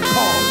clarion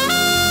call.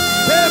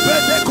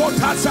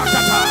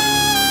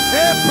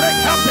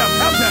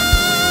 Help them.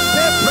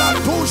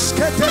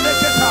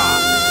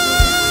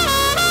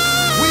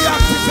 We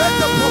activate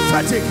the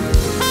prophetic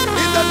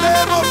in the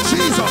name of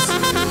Jesus.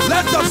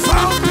 Let the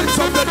fountains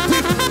of the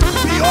deep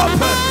be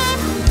open.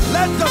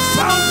 Let the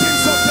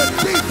fountains of the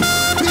deep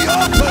be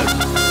open.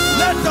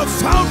 Let the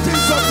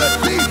fountains of the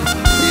deep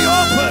be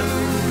open.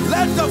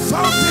 Let the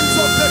fountains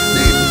of the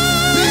deep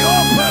be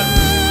open.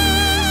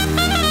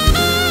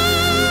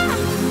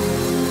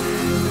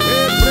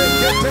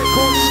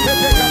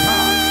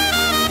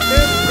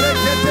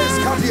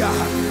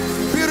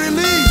 Be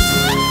released.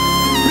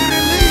 Be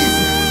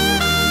released.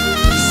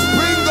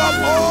 Spring up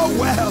all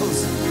wells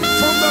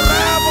from the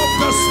realm of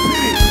the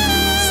Spirit.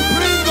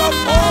 Spring up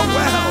all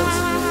wells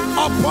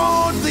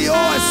upon the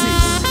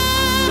oasis.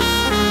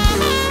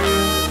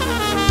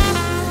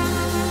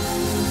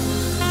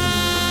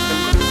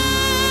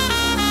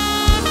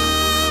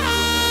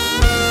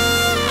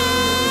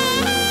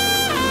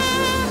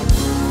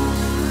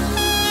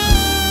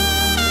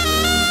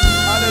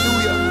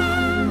 Hallelujah.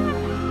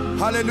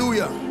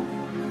 Hallelujah.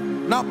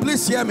 Now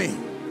please hear me.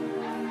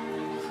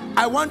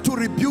 I want to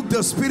rebuke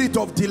the spirit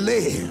of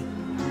delay.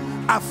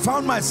 I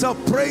found myself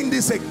praying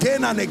this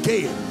again and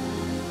again.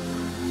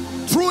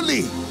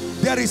 Truly,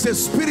 there is a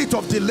spirit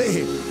of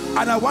delay,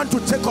 and I want to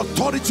take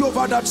authority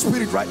over that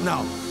spirit right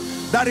now.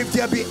 That if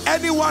there be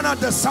anyone at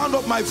the sound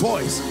of my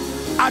voice,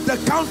 at the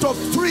count of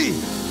 3,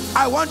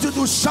 I want you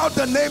to shout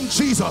the name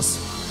Jesus.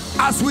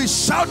 As we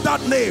shout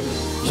that name,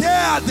 here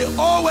at the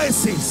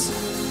oasis,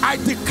 I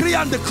decree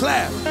and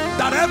declare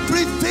that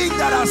everything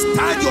that has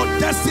tied your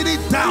destiny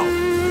down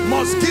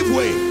must give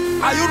way.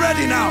 Are you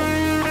ready now?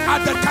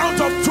 At the count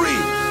of 3,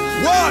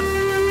 1,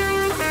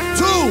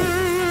 2,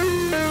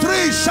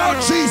 3, shout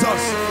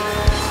Jesus.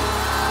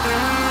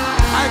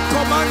 I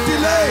command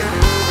delay.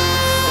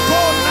 Go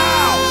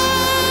now.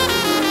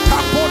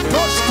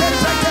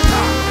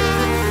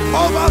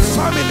 Over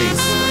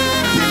families,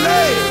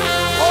 delay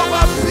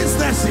over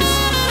businesses,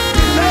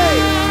 delay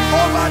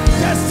over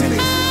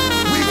destinies.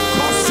 We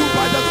curse you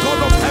by the God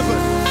of heaven.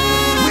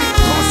 We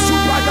curse you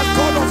by the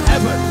God of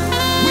heaven.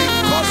 We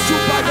curse you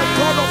by the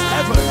God of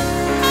heaven.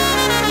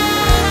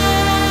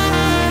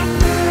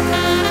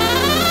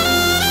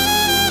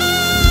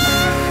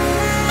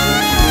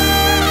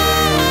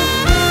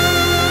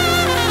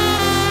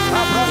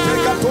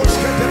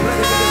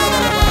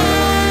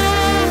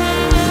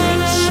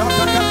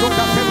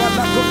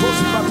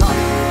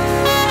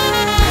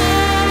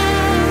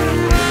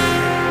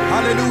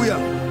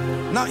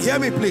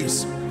 me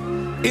please.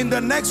 In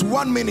the next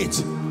 1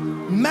 minute,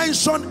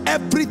 mention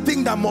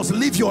everything that must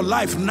live your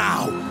life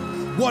now.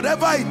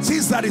 Whatever it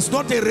is that is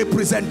not a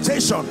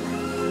representation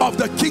of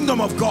the kingdom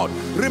of God.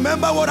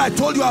 Remember what I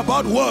told you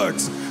about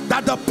words,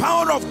 that the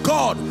power of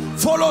God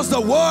follows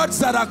the words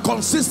that are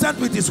consistent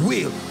with his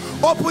will.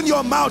 Open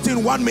your mouth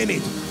in 1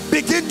 minute.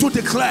 Begin to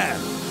declare.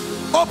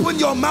 Open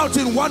your mouth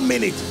in 1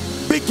 minute.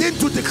 Begin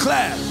to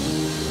declare.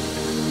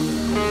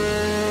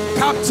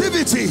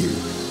 Captivity,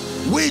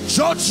 we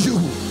judge you.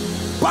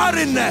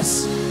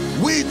 Barrenness,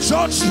 we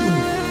judge you.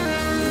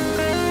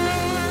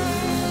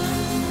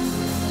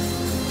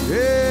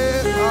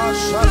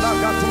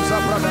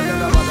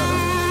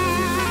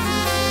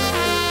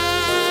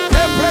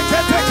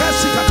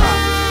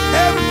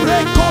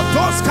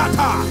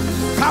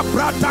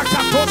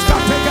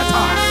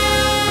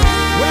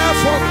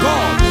 Wherefore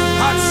God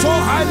had so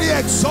highly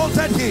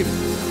exalted him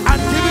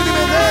and given him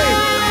a name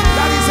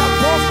that is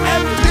above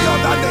every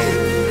other name.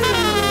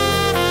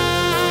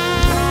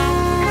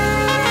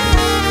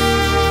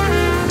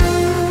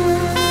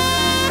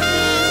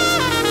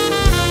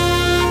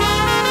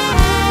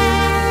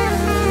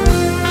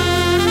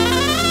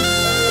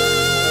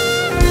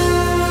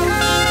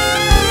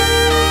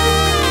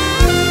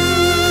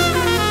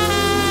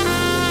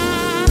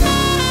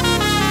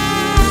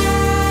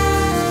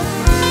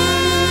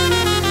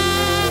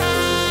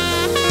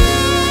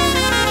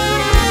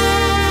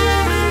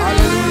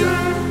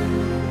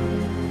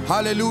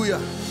 Hallelujah.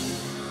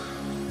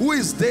 Who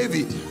is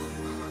David?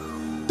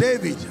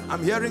 David.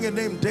 I'm hearing a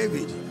name,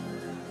 David.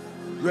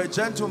 You're a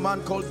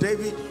gentleman called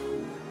David.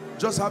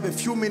 Just have a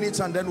few minutes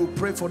and then we'll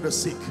pray for the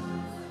sick.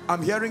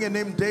 I'm hearing a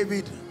name,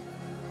 David.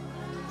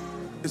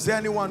 Is there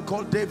anyone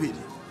called David?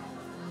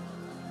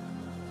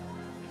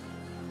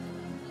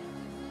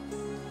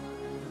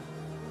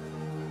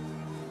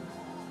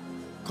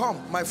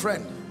 Come, my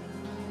friend.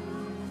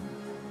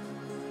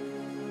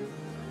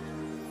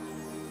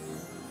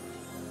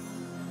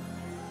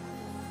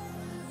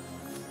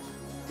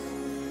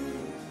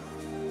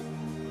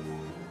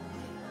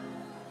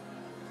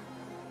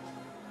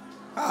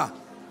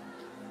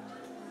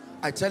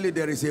 I tell you,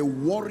 there is a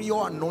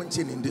warrior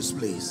anointing in this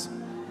place.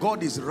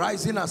 God is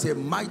rising as a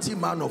mighty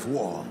man of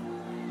war.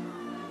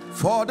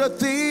 For the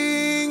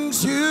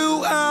things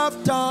you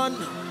have done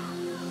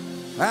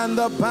and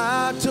the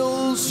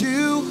battles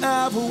you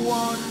have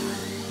won,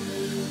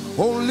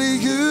 only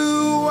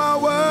you are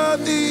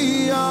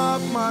worthy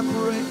of my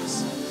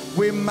praise.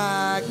 We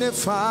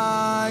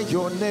magnify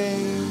your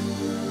name.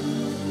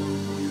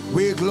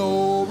 We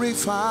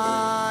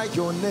glorify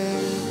your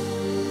name.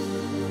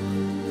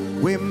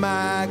 We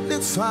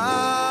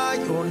magnify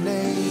your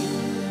name.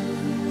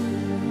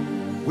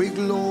 We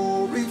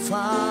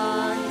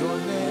glorify your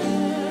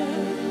name.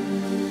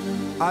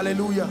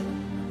 Hallelujah.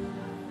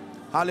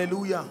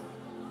 Hallelujah.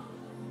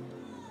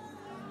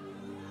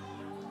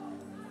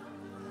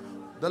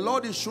 The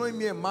Lord is showing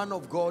me a man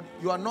of God.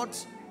 You are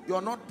not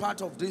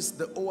part of this,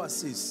 the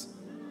Oasis.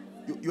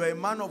 You are a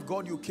man of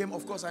God. You came,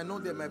 of course, I know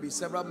there may be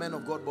several men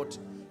of God, but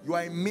you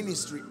are in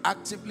ministry,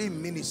 actively in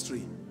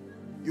ministry.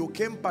 You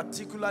came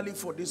particularly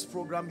for this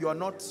program. You are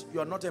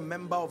not a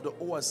member of the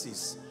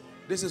Oasis.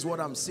 This is what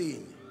I'm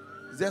seeing.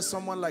 Is there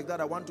someone like that?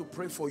 I want to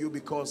pray for you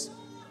because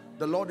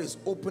the Lord is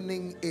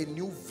opening a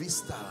new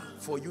vista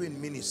for you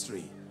in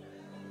ministry.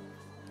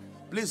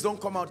 Please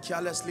don't come out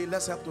carelessly.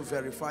 Let's help to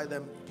verify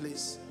them,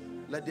 please.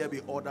 Let there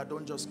be order.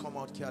 Don't just come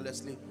out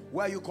carelessly.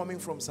 Where are you coming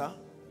from, sir?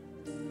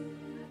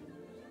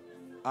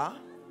 Huh?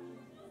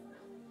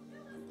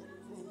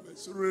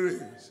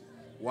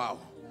 Wow.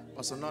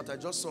 Pastor Nat, I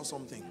just saw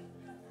something.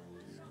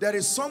 There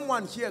is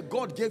someone here,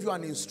 God gave you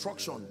an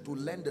instruction to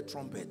learn the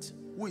trumpet.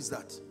 Who is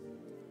that?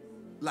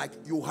 Like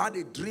you had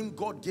a dream,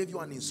 God gave you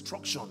an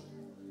instruction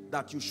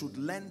that you should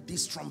learn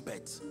this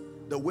trumpet.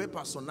 The way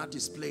Pastor Nat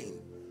is playing.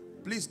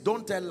 Please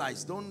don't tell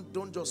lies.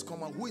 Don't just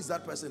come out. Who is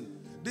that person?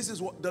 This is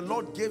what the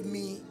Lord gave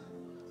me.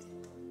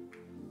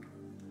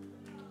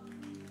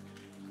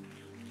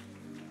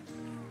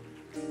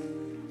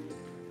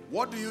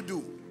 What do you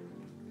do?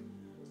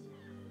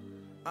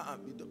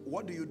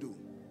 What do you do?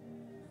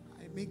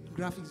 I make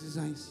graphic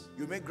designs.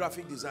 You make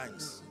graphic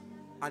designs.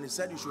 And he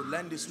said you should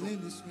learn this too.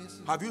 Yes.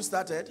 Have you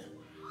started?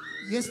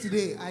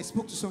 Yesterday, I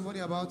spoke to somebody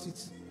about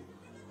it.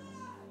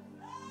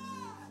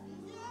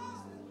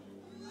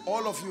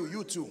 All of you,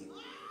 you too.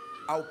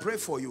 I'll pray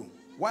for you.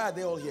 Why are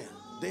they all here?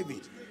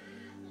 David.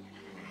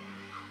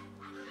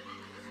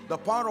 The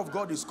power of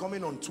God is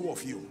coming on two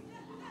of you.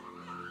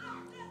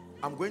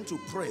 I'm going to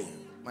pray,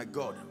 my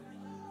God.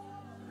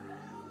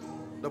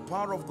 The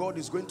power of God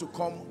is going to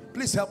come.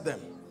 Please help them.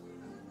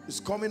 It's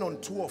coming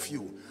on two of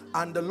you.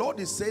 And the Lord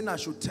is saying I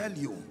should tell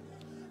you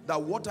that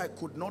what I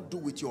could not do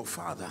with your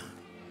father,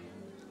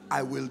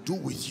 I will do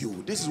with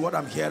you. This is what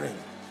I'm hearing.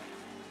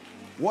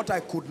 What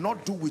I could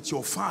not do with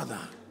your father,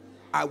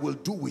 I will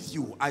do with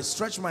you. I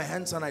stretch my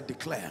hands and I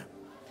declare,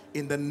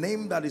 in the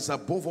name that is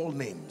above all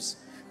names,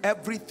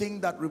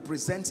 everything that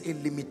represents a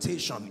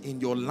limitation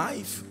in your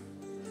life,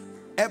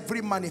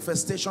 every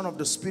manifestation of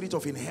the spirit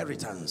of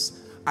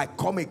inheritance, I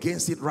come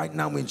against it right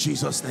now in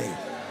Jesus' name.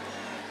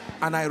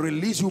 And I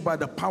release you by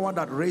the power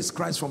that raised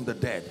Christ from the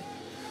dead.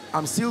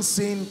 I'm still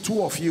seeing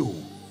two of you.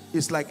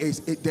 It's like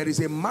there is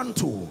a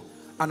mantle,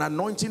 an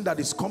anointing that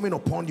is coming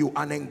upon you,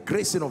 an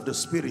engracing of the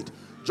Spirit.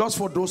 Just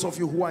for those of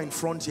you who are in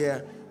front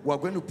here, we're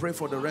going to pray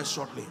for the rest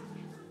shortly.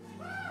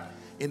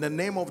 In the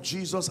name of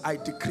Jesus, I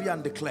decree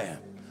and declare,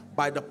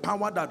 by the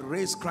power that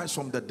raised Christ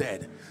from the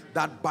dead,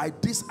 that by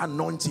this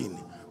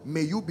anointing,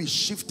 may you be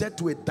shifted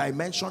to a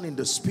dimension in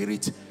the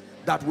Spirit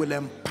that will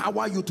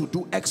empower you to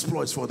do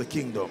exploits for the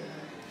kingdom.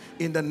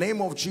 In the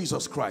name of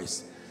Jesus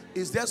Christ.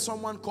 Is there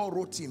someone called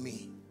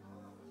Rotimi?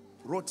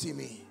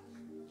 Rotimi.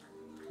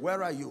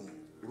 Where are you?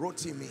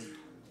 Rotimi.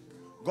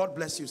 God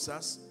bless you,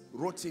 sirs.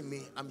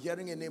 Rotimi. I'm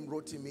hearing a name,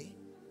 Rotimi.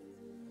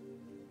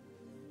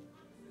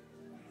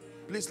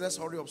 Please, let's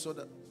hurry up so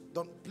that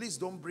please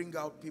don't bring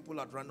out people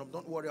at random.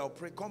 Don't worry, I'll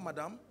pray. Come,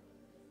 madam.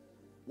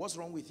 What's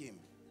wrong with him?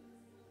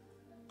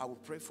 I will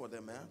pray for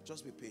them,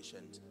 Just be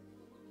patient.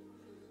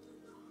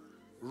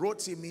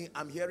 Rotimi.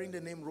 I'm hearing the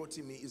name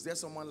Rotimi. Is there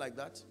someone like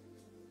that?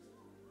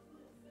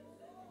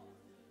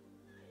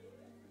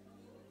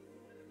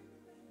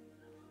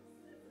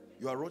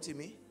 You are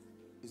Rotimi?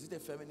 Is it a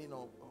feminine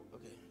or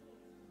okay?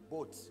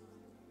 Both.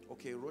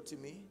 Okay,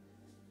 Rotimi.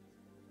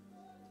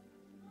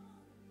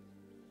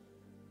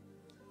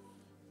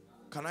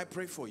 Can I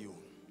pray for you?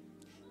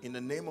 In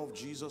the name of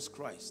Jesus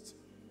Christ.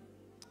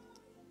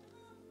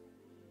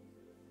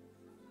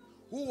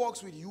 Who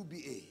works with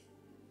UBA?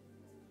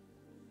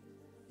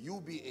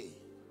 UBA.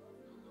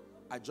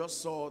 I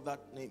just saw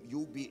that name,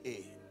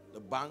 UBA. The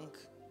bank.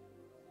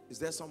 Is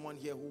there someone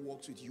here who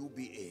works with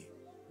UBA?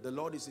 The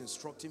Lord is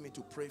instructing me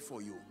to pray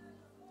for you.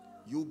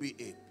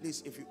 UBA.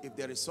 Please, if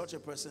there is such a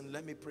person,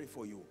 let me pray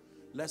for you.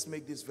 Let's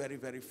make this very,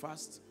 very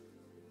fast,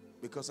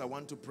 because I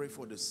want to pray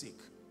for the sick.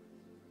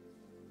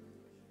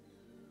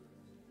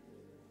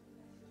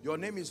 Your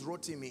name is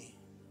Rotimi.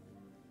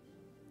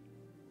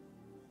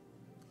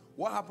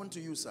 What happened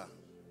to you, sir?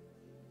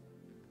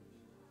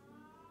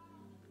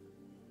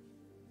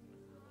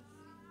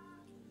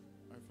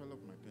 I fell off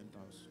my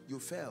penthouse. You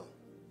fell.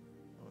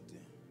 Oh dear.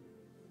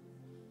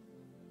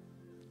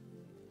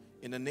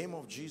 In the name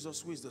of Jesus,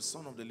 who is the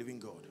Son of the living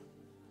God.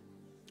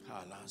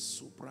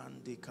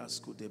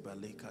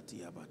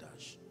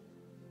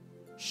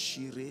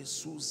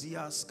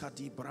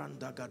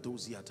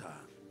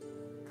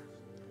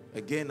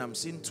 Again, I'm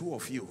seeing two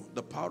of you.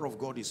 The power of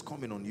God is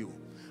coming on you.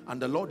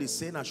 And the Lord is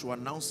saying, I should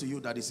announce to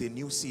you that it's a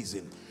new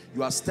season.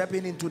 You are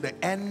stepping into the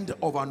end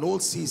of an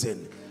old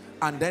season,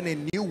 and then a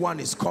new one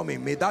is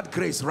coming. May that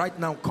grace right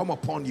now come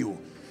upon you.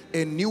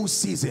 A new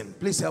season.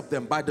 Please help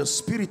them. By the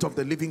Spirit of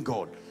the living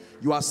God,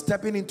 you are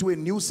stepping into a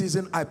new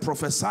season. I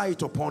prophesy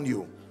it upon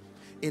you.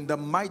 In the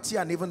mighty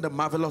and even the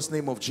marvelous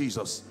name of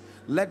Jesus,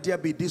 let there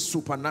be this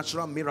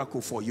supernatural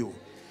miracle for you.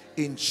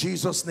 In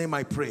Jesus' name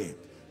I pray.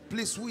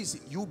 Please, who is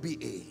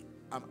UBA?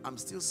 I'm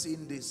still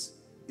seeing this.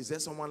 Is there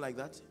someone like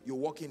that? You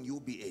work in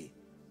UBA.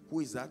 Who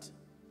is that?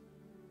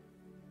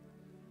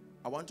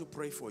 I want to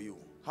pray for you.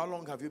 How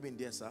long have you been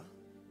there, sir?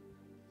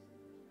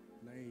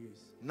 9 years.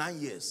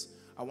 9 years.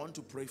 I want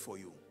to pray for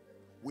you.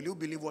 Will you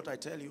believe what I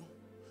tell you?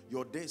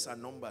 Your days are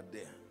numbered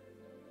there.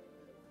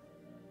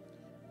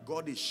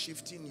 God is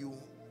shifting you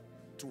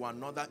to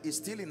another. It's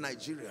still in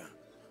Nigeria,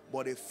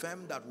 but a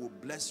firm that will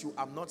bless you.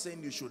 I'm not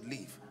saying you should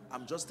leave.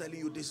 I'm just telling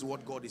you this is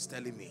what God is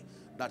telling me.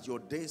 That your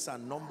days are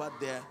numbered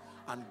there,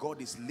 and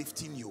God is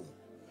lifting you.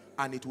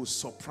 And it will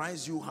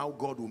surprise you how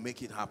God will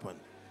make it happen.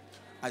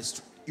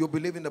 You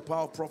believe in the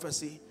power of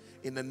prophecy?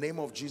 In the name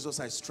of Jesus,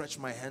 I stretch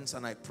my hands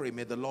and I pray,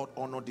 may the Lord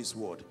honor this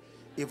word,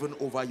 even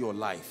over your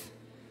life.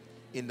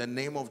 In the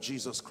name of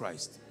Jesus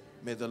Christ,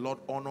 may the Lord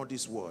honor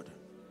this word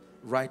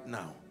right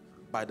now,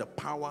 by the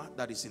power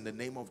that is in the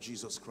name of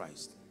Jesus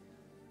Christ.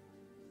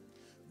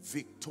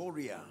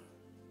 Victoria,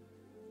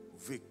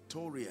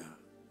 Victoria,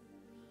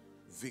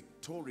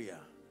 Victoria.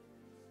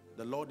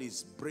 The Lord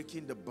is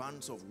breaking the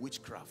bands of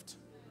witchcraft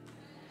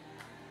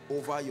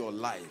over your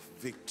life.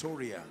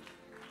 Victoria.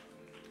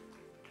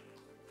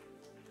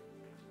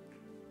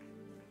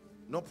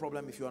 No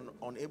problem if you are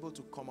unable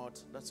to come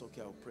out. That's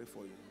okay. I'll pray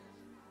for you.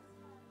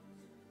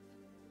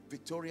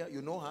 Victoria,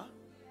 you know her?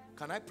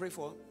 Can I pray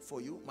for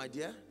you, my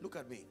dear? Look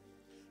at me.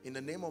 In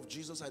the name of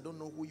Jesus, I don't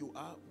know who you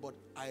are, but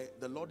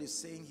the Lord is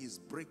saying he's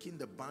breaking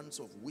the bands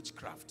of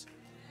witchcraft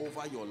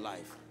over your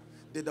life.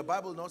 Did the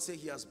Bible not say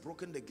he has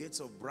broken the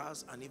gates of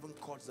brass and even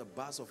cut the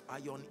bars of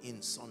iron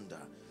in sunder?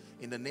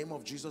 In the name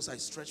of Jesus, I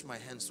stretch my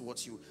hands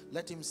towards you.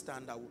 Let him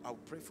stand. I'll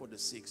pray for the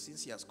sick.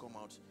 Since he has come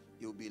out,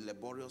 it will be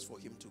laborious for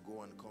him to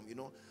go and come. You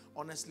know,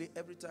 honestly,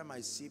 every time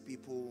I see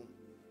people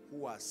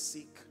who are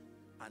sick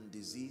and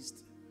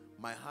diseased,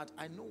 my heart,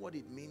 I know what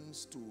it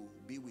means to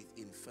be with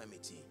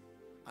infirmity.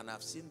 And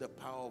I've seen the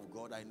power of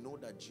God. I know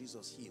that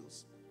Jesus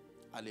heals.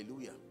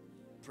 Hallelujah.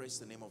 Praise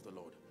the name of the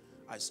Lord.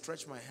 I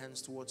stretch my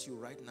hands towards you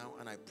right now,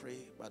 and I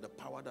pray by the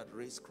power that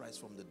raised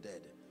Christ from the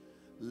dead,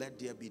 let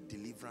there be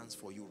deliverance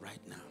for you right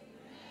now.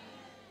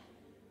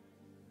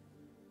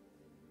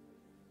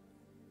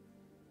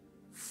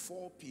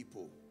 4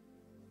 people.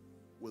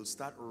 will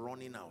start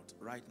running out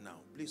right now.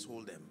 Please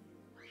hold them.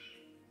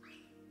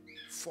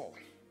 4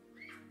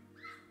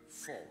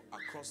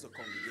 across the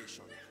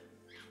congregation.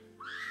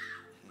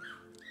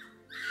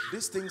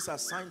 These things are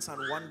signs and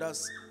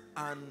wonders,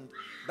 and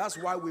that's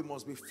why we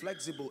must be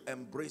flexible,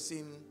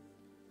 embracing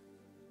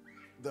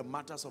the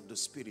matters of the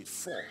spirit.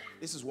 4.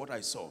 This is what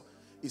I saw.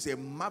 It's a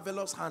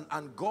marvelous hand,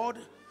 and God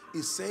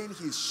is saying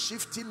he's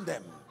shifting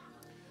them.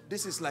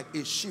 This is like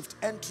a shift,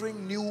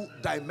 entering new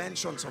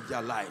dimensions of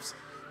their lives.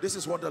 This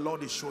is what the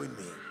Lord is showing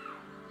me.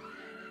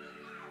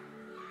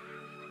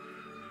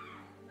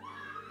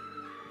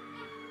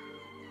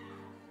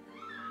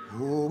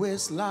 Who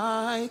is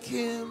like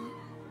him,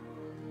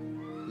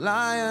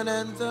 Lion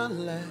and the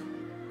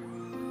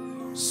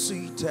Lamb,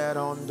 seated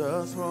on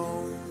the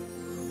throne.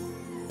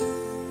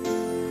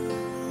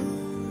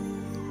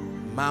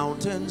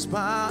 Mountains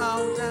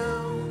bow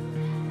down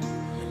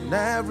and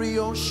every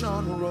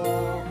ocean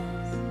roars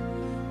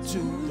to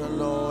the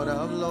Lord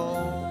of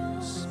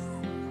Lords.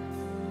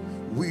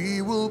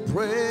 We will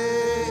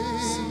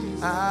praise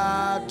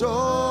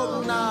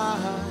Adonai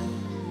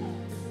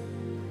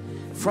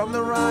from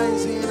the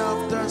rising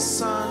of the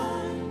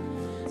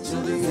sun to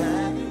the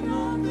end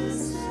of the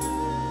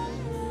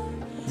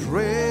sun.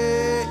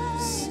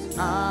 Praise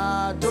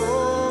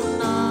Adonai,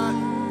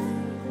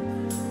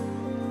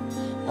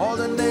 all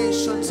the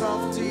nations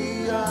of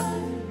the earth.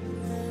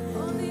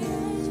 All the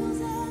angels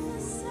and the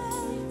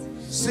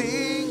saints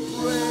Sing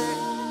praise.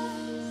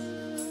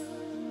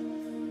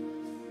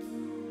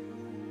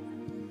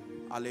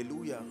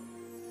 Hallelujah.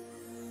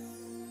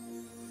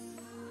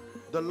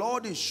 The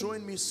Lord is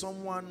showing me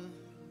someone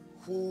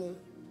who,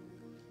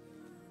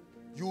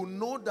 you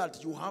know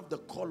that you have the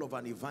call of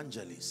an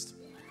evangelist.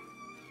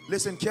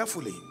 Listen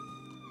carefully.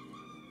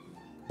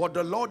 But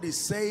the Lord is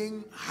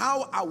saying,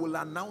 how I will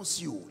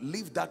announce you,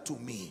 leave that to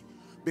me.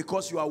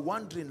 Because you are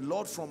wondering,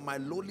 Lord, from my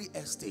lowly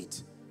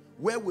estate,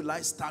 where will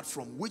I start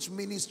from? Which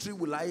ministry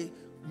will I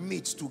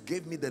meet to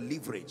give me the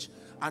leverage?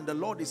 And the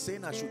Lord is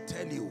saying, I should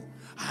tell you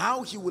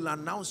how he will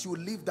announce you,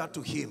 leave that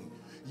to him.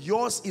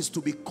 Yours is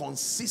to be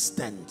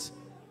consistent,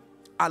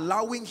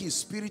 allowing his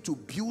spirit to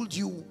build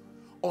you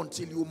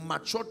until you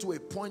mature to a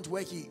point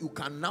where you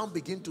can now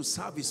begin to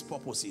serve his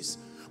purposes.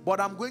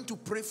 But I'm going to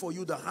pray for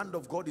you. The hand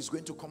of God is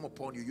going to come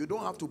upon you. You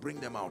don't have to bring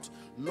them out.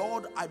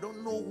 Lord, I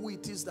don't know who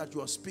it is that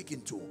you are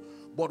speaking to,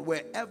 but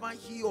wherever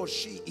he or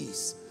she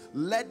is,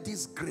 let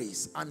this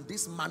grace and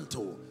this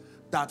mantle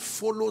that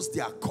follows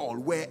their call,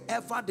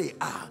 wherever they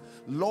are,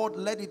 Lord,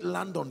 let it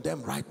land on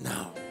them right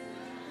now.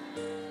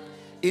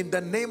 In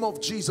the name of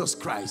Jesus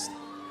Christ,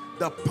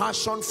 the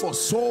passion for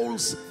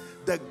souls,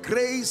 the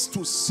grace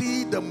to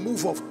see the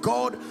move of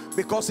God,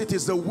 because it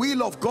is the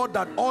will of God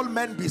that all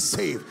men be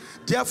saved.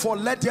 Therefore,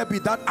 let there be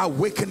that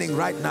awakening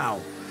right now.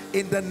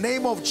 In the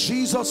name of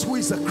Jesus, who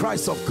is the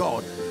Christ of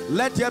God,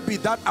 let there be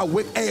that a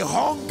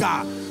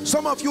hunger.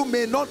 Some of you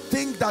may not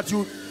think that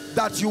you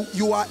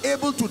are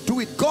able to do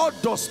it. God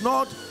does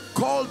not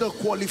call the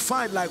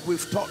qualified like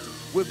we've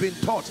been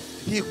taught.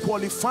 He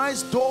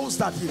qualifies those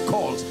that he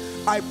calls.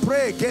 I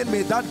pray again,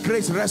 may that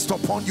grace rest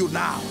upon you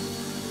now.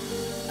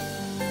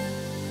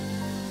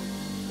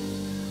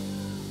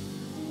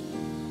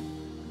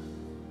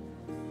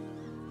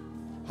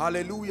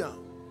 Hallelujah.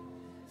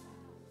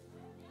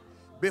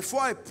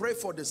 Before I pray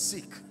for the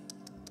sick,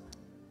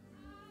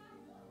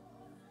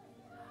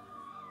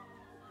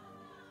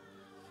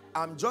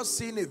 I'm just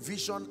seeing a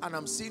vision, and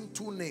I'm seeing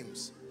 2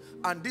 names.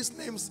 And these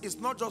names is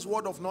not just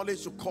word of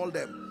knowledge to call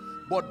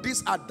them, but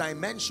these are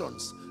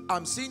dimensions.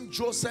 I'm seeing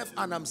Joseph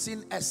and I'm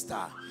seeing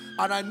Esther.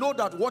 And I know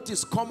that what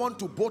is common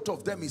to both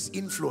of them is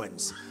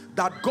influence.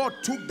 That God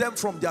took them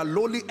from their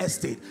lowly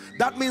estate.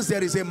 That means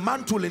there is a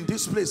mantle in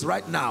this place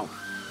right now.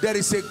 There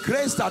is a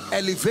grace that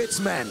elevates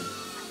men.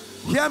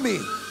 Hear me.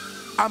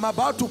 I'm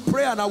about to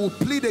pray, and I will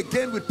plead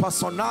again with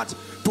Pastor Nat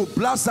to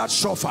blast that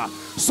shofar.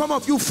 Some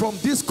of you from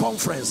this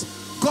conference,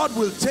 God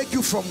will take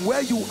you from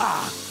where you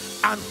are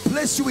and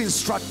place you in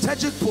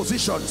strategic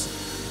positions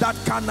that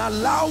can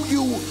allow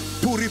you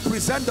to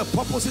represent the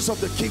purposes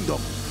of the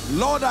kingdom.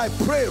 Lord, I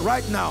pray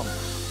right now,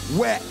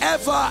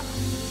 wherever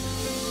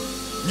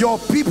your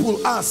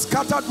people are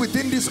scattered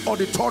within this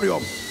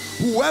auditorium,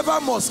 whoever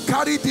must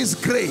carry this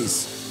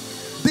grace,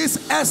 this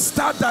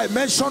Esther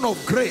dimension of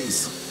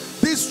grace,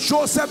 this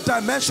Joseph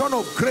dimension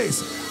of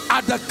grace,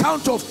 at the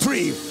count of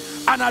 3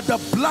 and at the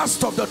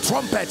blast of the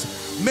trumpet,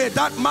 may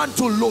that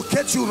mantle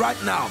locate you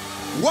right now.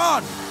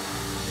 1,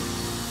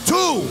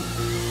 2,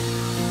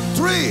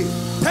 3.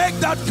 Take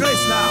that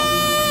grace now.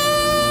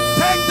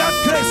 Take that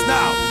grace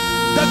now.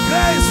 The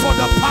grace for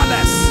the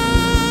palace.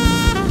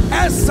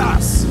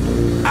 Esther's,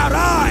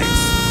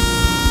 arise.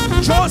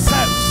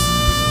 Joseph's,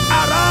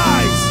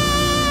 arise.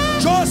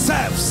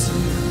 Joseph's,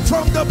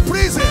 from the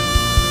prison,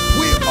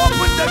 we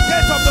open the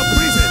gate of the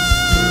prison.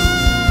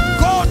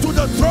 Go to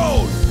the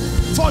throne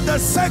for the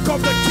sake of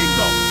the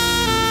kingdom.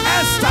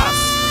 Esther's,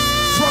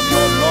 from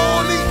your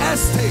lowly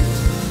estate,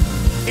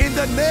 in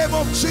the name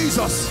of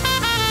Jesus,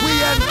 we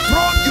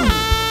enthrone you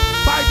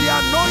by the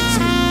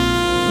anointing.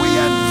 We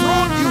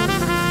enthrone you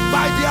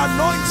by the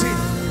anointing.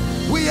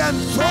 We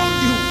enthrone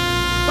you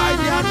by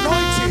the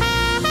anointing.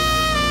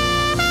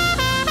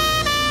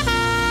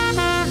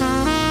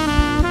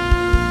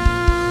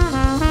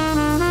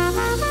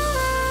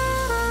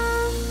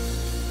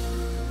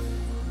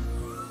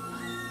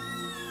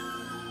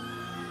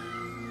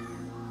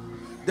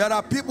 There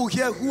are people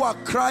here who are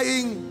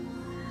crying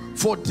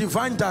for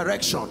divine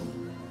direction.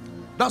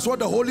 That's what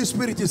the Holy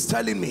Spirit is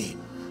telling me.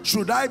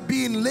 Should I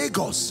be in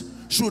Lagos?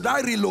 Should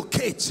I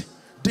relocate?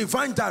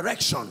 Divine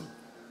direction.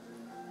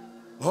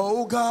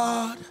 Oh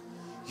God,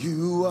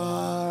 you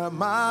are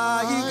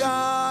my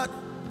God,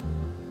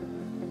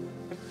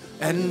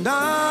 and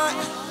I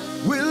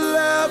will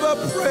ever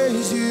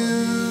praise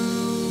you.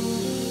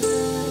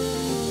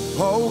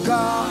 Oh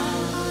God,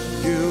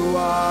 you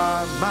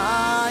are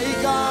my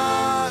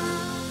God,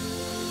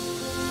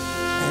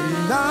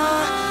 and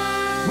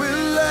I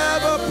will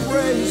ever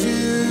praise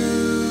you.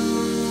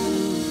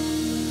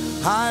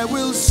 I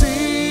will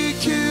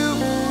seek you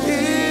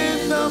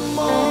in the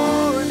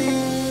morning.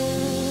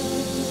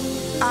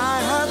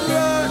 I have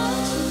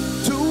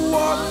learned to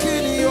walk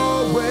in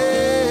your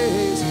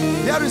ways.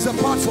 There is a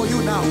part for you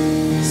now.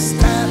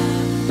 Step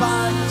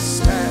by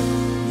step,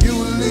 you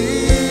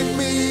lead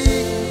me,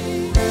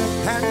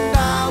 and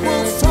I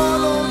will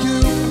follow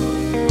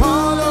you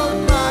all of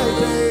my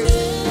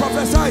days.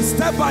 Prophesy,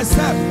 step by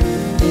step.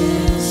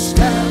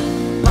 Step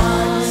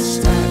by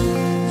step,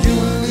 you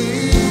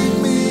lead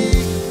me,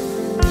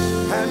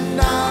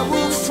 and I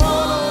will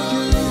follow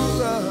you.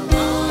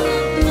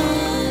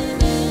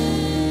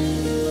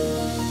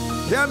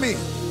 Hear me.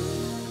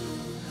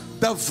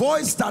 The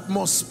voice that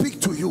must speak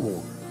to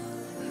you,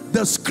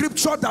 the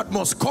scripture that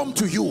must come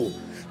to you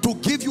to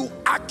give you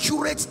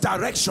accurate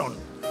direction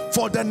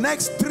for the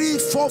next 3,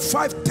 4,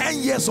 5, 10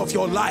 years of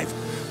your life,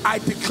 I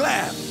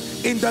declare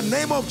in the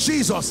name of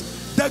Jesus,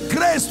 the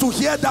grace to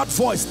hear that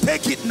voice,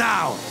 take it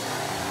now.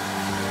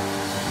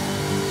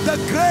 The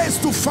grace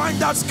to find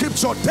that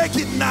scripture, take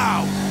it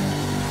now.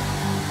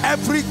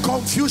 Every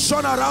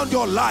confusion around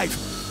your life,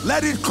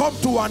 let it come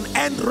to an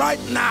end right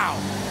now.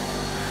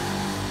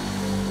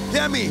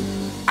 Hear me.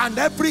 And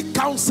every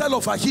counsel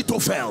of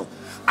Ahithophel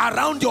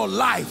around your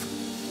life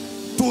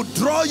to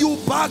draw you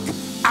back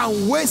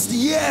and waste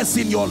years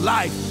in your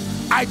life,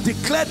 I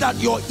declare that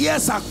your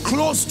ears are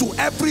closed to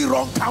every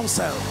wrong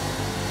counsel.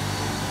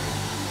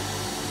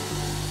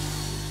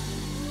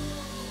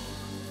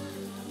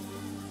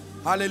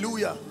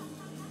 Hallelujah.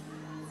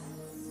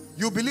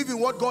 You believe in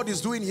what God is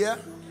doing here?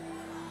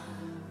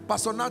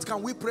 Pastor Nat,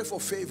 can we pray for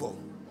favor?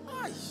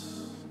 Aye.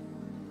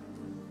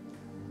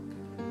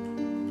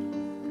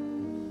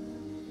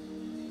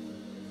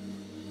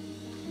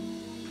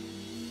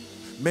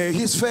 May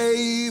his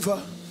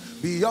favor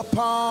be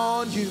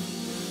upon you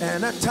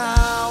and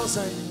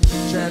 1,000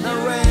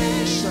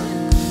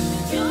 generations.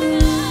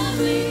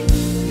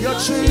 Your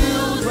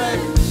children.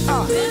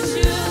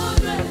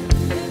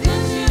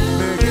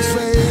 May his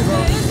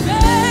favor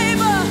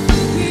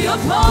be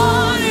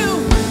upon you.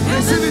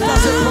 Receive it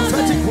as a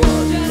prophetic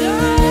word.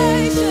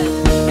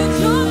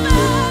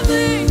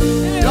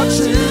 Your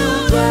children.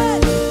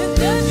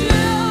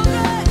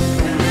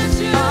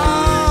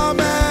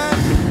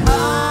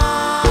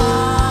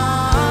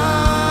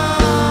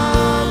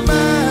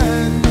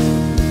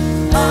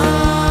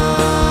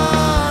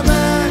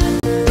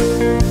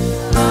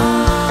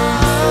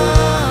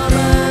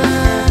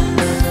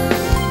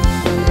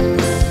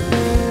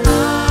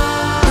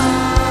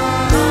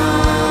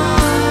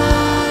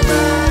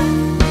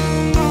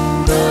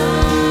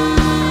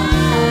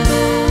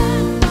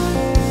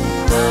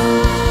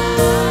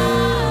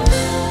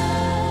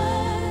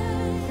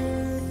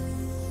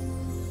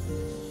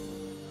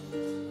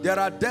 There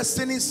are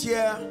destinies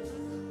here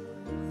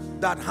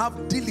that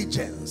have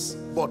diligence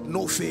but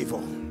no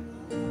favor.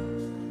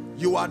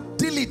 You are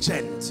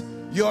diligent,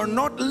 you're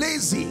not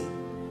lazy,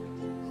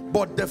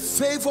 but the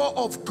favor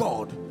of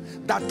God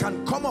that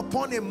can come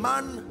upon a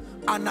man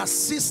and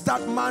assist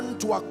that man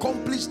to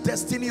accomplish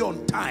destiny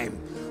on time,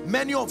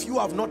 many of you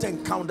have not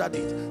encountered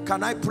it.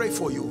 Can I pray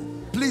for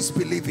you? Please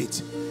believe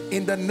it.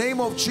 In the name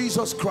of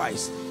Jesus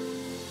Christ,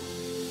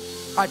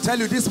 I tell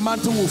you, this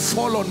mantle will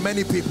fall on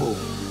many people.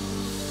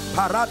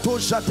 At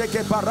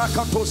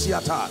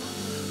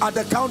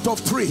the count of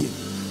 3,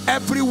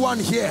 everyone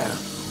here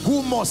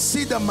who must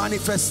see the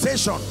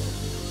manifestation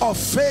of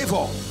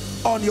favor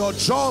on your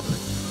job,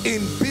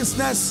 in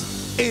business,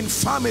 in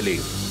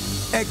family,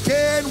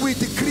 again we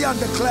decree and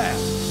declare,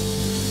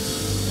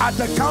 at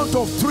the count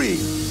of 3,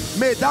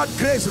 may that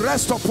grace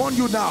rest upon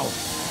you now.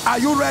 Are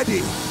you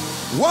ready?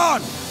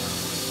 1,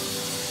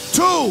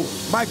 2,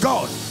 my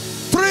God,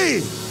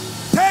 3.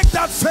 Take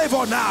that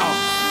favor now.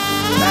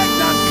 Take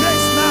that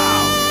grace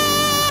now.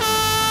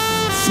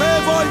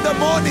 Favor in the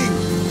morning,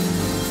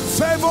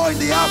 favor in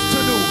the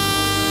afternoon,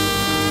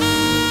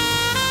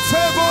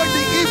 favor in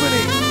the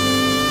evening.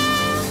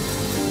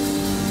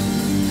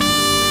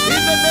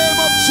 In the name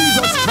of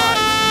Jesus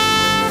Christ.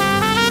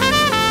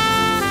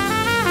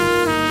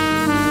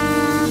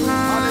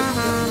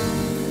 Hallelujah.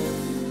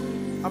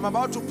 I'm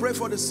about to pray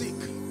for the sick.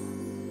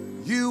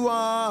 You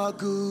are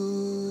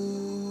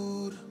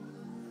good.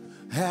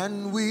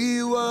 and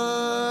we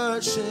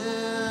worship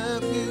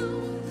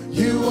you.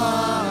 You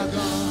are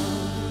God.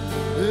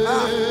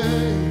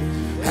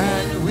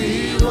 And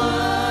we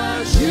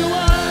worship you.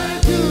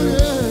 Are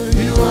good.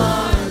 You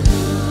are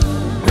good.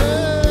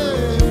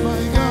 Hey,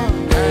 my God.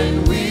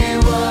 And we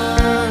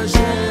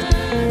worship.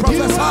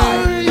 Prophesy.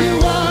 You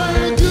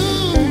are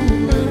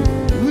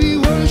good. We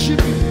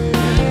worship you.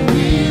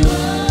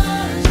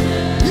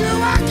 You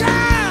are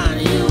God.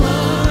 You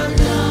are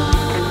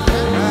God.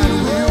 And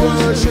we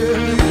worship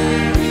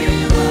you.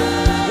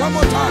 One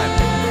more time.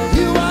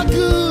 You are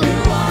good.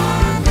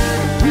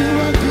 You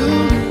are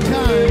good.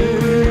 Time.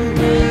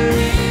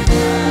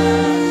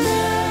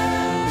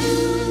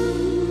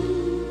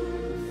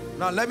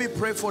 Now let me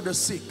pray for the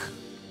sick.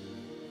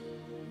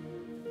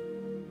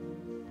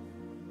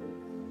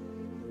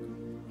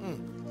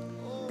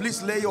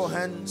 Please lay your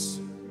hands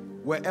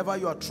wherever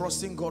you are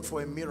trusting God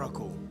for a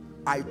miracle.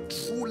 I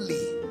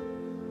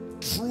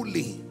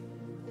truly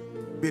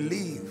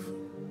believe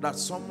that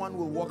someone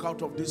will walk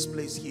out of this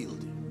place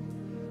healed.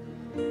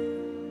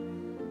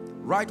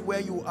 Right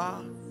where you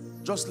are,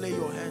 just lay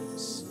your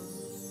hands.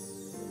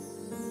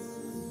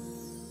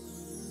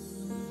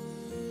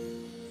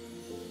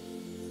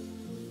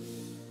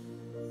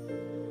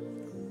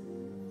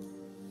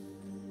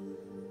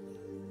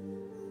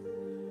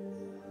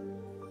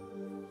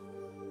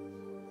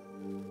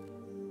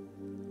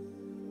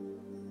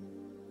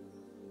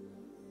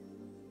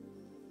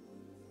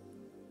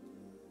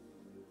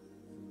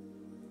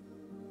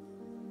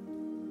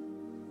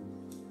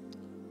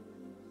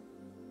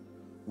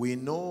 We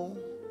know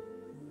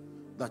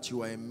that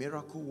you are a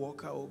miracle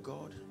worker, oh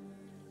God,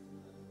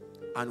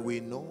 and we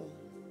know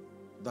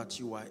that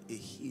you are a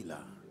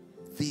healer,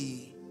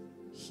 the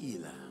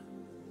healer.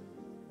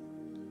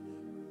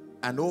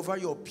 And over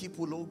your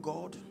people, oh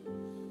God,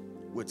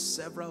 with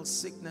several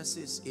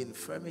sicknesses,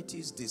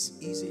 infirmities,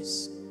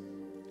 diseases,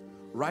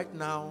 right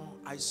now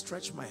I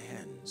stretch my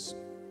hands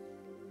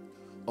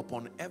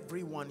upon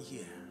everyone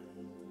here,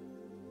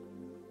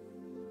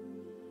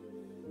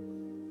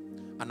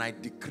 and I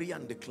decree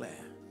and declare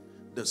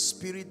the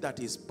spirit that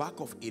is back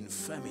of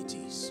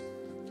infirmities,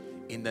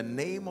 in the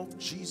name of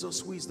Jesus,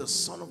 who is the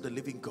Son of the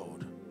living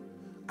God,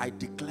 I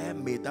declare,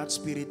 may that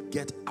spirit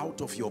get out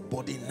of your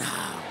body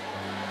now.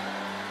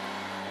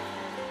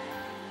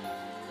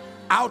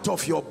 Out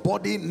of your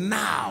body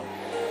now.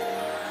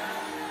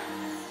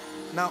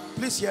 Now,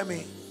 please hear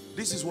me.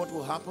 This is what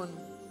will happen.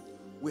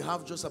 We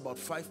have just about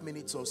 5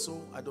 minutes or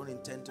so. I don't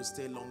intend to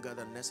stay longer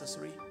than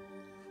necessary.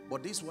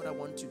 But this is what I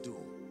want to do.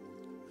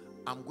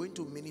 I'm going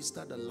to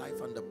minister the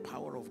life and the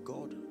power of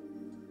God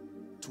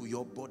to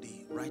your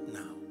body right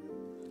now.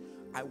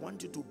 I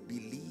want you to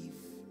believe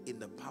in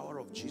the power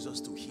of Jesus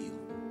to heal.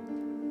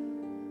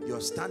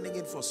 You're standing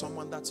in for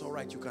someone, that's all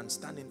right. You can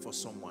stand in for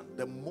someone.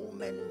 The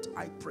moment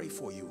I pray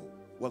for you,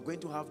 we're going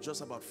to have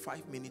just about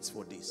 5 minutes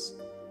for this.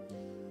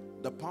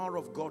 The power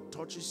of God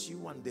touches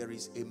you and there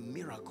is a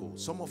miracle.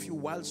 Some of you,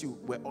 whilst you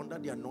were under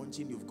the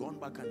anointing, you've gone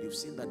back and you've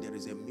seen that there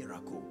is a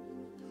miracle.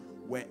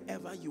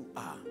 Wherever you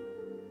are,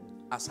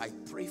 as I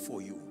pray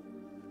for you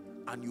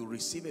and you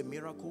receive a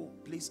miracle,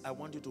 please, I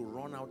want you to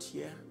run out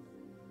here.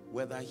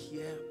 Whether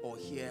here or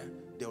here,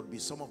 there will be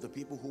some of the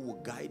people who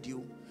will guide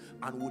you,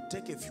 and we'll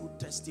take a few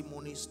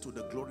testimonies to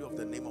the glory of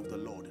the name of the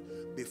Lord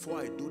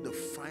before I do the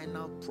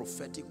final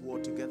prophetic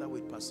word together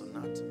with Pastor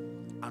Nat,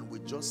 and we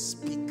just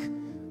speak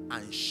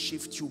and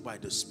shift you by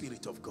the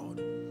Spirit of God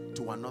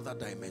to another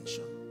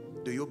dimension.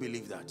 Do you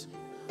believe that?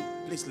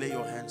 Please lay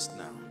your hands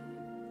now.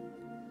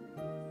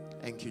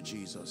 Thank you,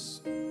 Jesus.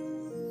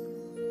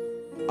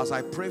 As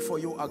I pray for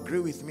you, agree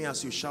with me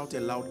as you shout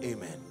a loud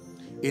amen.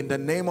 In the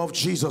name of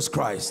Jesus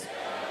Christ,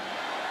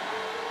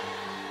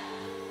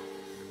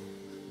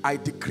 I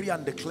decree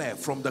and declare,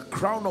 from the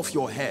crown of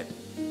your head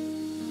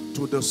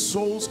to the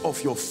soles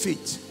of your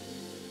feet,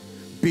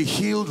 be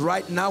healed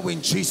right now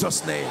in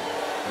Jesus' name.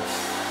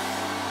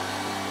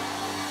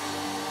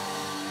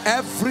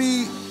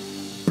 Every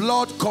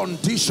blood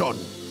condition,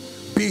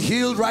 be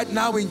healed right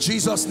now in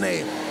Jesus'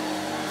 name.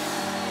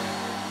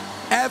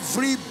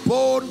 Every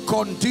bone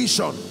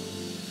condition,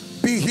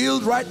 be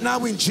healed right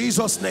now in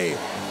Jesus' name.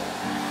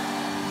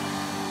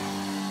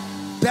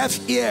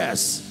 Deaf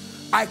ears,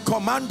 I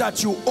command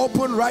that you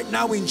open right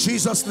now in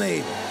Jesus'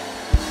 name.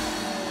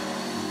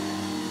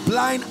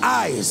 Blind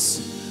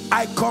eyes,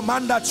 I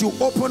command that you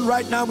open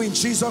right now in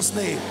Jesus'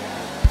 name.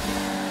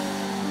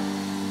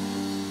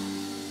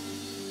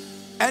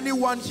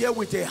 Anyone here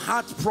with a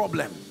heart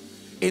problem,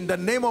 in the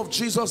name of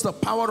Jesus, the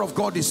power of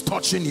God is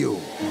touching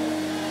you.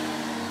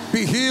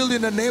 Be healed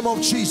in the name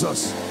of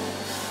Jesus.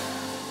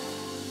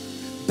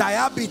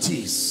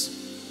 Diabetes,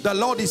 the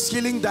Lord is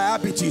healing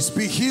diabetes.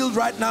 Be healed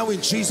right now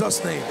in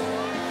Jesus' name.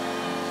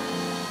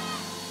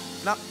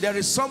 Now, there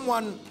is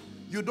someone,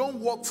 you don't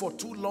work for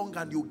too long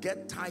and you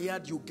get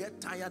tired. You get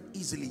tired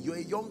easily. You're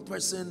a young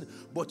person,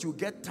 but you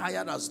get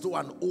tired as though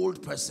an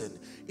old person.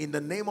 In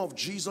the name of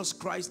Jesus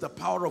Christ, the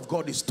power of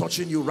God is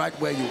touching you right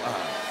where you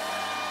are.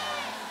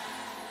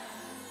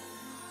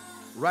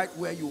 Right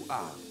where you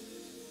are.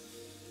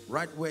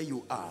 Right where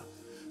you are.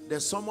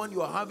 There's someone,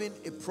 you are having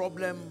a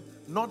problem,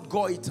 not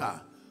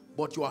goiter,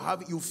 but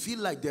you feel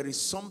like there is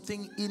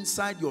something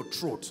inside your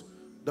throat.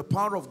 The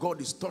power of God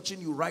is touching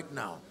you right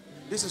now.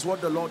 This is what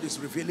the Lord is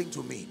revealing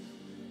to me.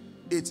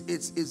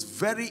 It's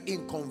very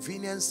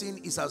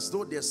inconveniencing. It's as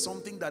though there's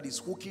something that is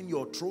hooking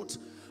your throat.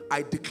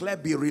 I declare,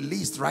 be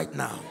released right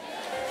now.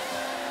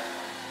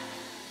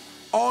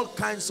 All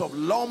kinds of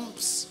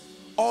lumps,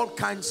 all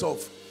kinds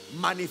of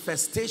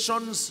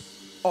manifestations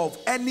of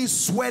any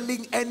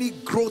swelling, any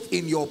growth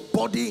in your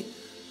body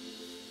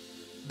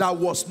that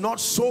was not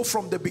so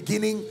from the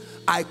beginning,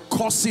 I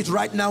curse it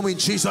right now in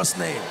Jesus'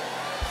 name.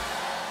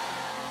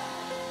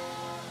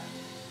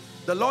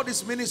 The Lord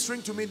is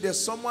ministering to me. There's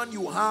someone,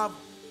 you have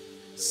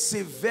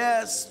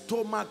severe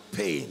stomach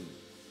pain.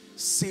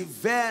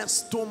 Severe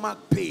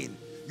stomach pain.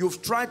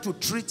 You've tried to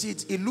treat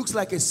it. It looks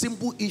like a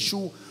simple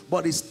issue,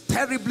 but it's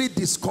terribly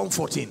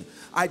discomforting.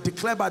 I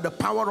declare by the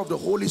power of the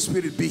Holy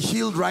Spirit, be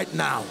healed right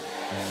now.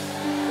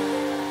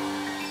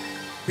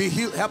 Be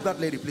healed. Help that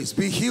lady, please.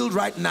 Be healed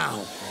right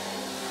now.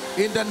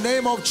 In the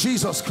name of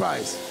Jesus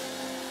Christ.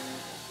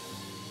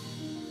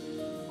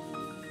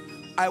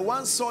 I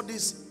once saw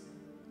this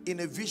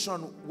in a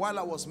vision while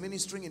I was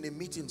ministering in a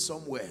meeting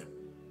somewhere.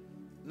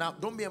 Now,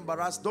 don't be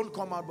embarrassed. Don't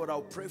come out, but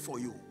I'll pray for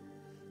you.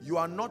 You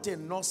are not a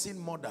nursing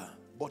mother,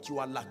 but you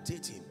are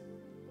lactating.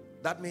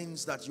 That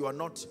means that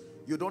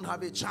you don't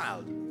have a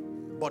child,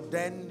 but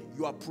then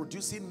you are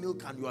producing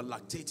milk and you are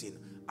lactating.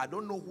 I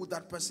don't know who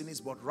that person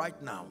is, but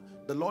right now,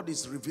 the Lord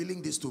is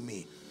revealing this to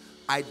me.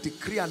 I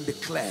decree and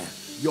declare,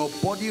 your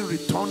body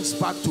returns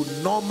back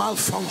to normal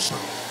function.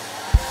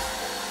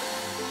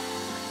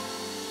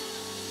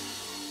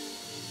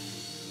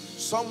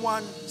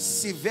 Someone,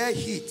 severe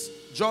heat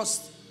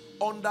just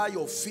under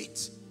your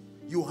feet.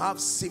 You have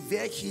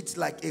severe heat,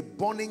 like a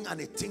burning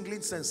and a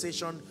tingling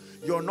sensation.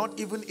 You're not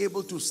even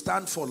able to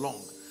stand for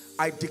long.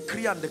 I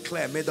decree and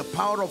declare, may the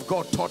power of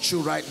God touch you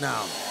right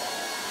now.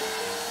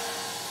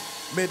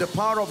 May the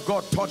power of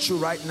God touch you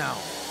right now.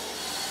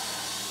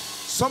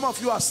 Some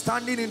of you are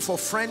standing in for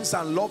friends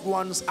and loved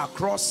ones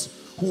across.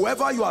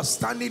 Whoever you are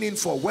standing in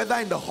for, whether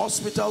in the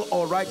hospital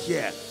or right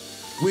here,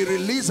 we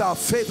release our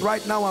faith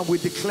right now and we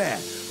declare,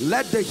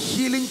 let the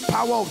healing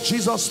power of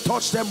Jesus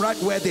touch them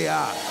right where they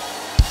are.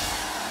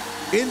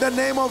 In the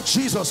name of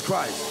Jesus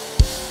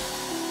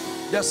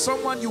Christ. There's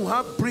someone, you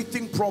have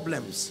breathing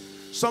problems.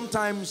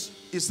 Sometimes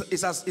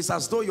it's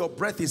as though your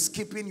breath is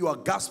skipping, you are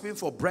gasping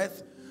for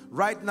breath.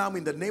 Right now,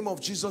 in the name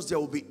of Jesus, there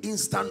will be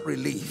instant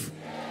relief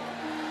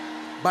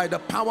by the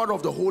power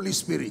of the Holy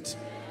Spirit.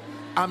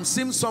 I'm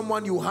seeing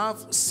someone, you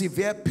have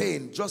severe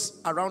pain just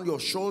around your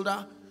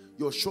shoulder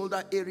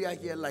area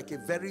here, like a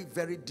very,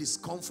 very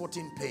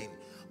discomforting pain.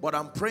 But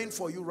I'm praying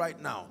for you right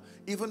now,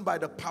 even by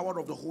the power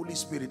of the Holy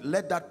Spirit,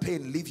 let that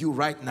pain leave you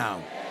right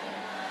now.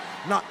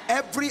 Now,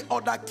 every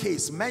other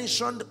case,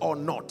 mentioned or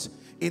not,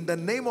 in the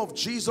name of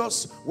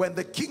Jesus, when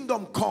the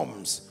kingdom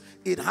comes,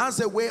 it has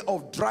a way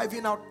of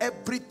driving out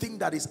everything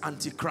that is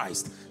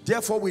antichrist.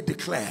 Therefore, we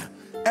declare,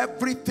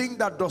 everything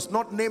that does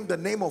not name the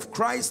name of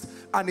Christ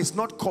and is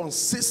not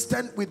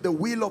consistent with the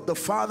will of the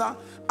Father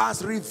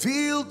as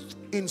revealed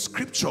in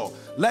Scripture,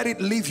 let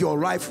it leave your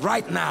life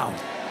right now.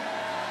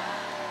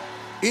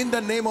 In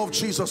the name of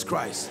Jesus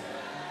Christ.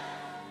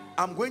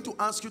 I'm going to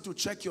ask you to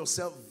check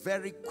yourself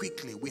very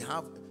quickly. We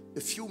have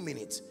a few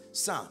minutes.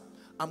 Sir,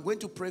 I'm going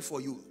to pray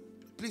for you.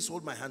 Please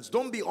hold my hands.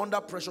 Don't be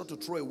under pressure to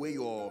throw away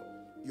your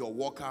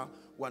walker.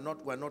 We're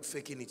not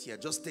faking it here.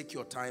 Just take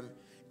your time.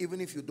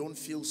 Even if you don't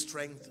feel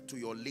strength to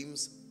your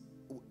limbs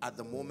at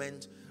the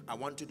moment, I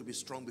want you to be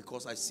strong,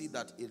 because I see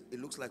that it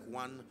looks like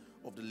one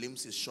of the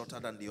limbs is shorter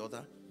than the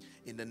other.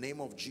 In the name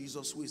of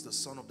Jesus, who is the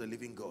Son of the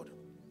living God,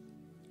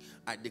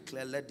 I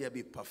declare, let there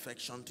be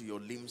perfection to your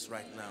limbs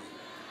right now.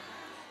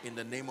 In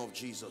the name of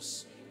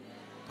Jesus.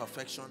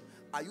 Perfection.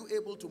 Are you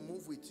able to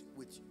move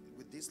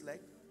with this leg?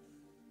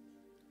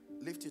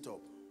 Lift it up.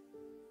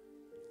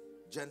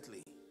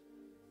 Gently.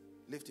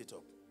 Lift it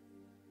up.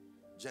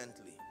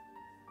 Gently.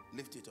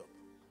 Lift it up.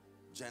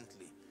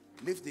 Gently.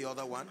 Lift the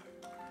other one.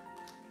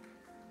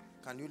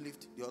 Can you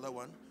lift the other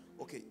one?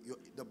 Okay,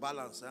 the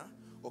balance, huh?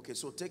 Okay,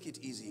 so take it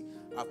easy.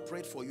 I've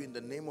prayed for you in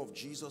the name of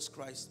Jesus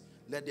Christ.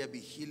 Let there be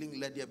healing.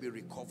 Let there be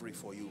recovery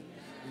for you.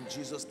 In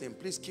Jesus' name.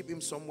 Please keep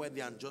him somewhere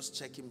there and just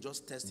check him.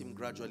 Just test him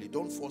gradually.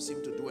 Don't force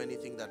him to do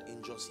anything that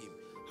injures him.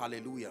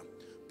 Hallelujah.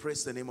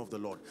 Praise the name of the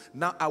Lord.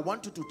 Now, I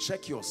want you to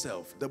check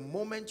yourself. The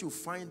moment you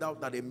find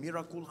out that a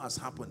miracle has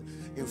happened.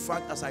 In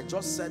fact, as I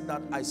just said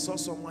that, I saw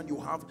someone, you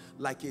have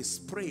like a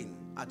sprain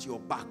at your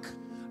back.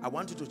 I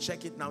want you to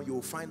check it now. You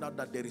will find out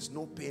that there is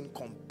no pain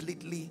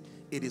completely.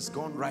 It is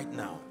gone right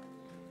now.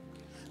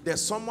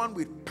 There's someone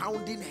with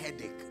pounding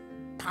headache.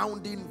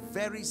 Pounding,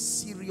 very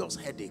serious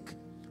headache.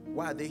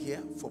 Why are they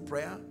here? For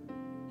prayer?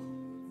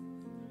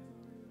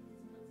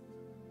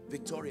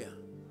 Victoria.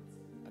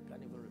 I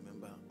can't even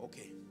remember.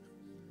 Okay.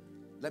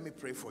 Let me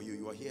pray for you.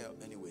 You are here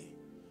anyway.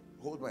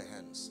 Hold my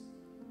hands.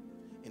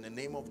 In the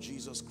name of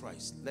Jesus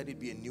Christ, let it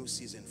be a new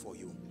season for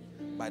you.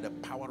 By the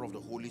power of the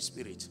Holy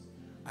Spirit,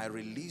 I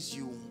release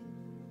you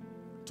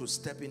to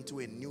step into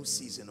a new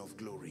season of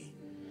glory.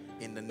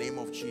 In the name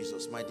of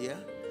Jesus, my dear,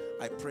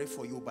 I pray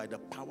for you by the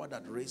power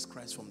that raised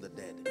Christ from the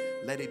dead.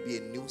 Let it be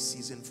a new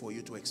season for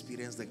you to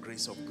experience the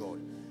grace of God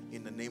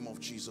in the name of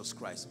Jesus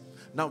Christ.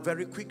 Now,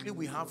 very quickly,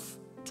 we have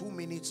 2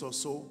 minutes or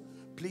so.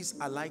 Please,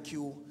 I like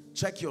you.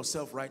 Check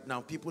yourself right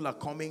now. People are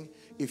coming.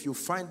 If you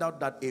find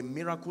out that a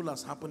miracle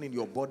has happened in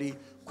your body,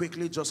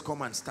 quickly just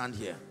come and stand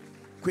here.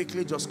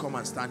 Quickly just come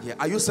and stand here.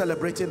 Are you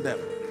celebrating them?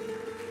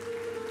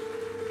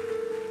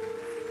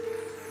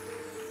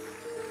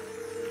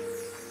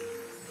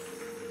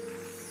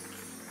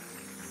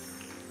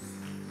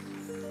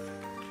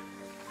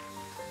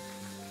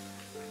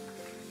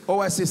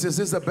 Oasis, is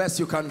this the best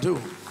you can do?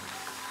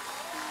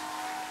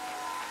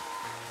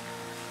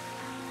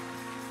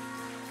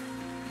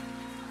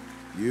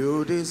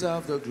 You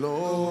deserve the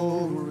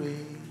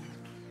glory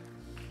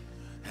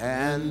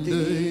and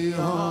the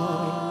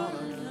honor.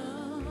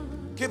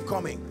 Keep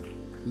coming.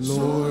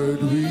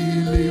 Lord, we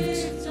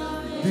lift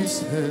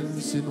these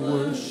hands in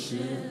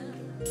worship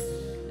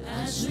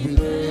as we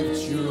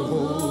lift your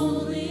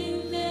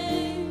holy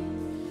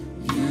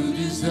name. You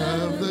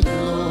deserve the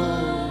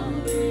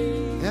glory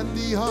and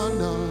the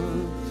honor.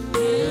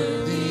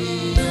 And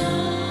the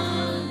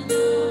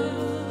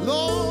honor.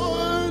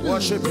 Lord,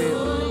 Worship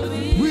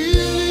him. we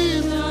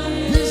lift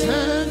these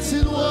hands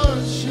in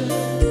worship.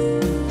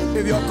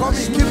 If you're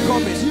coming, keep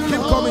coming.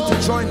 Keep coming to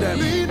join them.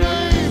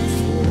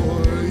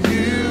 For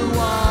you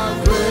are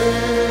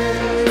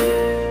great.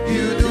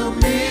 You do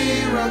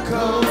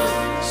miracles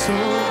so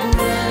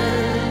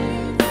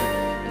great.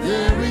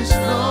 There is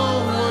no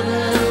one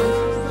else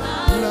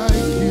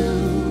like you.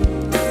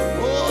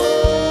 Oh,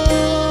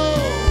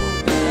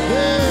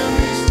 there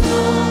is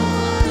no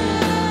one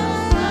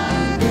else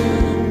like you.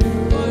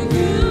 For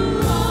you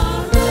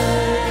are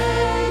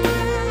great.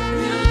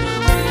 You do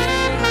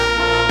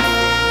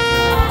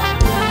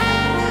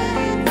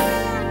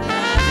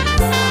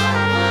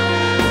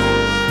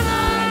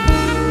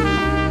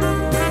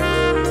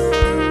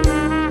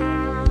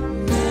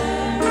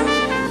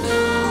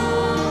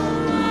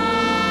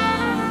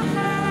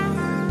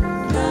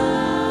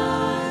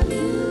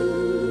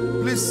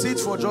Please sit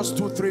for just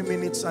 2-3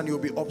 minutes and you'll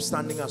be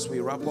upstanding as we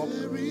wrap up.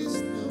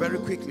 Very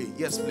quickly.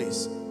 Yes,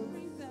 please.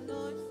 Praise the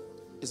Lord.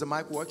 Is the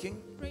mic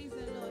working? Praise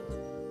the Lord.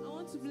 I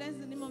want to bless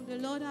the name of the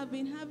Lord. I've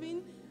been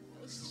having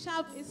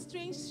a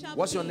strange sharp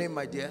What's your pain. name,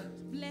 my dear?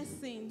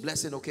 Blessing.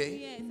 Blessing, okay?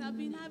 Yes, I've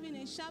been having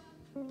a sharp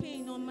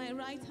pain on my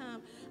right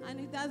arm, and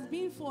it has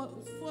been for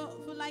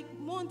like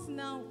months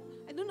now.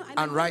 I don't know.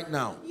 And right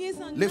now, Yes,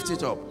 and lift now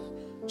it up.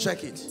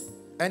 Check it.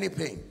 Any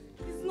pain?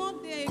 It's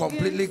not there.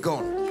 Completely again.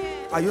 gone.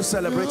 Yes. Are you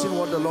celebrating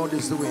what the Lord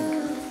is doing?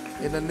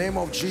 In the name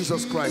of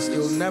Jesus Christ, it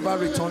will never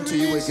return to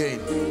you again.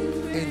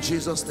 In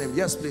Jesus' name.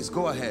 Yes, please,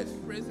 go ahead.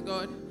 Praise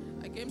God.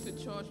 I came to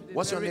church with a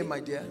What's your name, my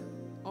dear?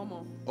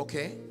 Omo.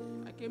 Okay.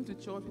 I came to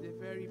church with a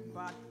very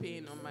bad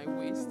pain on my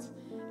waist.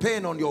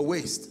 Pain on your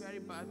waist. Very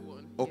bad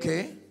one.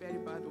 Okay. Yes, very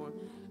bad one.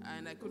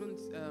 And I couldn't,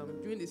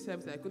 during the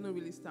service, I couldn't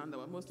really stand. I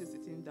was mostly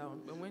sitting down.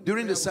 But when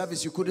During the prayer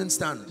service, you couldn't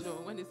stand. no,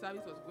 when the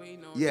service was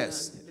going on.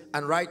 Yes.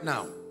 And right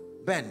now,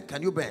 bend.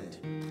 Can you bend?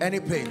 Any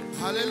pain?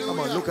 Hallelujah. Come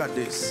on, look at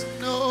this.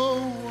 No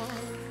one.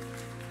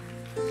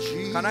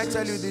 Can I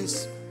tell you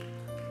this?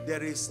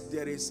 There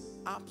is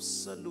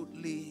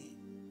absolutely,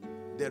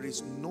 there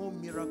is no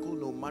miracle,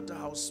 no matter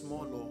how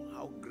small or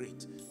how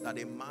great, that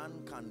a man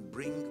can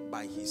bring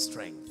by his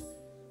strength.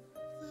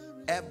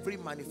 Every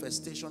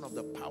manifestation of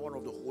the power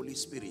of the Holy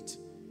Spirit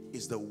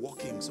is the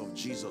workings of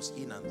Jesus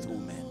in and through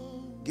men.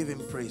 Give him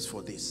praise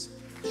for this.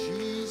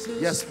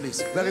 Yes,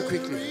 please. Very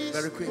quickly.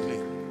 Very quickly.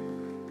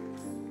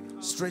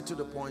 Straight to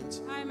the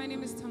point. Hi, my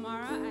name is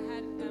Tamara. I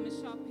had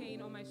a sharp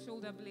pain on my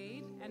shoulder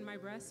blade and my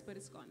breast, but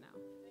it's gone now.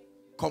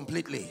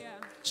 Completely. Yeah.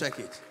 Check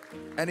it.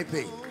 Any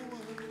pain.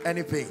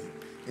 Any pain.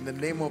 In the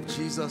name of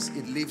Jesus,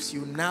 it leaves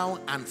you now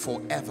and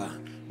forever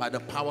by the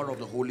power of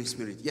the Holy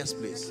Spirit. Yes,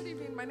 please. Good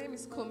evening. My name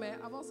is Kome.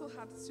 I've also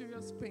had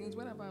serious pains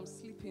whenever I'm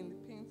sleeping. The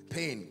pain.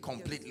 Pain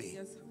completely.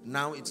 Yes.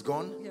 Now it's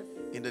gone. Yes.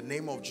 In the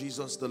name of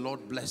Jesus, the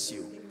Lord bless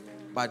you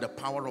by the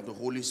power of the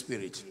Holy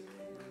Spirit.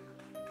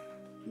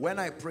 When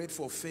I prayed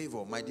for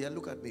favor, my dear,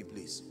 look at me,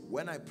 please.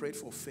 When I prayed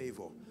for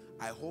favor,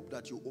 I hope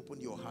that you open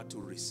your heart to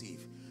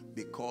receive,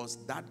 because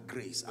that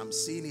grace, I'm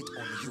seeing it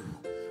on you.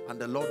 And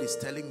the Lord is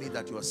telling me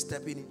that you are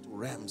stepping into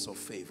realms of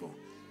favor.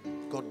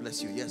 God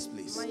bless you. Yes,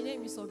 please. My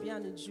name is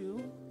Obiano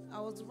Jew.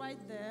 I was right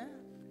there.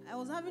 I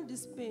was having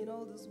this pain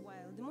all this while.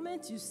 The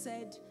moment you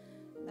said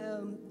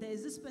there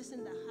is this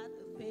person that had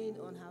a pain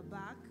on her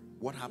back.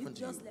 What happened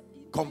to you? It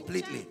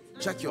Completely.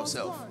 Check it was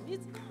yourself. gone.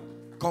 It's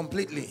gone.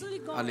 Completely. It's really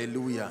gone.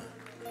 Hallelujah.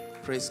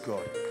 Praise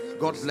God.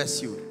 God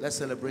bless you. Let's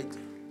celebrate.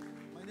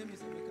 My name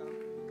is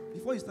Emeka.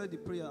 Before you started the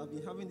prayer, I've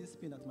been having this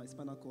pain at my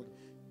spinal cord.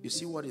 You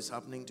see what is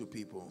happening to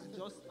people?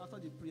 Just after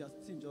the prayer,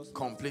 thing just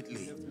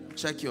Completely. left me.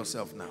 Check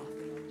yourself now.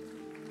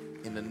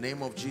 In the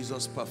name of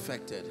Jesus,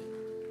 perfected.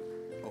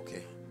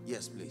 Okay.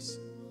 Yes, please.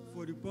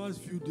 For the past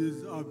few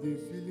days, I've been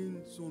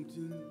feeling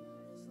something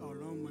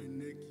around my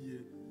neck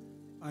here.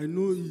 I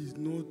know it's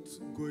not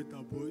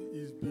goiter, but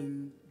it's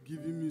been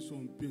giving me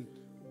some pain,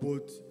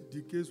 but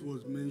the case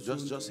was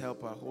mentioned. Just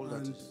help her. Hold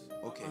on.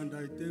 Okay. And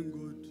I thank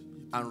God.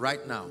 And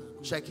right now,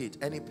 check it.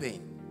 Any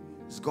pain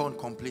is gone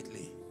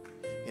completely.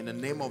 In the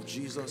name of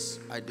Jesus,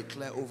 I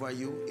declare over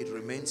you, it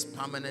remains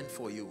permanent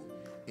for you.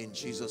 In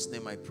Jesus'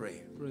 name I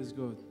pray. Praise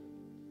God.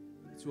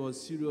 It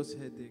was serious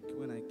headache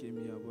when I came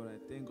here, but I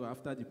thank God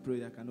after the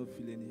prayer, I cannot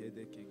feel any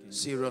headache again.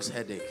 Serious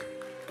headache.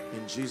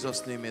 In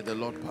Jesus' name, may the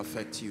Lord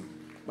perfect you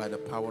by the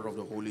power of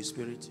the Holy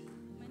Spirit.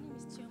 My name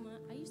is Chioma.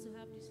 I used to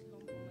have this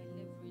lump on my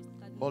left wrist.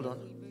 That Hold been on.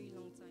 for a very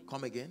long time.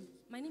 Come again.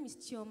 My name is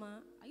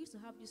Chioma. I used to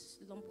have this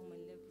lump on my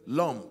left wrist.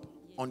 Lump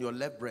Yes. on your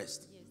left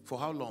breast. Yes. For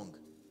how long?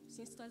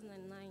 Since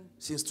 2009.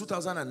 Since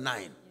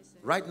 2009. Yes, sir.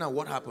 Right now,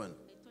 what happened?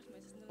 I touched my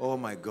sister. Oh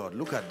my God,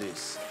 look at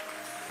this.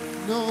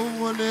 No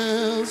one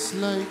else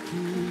like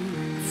you.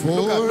 Look at this. For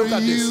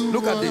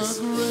Look at you this.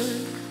 are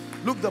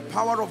great. Look the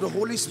power of the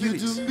Holy You Spirit.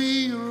 do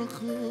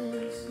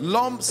miracles.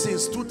 Lump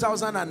since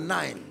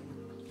 2009.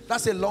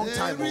 That's a long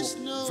time. There is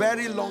no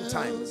Very long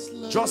time. else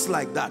like Just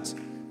like that.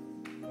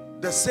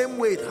 The same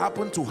way it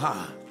happened to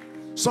her.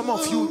 Some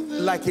of you,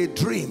 like a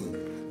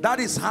dream. That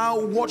is how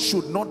what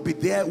should not be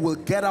there will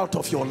get out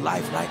of your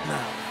life right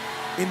now.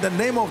 In the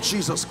name of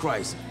Jesus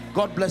Christ.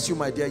 God bless you,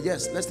 my dear.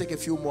 Yes, let's take a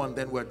few more and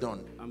then we're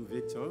done. I'm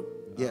Victor.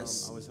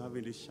 Yes. I was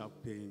having this sharp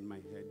pain in my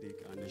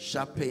headache. And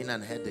Sharp pain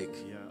and headache.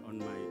 Yeah, on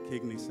my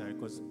kidney side.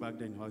 Because back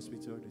then in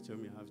hospital, they told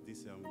me I have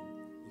this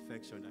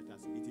infection that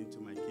has eaten to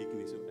my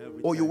kidney. So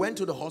every Oh, you time went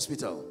to the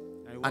hospital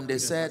I worked and they in the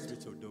said,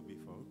 hospital though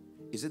before.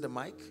 is it the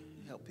mic?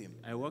 Help him.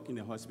 I work in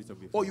a hospital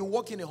before. Oh, you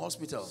work in a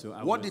hospital. So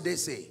What did they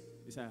say?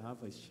 They said I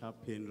have a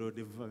sharp pain,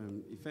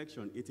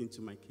 infection eating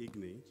to my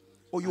kidney.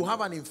 Oh, you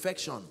have an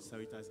infection. So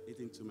it has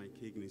eaten to my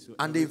kidney. So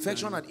And the every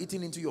infection time- had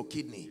eaten into your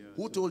kidney. Yeah,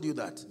 Who so told you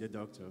that? The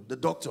doctor. The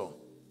doctor.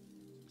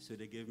 So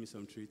they gave me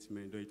some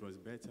treatment, though it was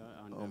better.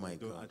 And Oh my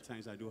though God. at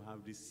times I do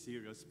have this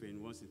serious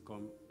pain. Once it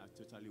comes, I'm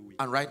totally weak.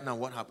 And right now,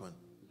 what happened?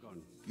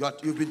 Gone.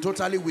 You've been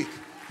totally weak.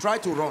 Try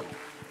to run.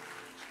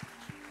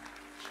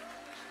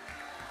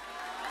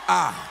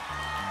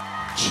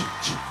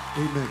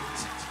 Amen.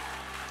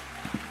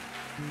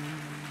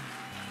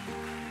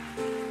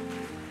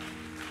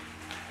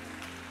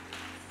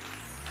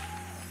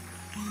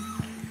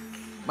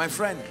 My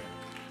friend,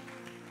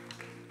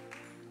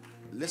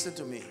 listen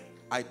to me.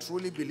 I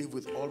truly believe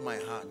with all my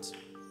heart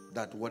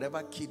that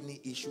whatever kidney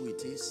issue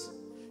it is,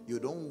 you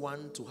don't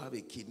want to have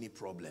a kidney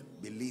problem.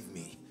 Believe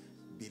me.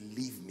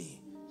 Believe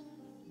me.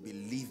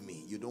 Believe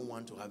me. You don't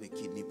want to have a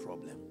kidney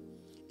problem.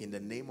 In the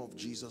name of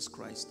Jesus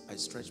Christ, I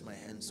stretch my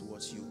hands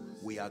towards you.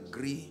 We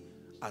agree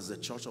as the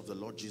church of the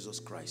Lord Jesus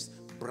Christ.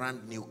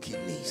 Brand new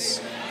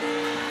kidneys.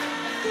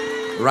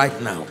 Right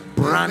now.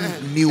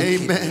 Brand new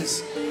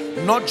kidneys.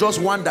 Not just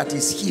one that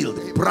is healed.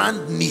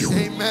 Brand new.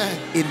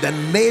 Amen. In the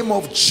name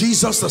of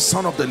Jesus, the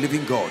Son of the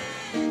living God.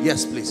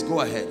 Yes, please.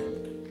 Go ahead.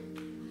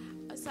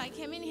 So I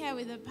came in here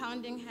with a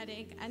pounding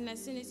headache, and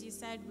as soon as you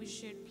said we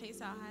should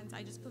place our hands,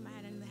 I just put my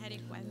hand and the headache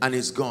went. And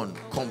it's gone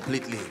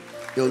completely.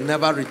 It'll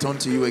never return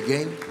to you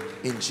again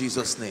in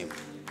Jesus' name.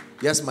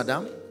 Yes,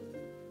 madam?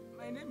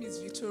 My name is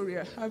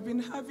Victoria. I've been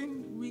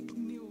having weak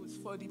knees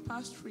for the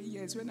past 3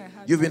 years when I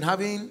had... You've been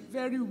having?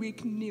 Very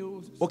weak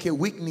knees. Okay,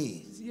 weak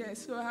knees.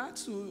 Yes, so I had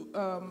to,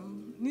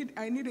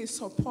 I needed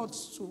support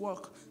to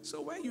walk.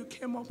 So when you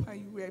came up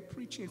and you were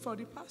preaching for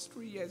the past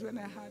 3 years when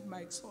I had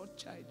my third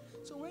child.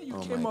 So when you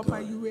came up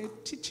and you were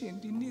teaching,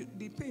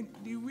 the pain,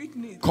 the weak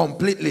knees.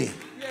 Completely.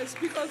 Yes,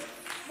 because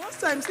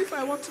most times if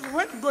I want to,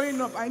 when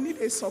going up, I need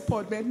a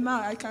support, but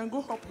now I can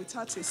go up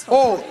without a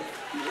support. Oh,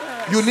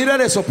 yes. you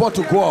needed a support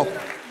to go up.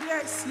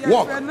 Yes,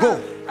 Walk, but now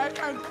go. I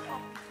can go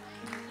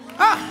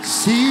up.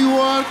 See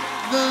what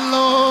the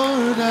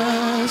Lord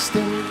has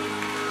done.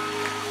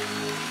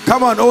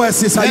 Come on,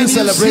 Oasis, are you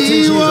celebrating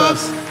see Jesus?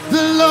 What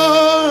the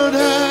Lord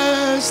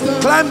has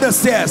done. Climb the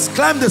stairs,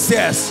 climb the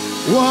stairs.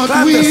 What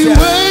Climb we the stairs.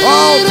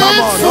 Oh, come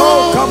on, waited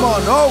oh, for come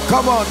on, oh,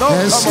 come on, oh,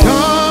 has come on.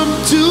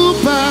 come to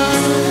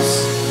pass.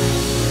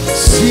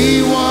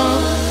 See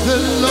what the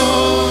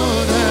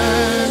Lord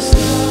has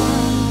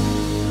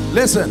done.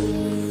 Listen,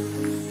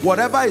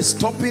 whatever is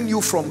stopping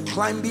you from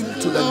climbing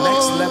to the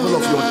next level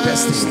of your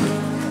destiny,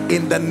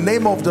 in the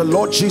name of the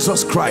Lord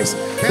Jesus Christ,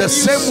 the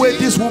same way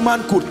this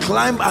woman could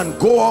climb and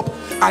go up,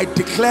 I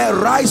declare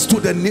rise to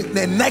the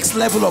next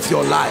level of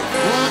your life.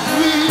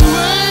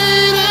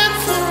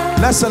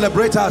 Let's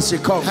celebrate her as she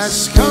comes.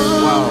 Has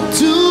come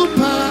to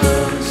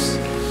pass.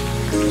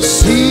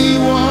 See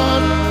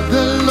what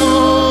the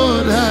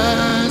Lord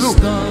has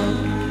done.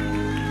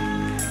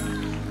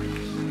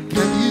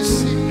 Can you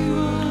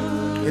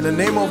see? In the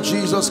name of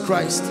Jesus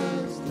Christ,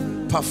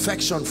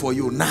 perfection for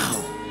you now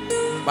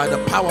by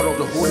the power of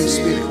the Holy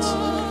Spirit.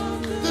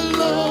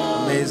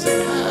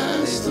 Amazing.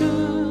 Amazing.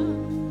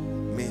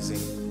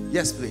 Amazing.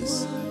 Yes,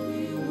 please.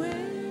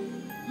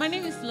 My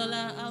name is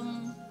Lola.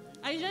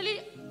 I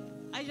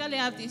usually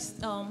have this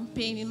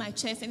pain in my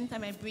chest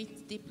anytime I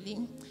breathe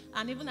deeply,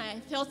 and even I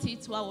felt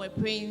it while we're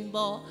praying.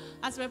 But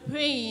as we're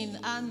praying,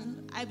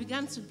 I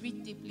began to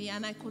breathe deeply,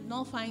 and I could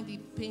not find the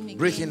pain again.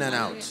 Breathe in and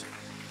out.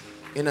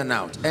 In and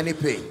out. Any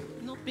pain?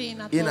 No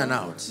pain at In all. and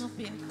out. No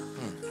pain.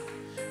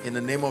 In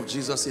the name of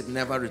Jesus, it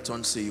never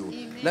returns to you.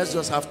 Amen. Let's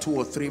just have 2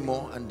 or 3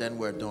 more and then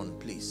we're done,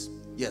 please.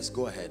 Yes,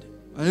 go ahead.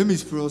 My name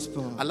is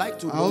Prosper. I'd like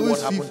to I know always what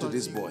feel happened to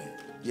this fatigue. boy.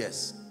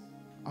 Yes.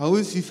 I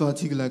always feel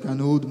fatigue like an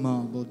old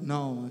man, but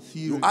now I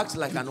feel. You act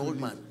like an old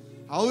man.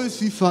 I always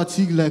feel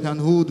fatigue like an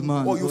old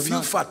man. Oh, you but feel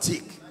now-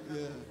 fatigue.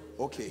 Yeah.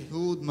 Okay.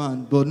 Old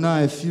man, but now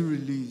I feel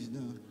relieved.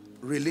 Now.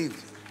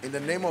 Relieved. In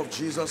the name of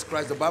Jesus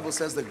Christ, the Bible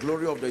says the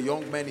glory of the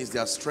young men is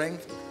their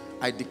strength.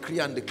 I decree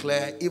and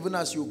declare, even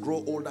as you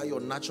grow older, your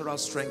natural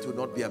strength will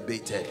not be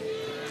abated.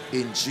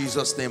 In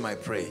Jesus' name I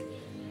pray.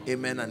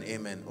 Amen and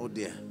amen. Oh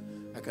dear.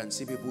 I can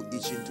see people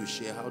itching to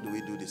share. How do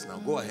we do this now?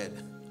 Go ahead.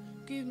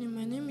 Good evening.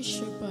 My name is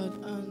Shepard,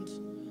 and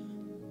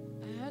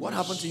I had What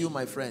happened to you,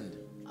 my friend?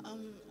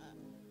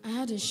 I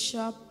had a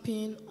sharp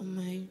pain on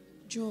my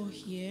jaw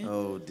here.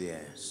 Oh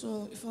dear.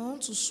 So if I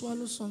want to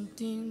swallow some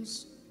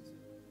things,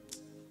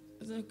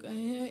 it's like I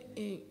hear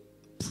a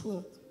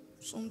pro,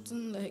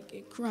 something like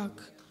a crack,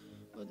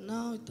 but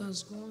now it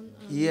has gone.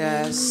 and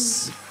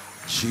Yes,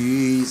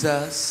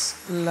 Jesus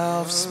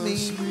loves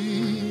me.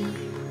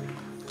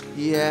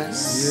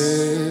 Yes,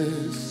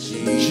 Yes,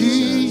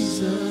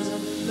 Jesus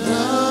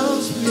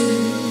loves me.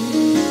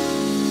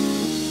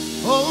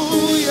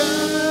 Oh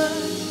yeah.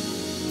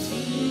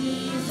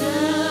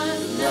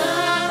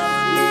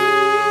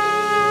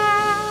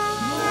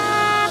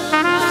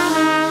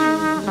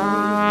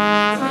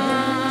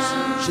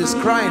 She's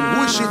crying.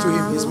 Who is she to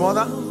him? His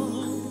mother?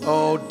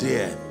 Oh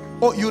dear.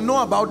 Oh, you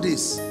know about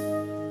this?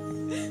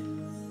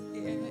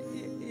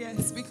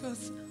 Yes,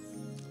 because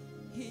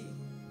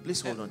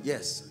Please hold on.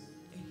 Yes.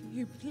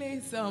 he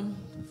plays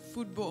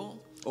football.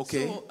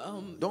 Okay. So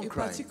Don't a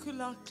cry.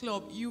 particular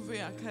club,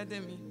 UV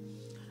Academy,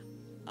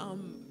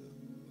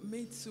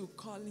 made to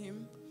call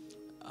him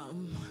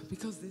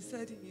because they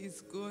said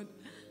he's good.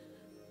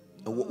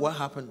 What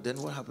happened? Then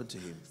what happened to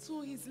him?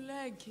 So his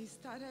leg, he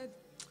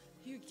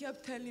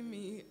kept telling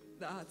me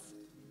that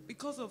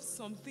because of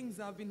some things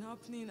that have been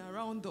happening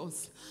around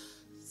us,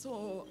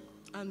 so,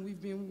 and we've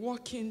been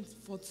walking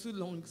for too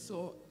long,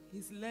 so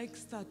his leg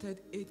started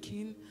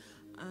aching,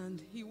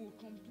 and he would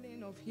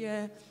complain of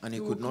here. And he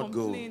would could not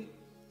go. complain.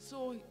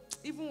 So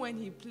even when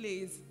he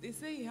plays, they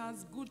say he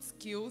has good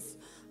skills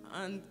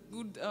and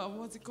good,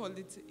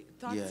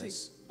 tactics.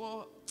 Yes.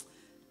 But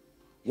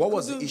What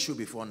was the couldn't- issue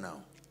before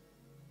now?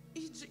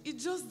 It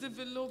just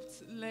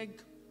developed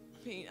leg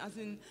pain, as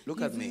in Look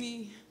his at me.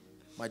 knee.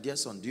 My dear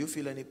son, do you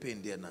feel any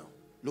pain there now?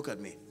 Look at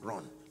me.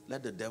 Run.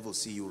 Let the devil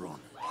see you run.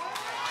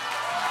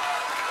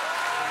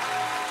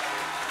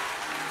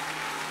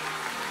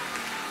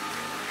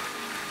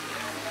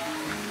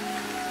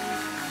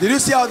 Did you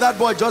see how that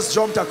boy just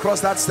jumped across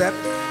that step?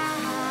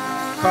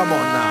 Come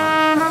on now.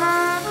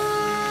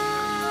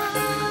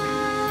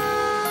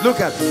 Look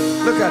at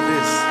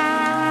this.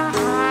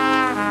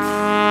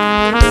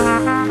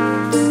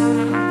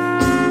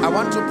 I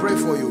want to pray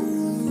for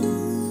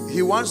you.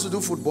 He wants to do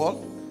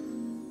football,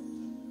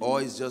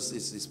 or it's just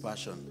his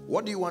passion.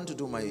 What do you want to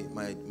do, my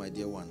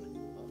dear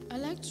one? I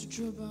like to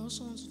draw, but I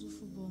also want to do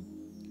football.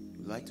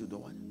 You like to do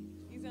what?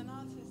 He's an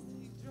artist.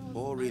 He draws.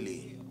 Oh,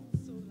 really?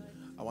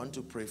 I want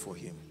to pray for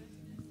him.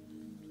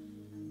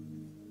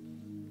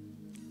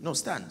 No,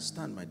 stand,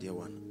 my dear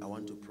one. I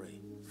want to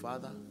pray.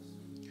 Father,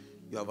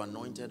 you have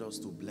anointed us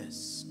to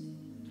bless.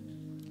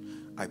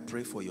 I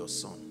pray for your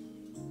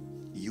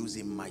son. Use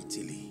him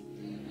mightily.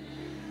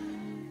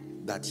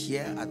 That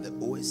here at the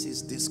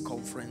Oasis, this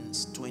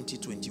conference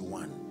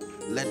 2021,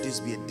 let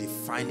this be a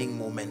defining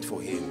moment for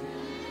him.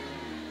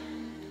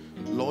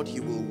 Lord,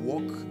 he will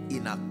walk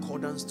in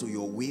accordance to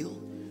your will,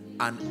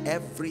 and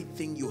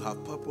everything you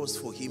have purposed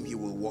for him, he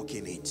will walk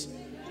in it.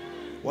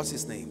 What's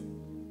his name?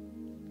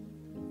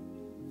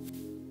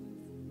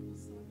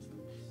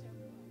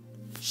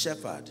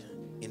 Shepherd.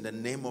 In the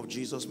name of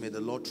Jesus, may the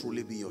Lord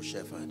truly be your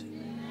shepherd.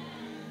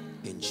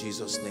 In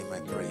Jesus' name I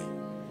pray.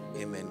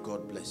 Amen.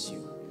 God bless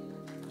you.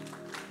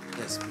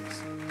 Yes,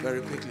 please.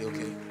 Very quickly,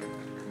 okay?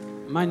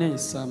 My name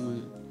is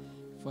Samuel.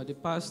 For the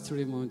past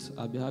 3 months,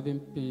 I've been having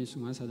pains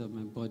on one side of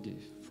my body,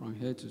 from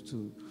head to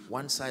toe.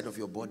 One side of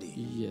your body?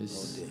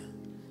 Yes. Oh dear.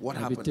 What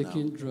I've happened been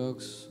taking now?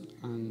 drugs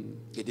and...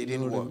 It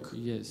didn't work?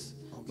 Yes.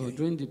 Okay. But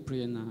during the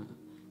prayer now,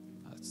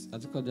 I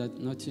thought that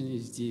nothing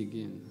is there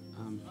again.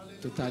 I'm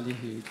totally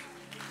healed.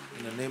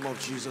 In the name of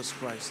Jesus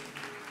Christ.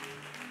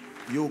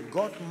 You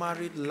got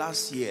married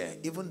last year,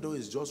 even though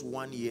it's just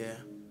 1 year,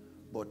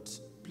 but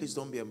please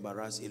don't be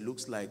embarrassed. It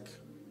looks like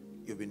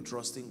you've been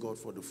trusting God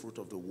for the fruit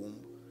of the womb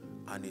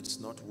and it's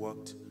not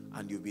worked,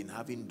 and you've been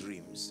having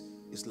dreams.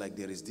 It's like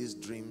there is these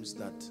dreams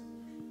that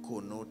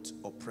connote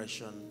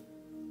oppression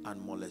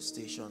and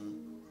molestation.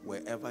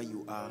 Wherever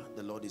you are,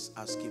 the Lord is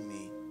asking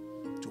me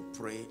to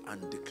pray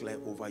and declare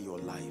over your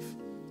life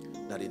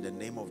that in the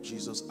name of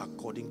Jesus,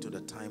 according to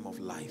the time of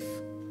life,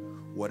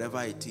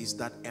 whatever it is,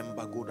 that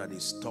embargo that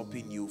is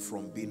stopping you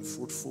from being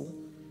fruitful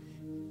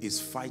is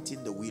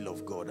fighting the will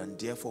of God. And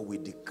therefore we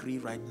decree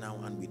right now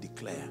and we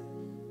declare,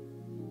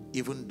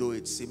 even though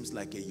it seems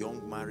like a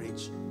young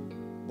marriage,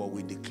 but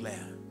we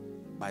declare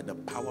by the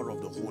power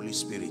of the Holy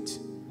Spirit,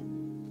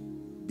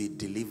 be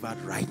delivered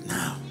right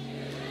now.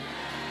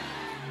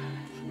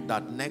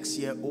 That next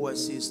year,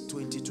 Oasis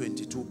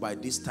 2022, by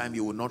this time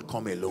you will not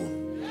come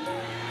alone.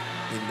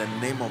 In the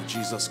name of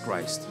Jesus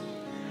Christ.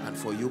 And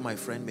for you, my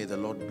friend, may the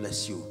Lord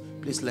bless you.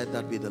 Please let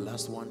that be the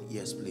last one.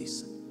 Yes,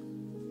 please.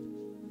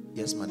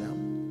 Yes,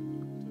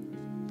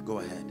 madam. Go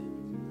ahead.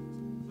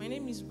 My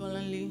name is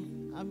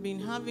Bolanle. I've been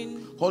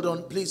having... Hold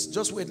on, please.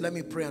 Just wait. Let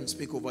me pray and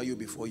speak over you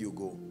before you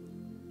go.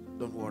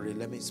 Don't worry.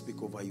 Let me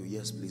speak over you.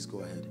 Yes, please.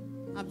 Go ahead.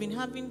 I've been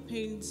having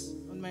pains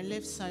on my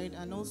left side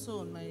and also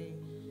on my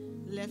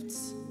left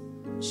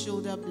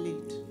shoulder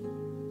blade.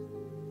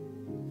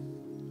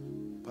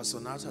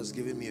 Pastor Nat has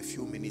given me a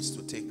few minutes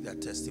to take their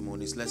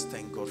testimonies. Let's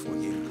thank God for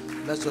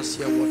him. Let's just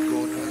hear what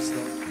God has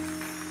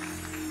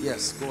done.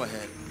 Yes, go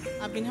ahead.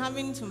 I've been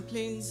having some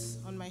pains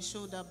on my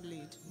shoulder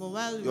blade. But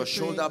while your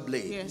shoulder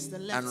blade? Yes, the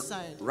left and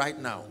side. Right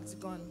now? It's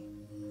gone.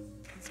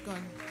 It's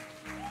gone.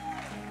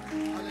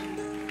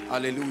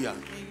 Hallelujah.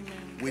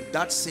 Amen. With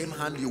that same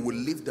hand, you will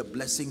live the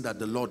blessing that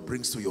the Lord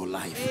brings to your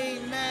life.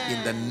 Amen.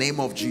 In the name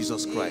of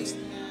Jesus Christ.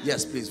 Amen.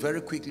 Yes, please,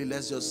 very quickly,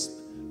 let's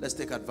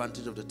take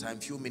advantage of the time.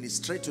 Few minutes,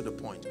 straight to the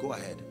point. Go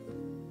ahead.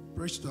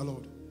 Praise the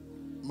Lord.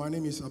 My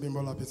name is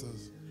Abimbola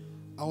Peters.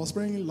 I was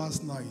praying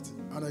last night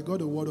and I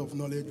got a word of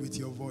knowledge with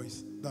your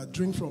voice that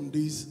drink from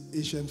this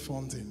ancient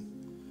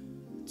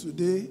fountain.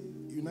 Today,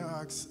 you now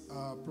ask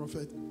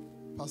Prophet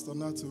Pastor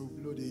Nat to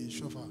blow the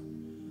shofar.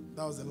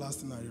 That was the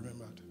last thing I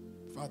remembered.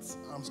 In fact,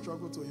 I'm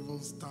struggling to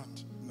even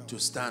stand now. To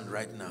stand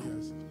right now?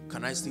 Yes.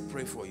 Can I still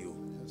pray for you?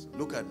 Yes.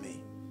 Look at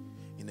me.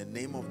 In the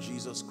name of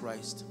Jesus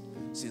Christ,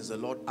 since the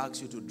Lord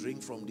asks you to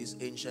drink from this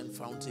ancient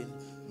fountain,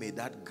 may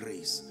that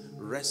grace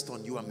rest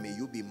on you and may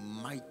you be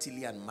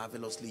mightily and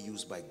marvelously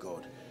used by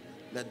God.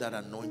 Let that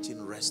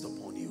anointing rest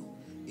upon you.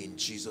 In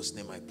Jesus'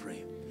 name I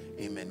pray.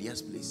 Amen.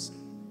 Yes, please.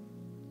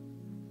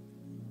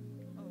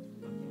 Oh,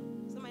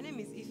 okay. So my name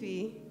is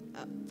Ife.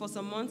 For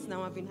some months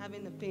now, I've been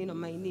having a pain on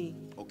my knee.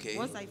 Okay.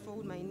 Once I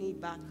fold my knee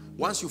back.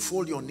 Once you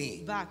fold your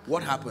knee back,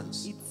 what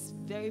happens? It's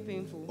very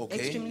painful. Okay.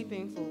 Extremely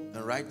painful.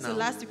 And right now? So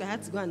last week I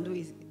had to go and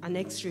do an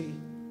X-ray,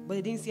 but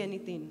they didn't see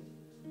anything.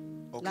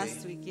 Okay.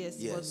 Last week, yes.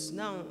 Yes. But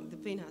now the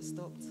pain has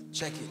stopped.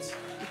 Check it.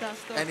 It has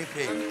stopped. Any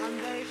pain? I'm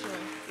very sure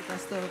it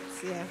has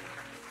stopped. Yeah.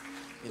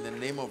 In the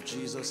name of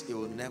Jesus, it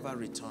will never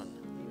return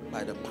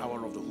by the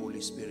power of the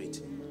Holy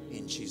Spirit.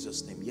 In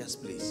Jesus' name. Yes,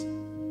 please.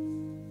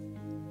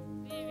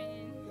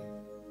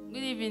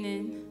 Good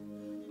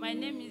evening. My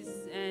name is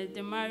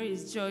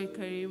Demaris Joy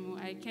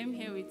Karimu. I came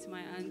here with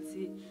my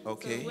auntie.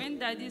 Okay. So when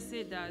Daddy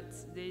said that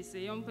there is a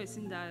young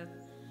person that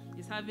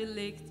is having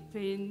leg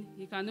pain,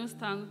 he cannot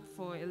stand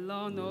for a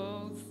long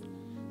or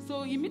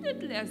so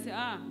immediately I said,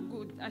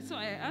 good. So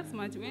I asked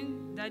Matthew,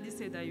 when Daddy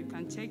said that you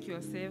can check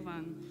yourself,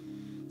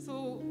 and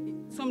so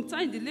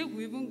sometimes the leg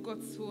will even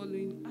got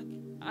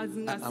swollen.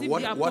 And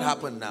what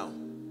happened now?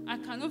 I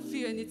cannot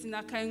feel anything.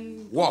 I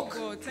can walk.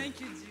 Oh, thank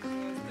you, Jesus.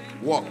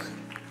 Thank walk.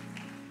 You.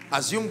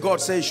 Assume God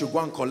says you should go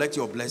and collect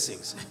your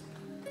blessings.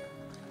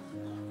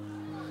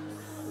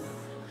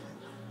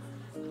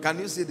 Can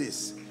you see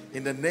this?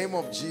 In the name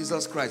of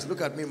Jesus Christ,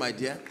 look at me, my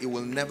dear. It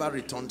will never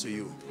return to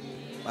you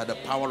by the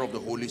power of the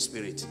Holy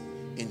Spirit.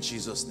 In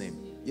Jesus' name.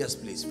 Yes,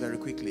 please, very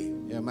quickly.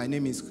 Yeah, my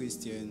name is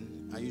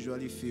Christian. I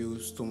usually feel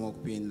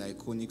stomach pain, like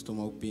chronic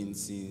stomach pain,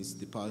 since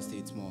the past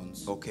 8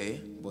 months. Okay.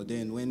 But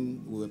then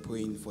when we were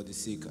praying for the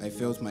sick, I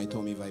felt my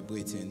tummy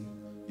vibrating.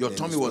 Your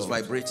tummy was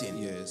vibrating?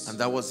 Yes. And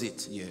that was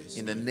it? Yes.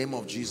 In the name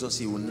of Jesus,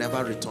 he will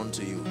never return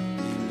to you.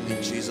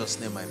 In Jesus'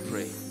 name I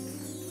pray.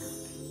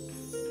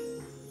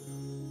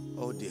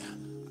 Oh dear.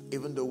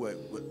 Even though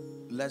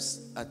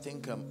I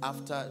think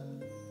after,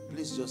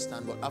 please just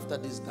stand, but after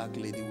this dark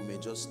lady, we may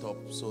just stop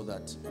so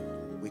that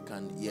we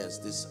can,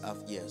 yes,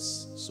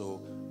 so,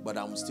 but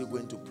I'm still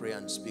going to pray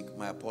and speak.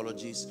 My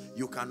apologies.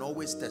 You can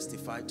always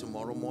testify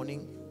tomorrow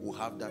morning. We'll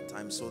have that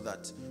time so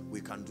that we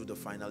can do the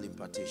final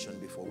impartation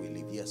before we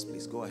leave. Yes,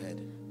 please, go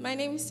ahead. My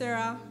name is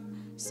Sarah.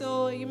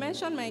 So you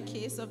mentioned my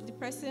case of the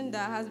person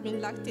that has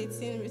been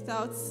lactating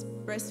without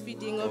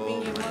breastfeeding or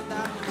being a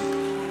mother.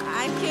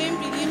 I came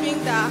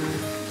believing that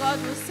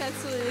God will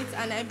settle it,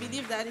 and I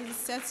believe that it is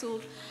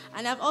settled.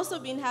 And I've also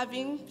been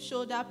having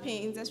shoulder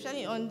pains,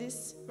 especially on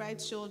this right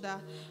shoulder.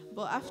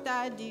 But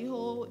after the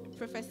whole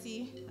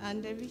prophecy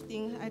and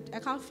everything, I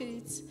can't feel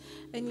it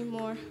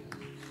anymore.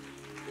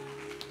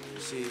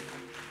 See,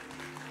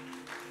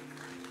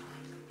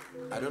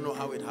 I don't know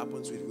how it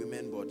happens with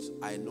women, but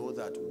I know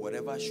that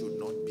whatever should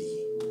not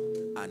be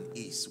and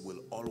is will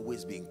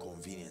always be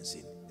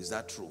inconveniencing. Is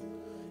that true?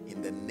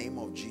 In the name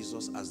of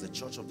Jesus, as the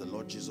church of the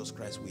Lord Jesus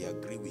Christ, we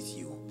agree with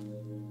you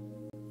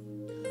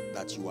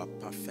that you are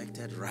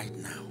perfected right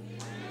now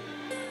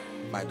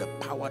by the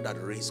power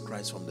that raised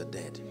Christ from the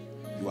dead.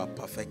 You are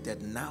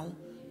perfected now,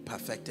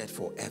 perfected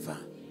forever,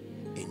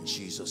 in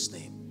Jesus'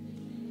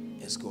 name.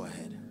 Yes, go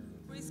ahead.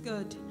 Praise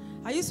God.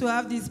 I used to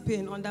have this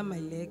pain under my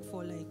leg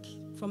for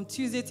from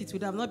Tuesday to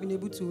today. I've not been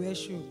able to wear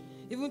shoe.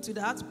 Even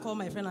today, I had to call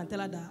my friend and tell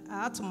her that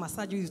I had to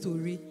massage you to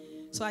read.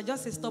 So I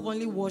just said, stop,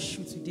 only wash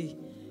shoe today.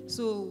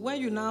 So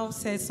when you now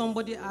said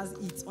somebody has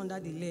it under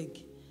the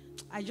leg,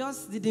 I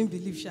just didn't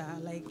believe, Sha.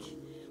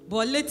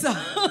 But later,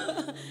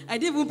 I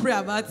didn't even pray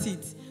about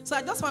it. So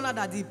I just found out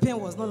that the pain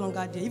was no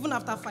longer there. Even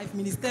after 5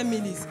 minutes, 10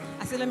 minutes,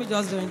 I said, let me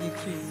just join the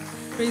queue.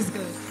 Praise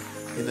God.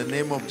 In the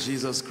name of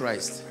Jesus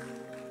Christ,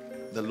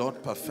 the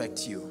Lord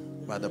perfect you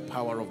by the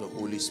power of the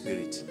Holy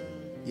Spirit.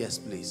 Yes,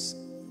 please.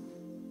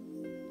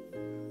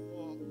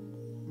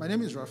 My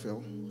name is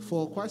Raphael.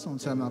 For quite some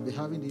time, I've been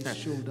having this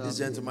shoulder. This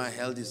gentleman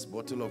held this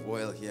bottle of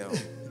oil here.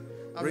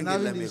 Bring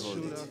it, let me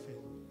hold it.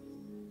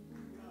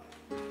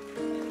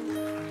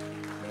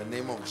 In the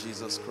name of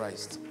Jesus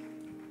Christ.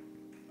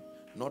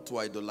 Not to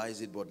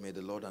idolize it, but may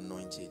the Lord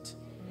anoint it.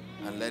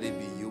 And let it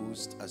be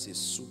used as a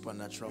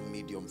supernatural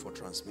medium for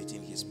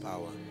transmitting his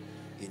power.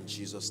 In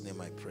Jesus'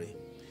 name I pray.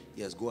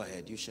 Yes, go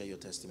ahead. You share your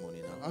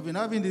testimony now. I've been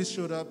having this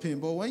shoulder pain,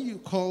 but when you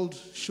called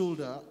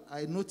shoulder,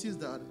 I noticed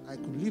that I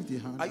could lift the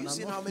hand. Are you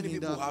seeing how many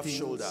people have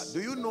shoulder?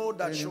 Do you know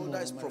that shoulder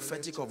is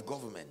prophetic of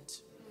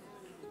government?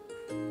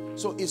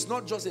 So it's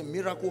not just a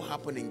miracle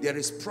happening. There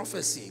is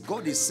prophecy.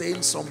 God is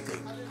saying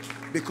something.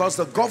 Because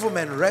the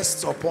government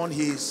rests upon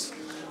his...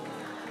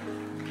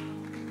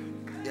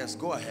 Yes,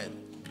 go ahead.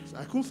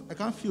 I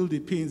can't feel the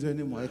pains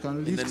anymore. I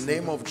can lift. In the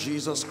name of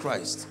Jesus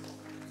Christ.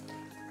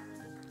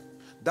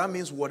 That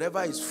means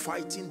whatever is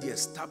fighting the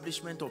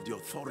establishment of the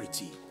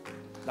authority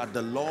that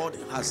the Lord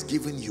has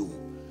given you,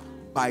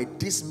 by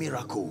this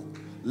miracle,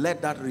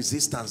 let that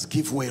resistance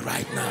give way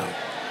right now.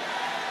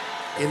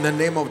 In the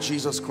name of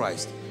Jesus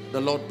Christ. The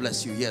Lord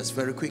bless you. Yes,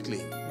 very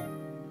quickly.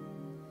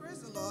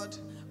 Praise the Lord.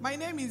 My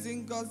name is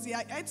Ngozi.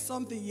 I ate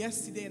something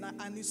yesterday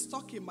and it's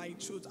stuck in my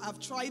throat. I've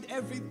tried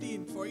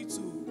everything for it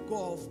to go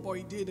off, but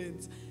it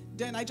didn't.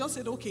 Then I just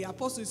said, okay,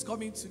 Apostle is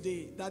coming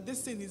today, that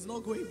this thing is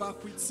not going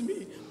back with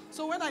me.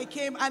 So when I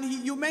came and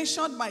you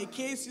mentioned my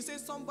case, you said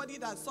somebody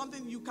that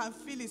something you can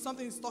feel it,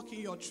 something is stuck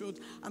in your throat.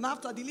 And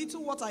after the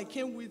little what I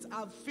came with,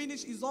 I've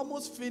finished, it's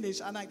almost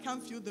finished, and I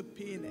can't feel the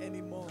pain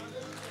anymore.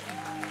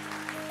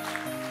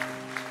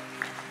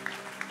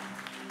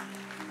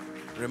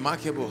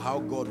 Remarkable how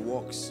God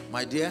works.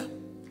 My dear,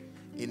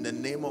 in the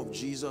name of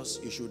Jesus,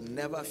 you should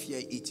never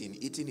fear eating.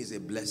 Eating is a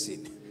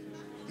blessing.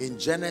 In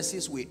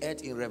Genesis we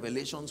ate, in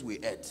Revelations we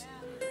ate.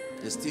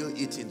 They're still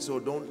eating, so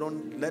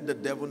don't let the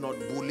devil not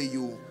bully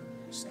you.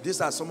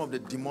 These are some of the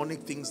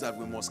demonic things that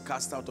we must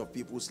cast out of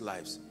people's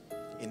lives.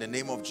 In the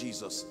name of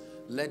Jesus,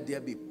 let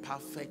there be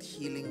perfect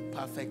healing,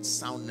 perfect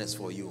soundness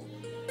for you.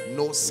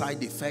 No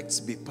side effects,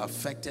 be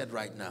perfected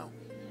right now.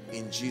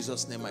 In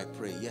Jesus' name I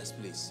pray. Yes,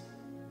 please.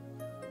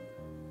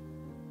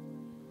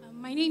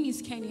 My name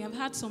is Kenny. I've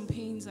had some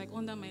pains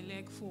under my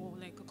leg for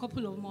a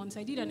couple of months.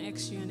 I did an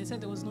x-ray and they said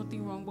there was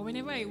nothing wrong. But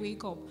whenever I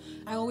wake up,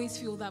 I always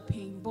feel that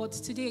pain. But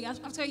today,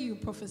 after you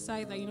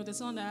prophesied that, the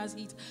son that has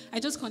heat,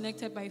 I just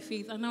connected by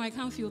faith and now I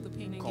can't feel the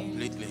pain again.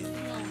 Completely.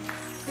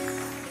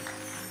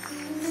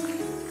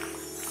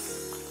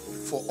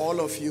 For all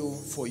of you,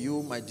 for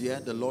you, my dear,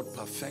 the Lord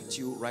perfect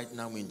you right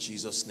now in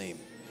Jesus' name.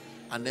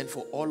 And then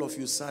for all of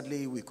you,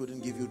 sadly, we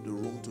couldn't give you the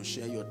room to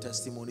share your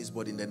testimonies,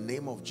 but in the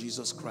name of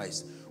Jesus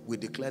Christ, we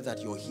declare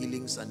that your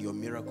healings and your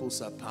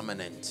miracles are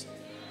permanent.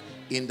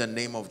 In the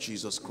name of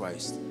Jesus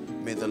Christ,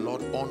 may the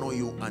Lord honor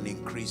you and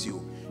increase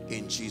you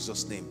in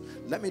Jesus' name.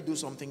 Let me do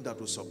something that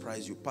will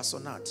surprise you. Pastor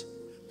Nat,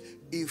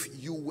 if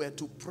you were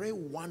to pray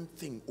one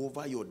thing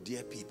over your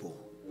dear people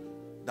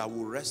that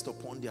will rest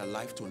upon their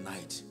life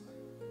tonight,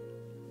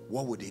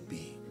 what would it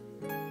be?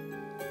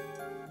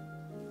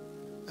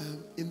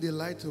 In the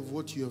light of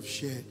what you have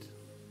shared,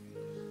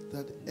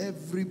 that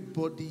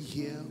everybody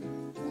here,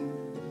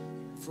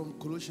 from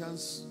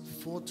Colossians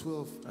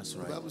 4:12, that's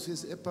right. The Bible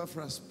says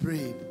Epaphras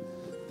prayed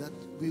that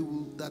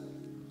that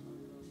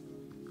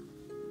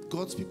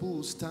God's people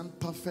will stand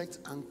perfect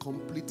and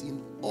complete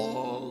in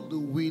all the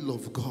will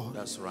of God.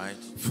 That's right.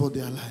 For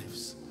their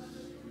lives.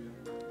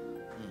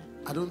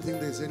 I don't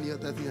think there's any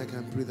other thing I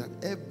can pray, that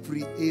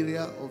every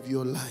area of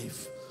your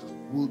life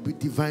will be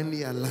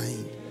divinely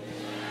aligned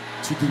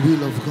to the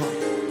will of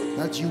God.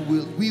 That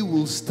we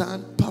will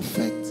stand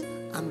perfect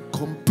and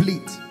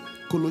complete,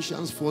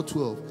 Colossians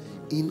 4:12,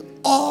 in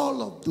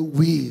all of the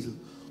will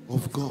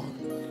of God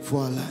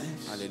for our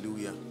lives.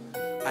 Hallelujah.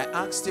 I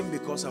asked him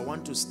because I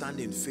want to stand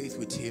in faith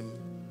with him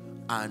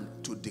and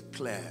to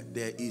declare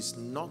there is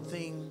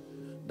nothing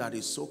that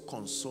is so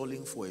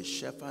consoling for a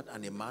shepherd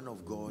and a man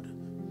of God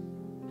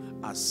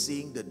as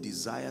seeing the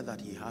desire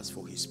that he has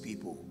for his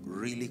people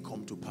really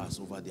come to pass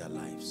over their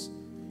lives.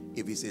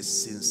 If he's a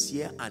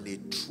sincere and a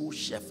true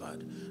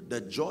shepherd,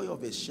 the joy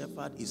of a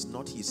shepherd is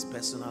not his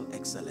personal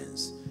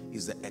excellence,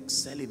 it's the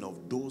excelling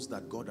of those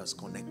that God has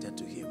connected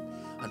to him.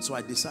 And so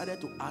I decided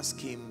to ask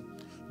him,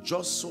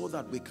 just so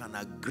that we can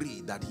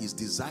agree that his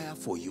desire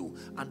for you,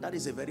 and that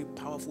is a very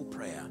powerful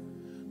prayer,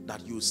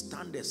 that you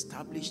stand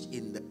established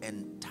in the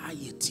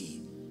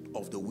entirety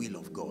of the will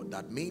of God.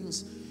 That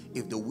means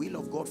if the will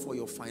of God for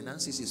your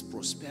finances is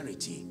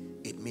prosperity,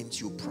 it means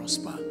you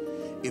prosper.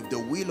 If the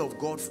will of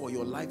God for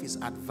your life is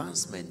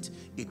advancement,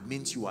 it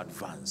means you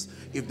advance.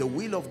 If the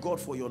will of God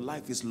for your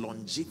life is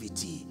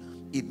longevity,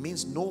 it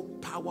means no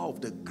power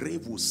of the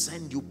grave will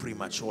send you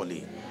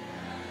prematurely.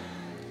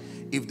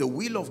 If the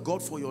will of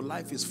God for your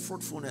life is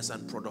fruitfulness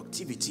and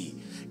productivity,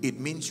 it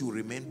means you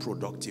remain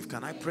productive.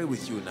 Can I pray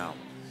with you now?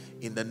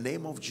 In the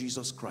name of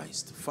Jesus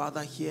Christ.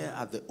 Father, here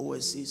at the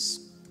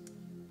Oasis,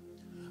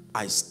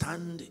 I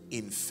stand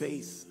in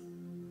faith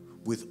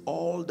with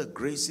all the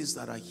graces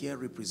that are here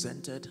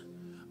represented,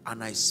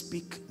 and I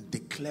speak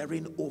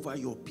declaring over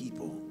your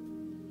people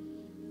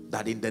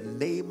that in the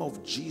name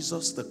of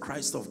Jesus, the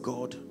Christ of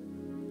God,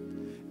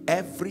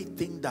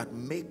 everything that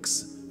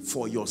makes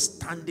for your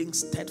standing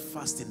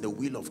steadfast in the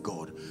will of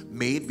God,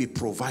 may it be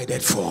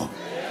provided for.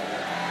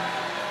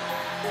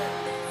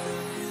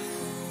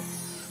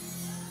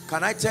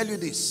 Can I tell you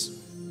this?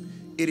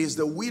 It is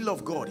the will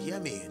of God. Hear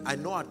me. I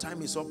know our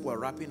time is up. We're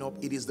wrapping up.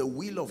 It is the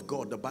will of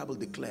God, the Bible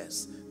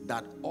declares,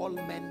 that all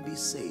men be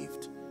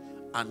saved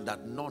and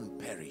that none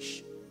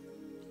perish.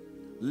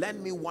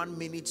 Lend me 1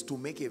 minute to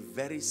make a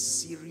very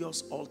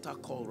serious altar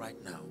call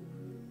right now.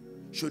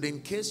 Should,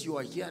 in case you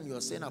are here and you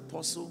are saying,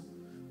 Apostle,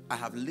 I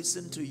have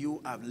listened to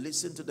you, I've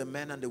listened to the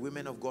men and the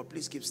women of God,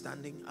 please keep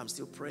standing. I'm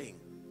still praying.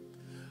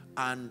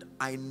 And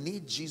I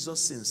need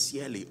Jesus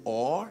sincerely.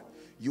 Or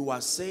you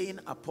are saying,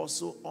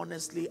 Apostle,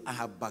 honestly, I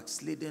have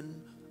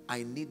backslidden.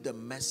 I need the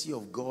mercy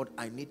of God.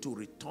 I need to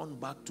return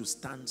back to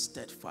stand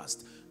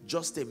steadfast.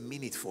 Just a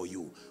minute for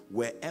you.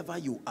 Wherever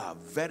you are,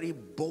 very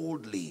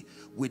boldly,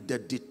 with the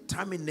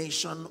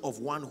determination of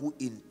one who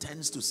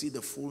intends to see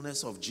the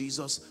fullness of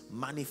Jesus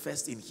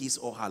manifest in his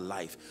or her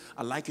life.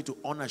 I'd like you to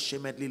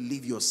unashamedly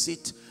leave your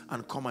seat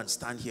and come and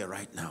stand here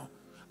right now.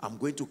 I'm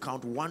going to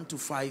count 1 to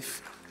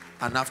 5,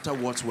 and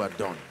afterwards we're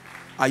done.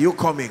 Are you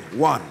coming?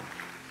 1.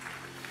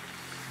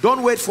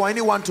 Don't wait for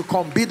anyone to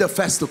come. Be the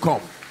first to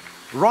come.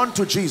 Run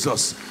to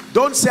Jesus.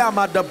 Don't say, I'm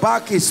at the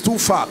back, it's too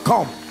far.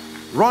 Come.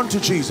 Run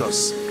to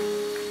Jesus.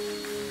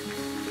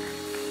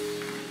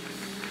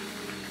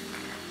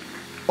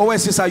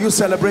 Oasis, are you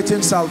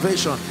celebrating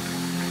salvation?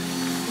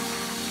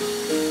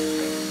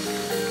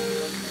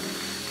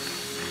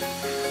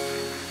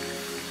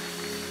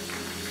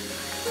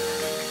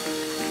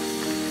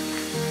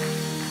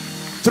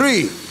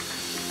 Three,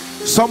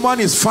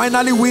 someone is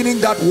finally winning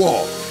that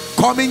war.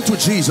 Coming to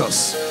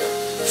Jesus.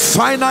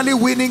 Finally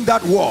winning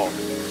that war.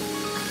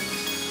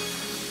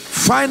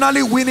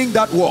 Finally winning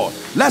that war.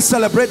 Let's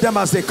celebrate them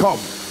as they come.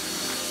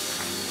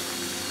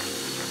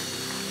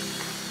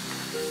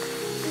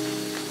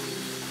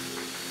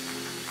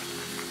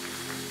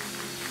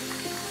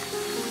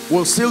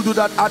 We'll still do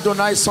that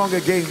Adonai song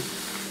again.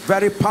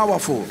 Very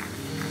powerful.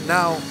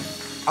 Now,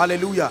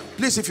 hallelujah.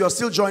 Please, if you're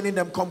still joining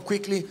them, come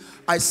quickly.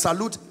 I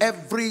salute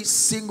every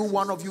single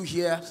one of you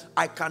here.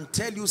 I can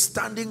tell you,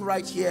 standing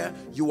right here,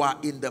 you are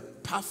in the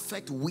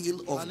perfect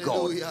will of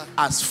Hallelujah. God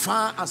as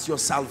far as your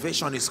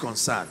salvation is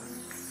concerned.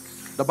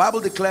 The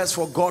Bible declares,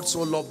 for God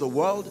so loved the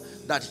world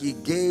that he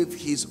gave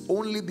his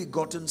only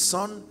begotten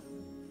son.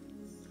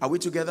 Are we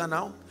together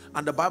now?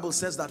 And the Bible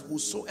says that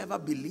whosoever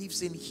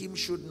believes in him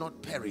should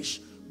not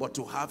perish, but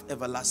to have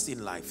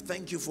everlasting life.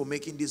 Thank you for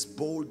making this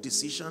bold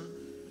decision.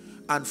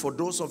 And for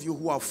those of you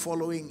who are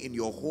following in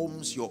your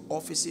homes, your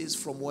offices,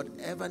 from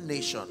whatever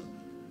nation,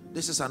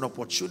 this is an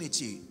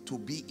opportunity to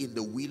be in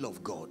the will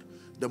of God.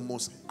 The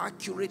most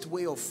accurate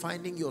way of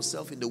finding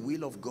yourself in the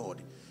will of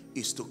God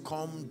is to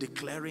come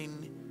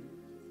declaring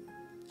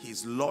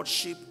his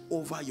lordship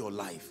over your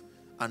life.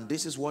 And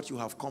this is what you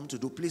have come to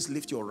do. Please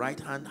lift your right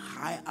hand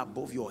high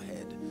above your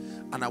head.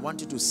 And I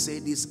want you to say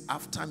this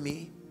after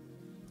me.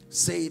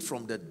 Say it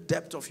from the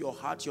depth of your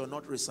heart. You're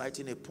not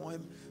reciting a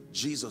poem.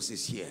 Jesus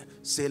is here.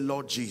 Say,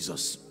 Lord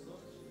Jesus,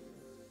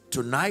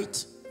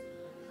 tonight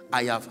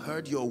I have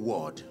heard your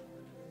word.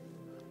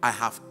 I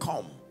have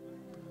come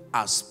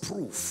as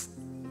proof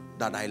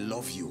that I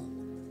love you.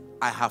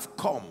 I have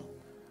come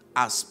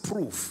as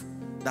proof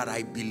that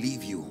I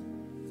believe you.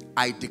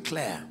 I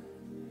declare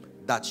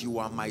that you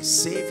are my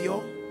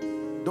Savior.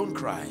 Don't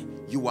cry.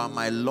 You are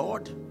my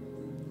Lord.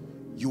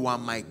 You are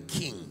my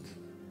King.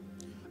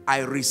 I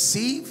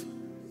receive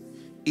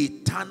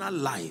eternal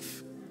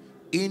life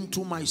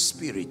into my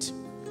spirit,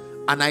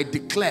 and I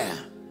declare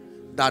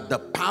that the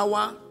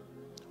power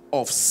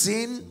of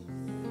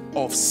sin,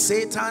 of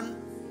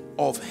Satan,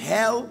 of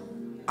hell,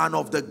 and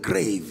of the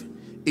grave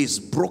is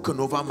broken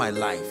over my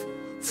life.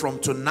 From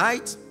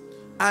tonight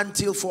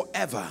until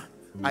forever,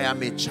 I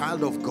am a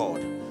child of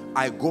God.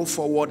 I go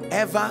forward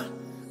ever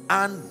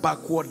and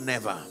backward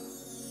never.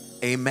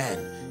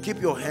 Amen.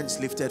 Keep your hands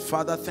lifted.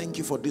 Father, thank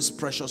you for these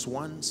precious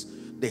ones.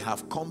 They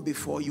have come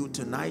before you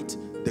tonight,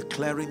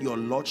 declaring your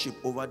lordship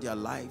over their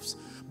lives.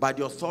 By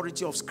the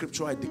authority of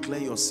scripture, I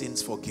declare your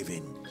sins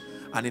forgiven.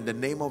 And in the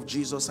name of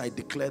Jesus, I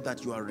declare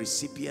that you are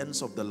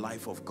recipients of the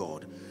life of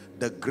God.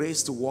 The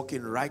grace to walk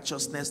in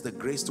righteousness, the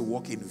grace to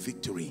walk in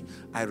victory.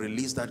 I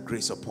release that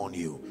grace upon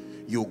you.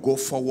 You go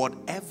forward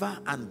ever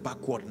and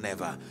backward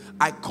never.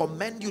 I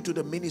commend you to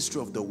the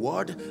ministry of the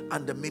word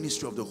and the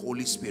ministry of the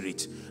Holy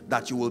Spirit,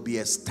 that you will be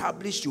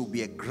established, you will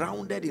be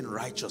grounded in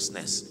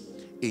righteousness.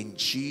 In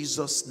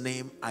Jesus'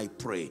 name I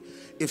pray.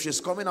 If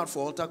she's coming out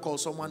for altar call,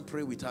 someone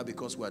pray with her,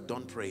 because we're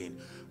done praying.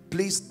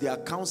 Please, there are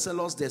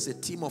counselors. There's a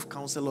team of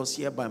counselors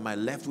here by my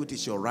left, which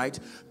is your right.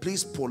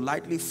 Please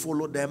politely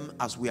follow them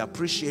as we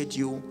appreciate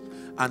you.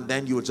 And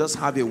then you'll just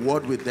have a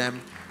word with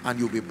them and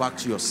you'll be back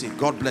to your seat.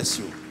 God bless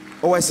you.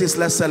 Oasis,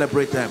 let's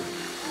celebrate them.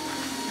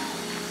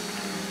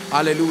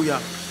 Hallelujah.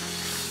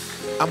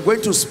 I'm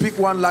going to speak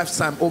one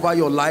lifetime over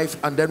your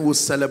life, and then we'll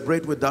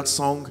celebrate with that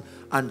song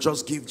and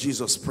just give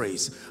Jesus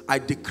praise. I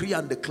decree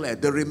and declare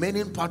the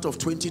remaining part of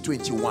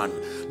 2021,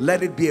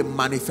 let it be a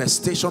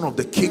manifestation of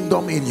the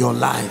kingdom in your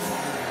life.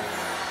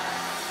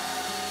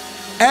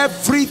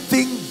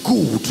 Everything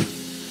good,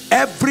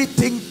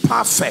 everything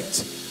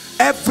perfect,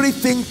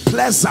 everything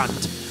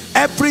pleasant,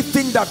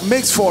 everything that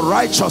makes for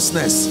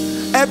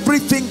righteousness,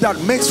 everything that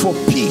makes for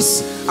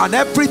peace, and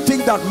everything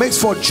that makes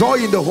for joy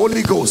in the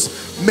Holy Ghost,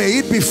 may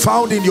it be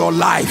found in your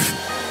life.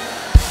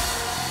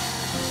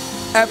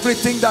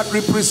 Everything that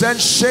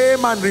represents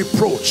shame and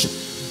reproach,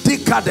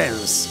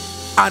 decadence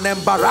and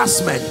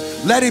embarrassment,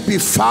 let it be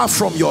far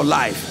from your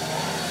life.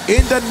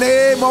 In the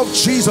name of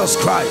Jesus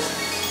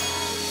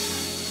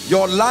Christ.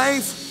 Your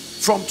life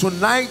from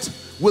tonight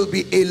will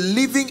be a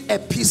living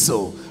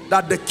epistle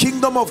that the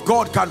kingdom of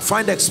God can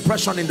find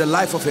expression in the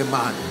life of a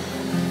man.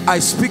 I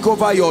speak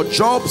over your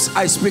jobs,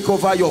 I speak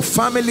over your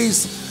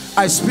families,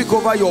 I speak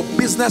over your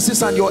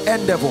businesses and your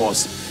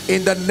endeavors.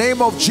 In the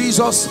name of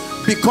Jesus,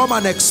 become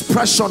an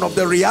expression of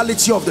the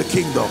reality of the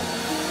kingdom.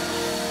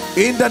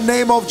 In the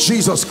name of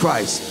Jesus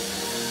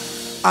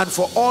Christ. And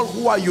for all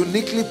who are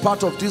uniquely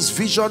part of this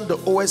vision, the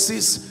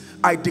Oasis,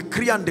 I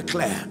decree and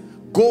declare,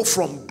 go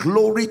from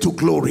glory to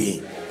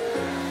glory.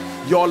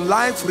 Your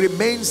life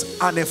remains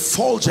an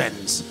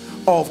effulgence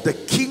of the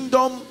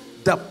kingdom,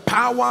 the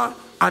power,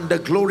 and the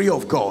glory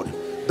of God.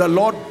 The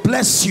Lord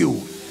bless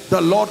you. The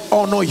Lord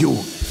honor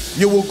you.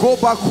 You will go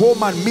back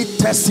home and meet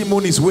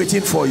testimonies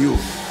waiting for you.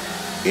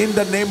 In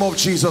the name of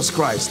Jesus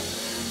Christ.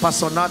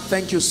 Pastor Nat,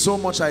 thank you so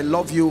much. I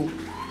love you.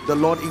 The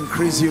Lord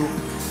increase you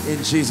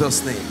in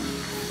Jesus' name.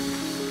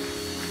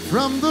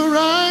 From the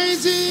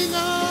rising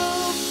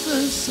of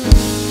the sun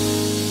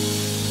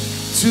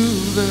to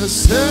the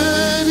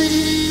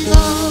setting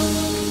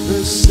of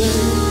the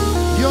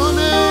same, your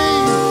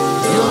name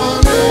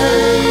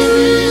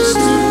is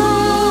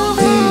to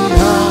be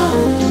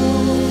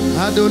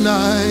high.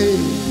 Adonai.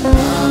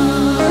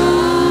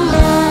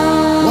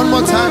 One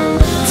more time.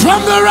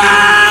 From the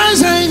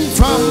rising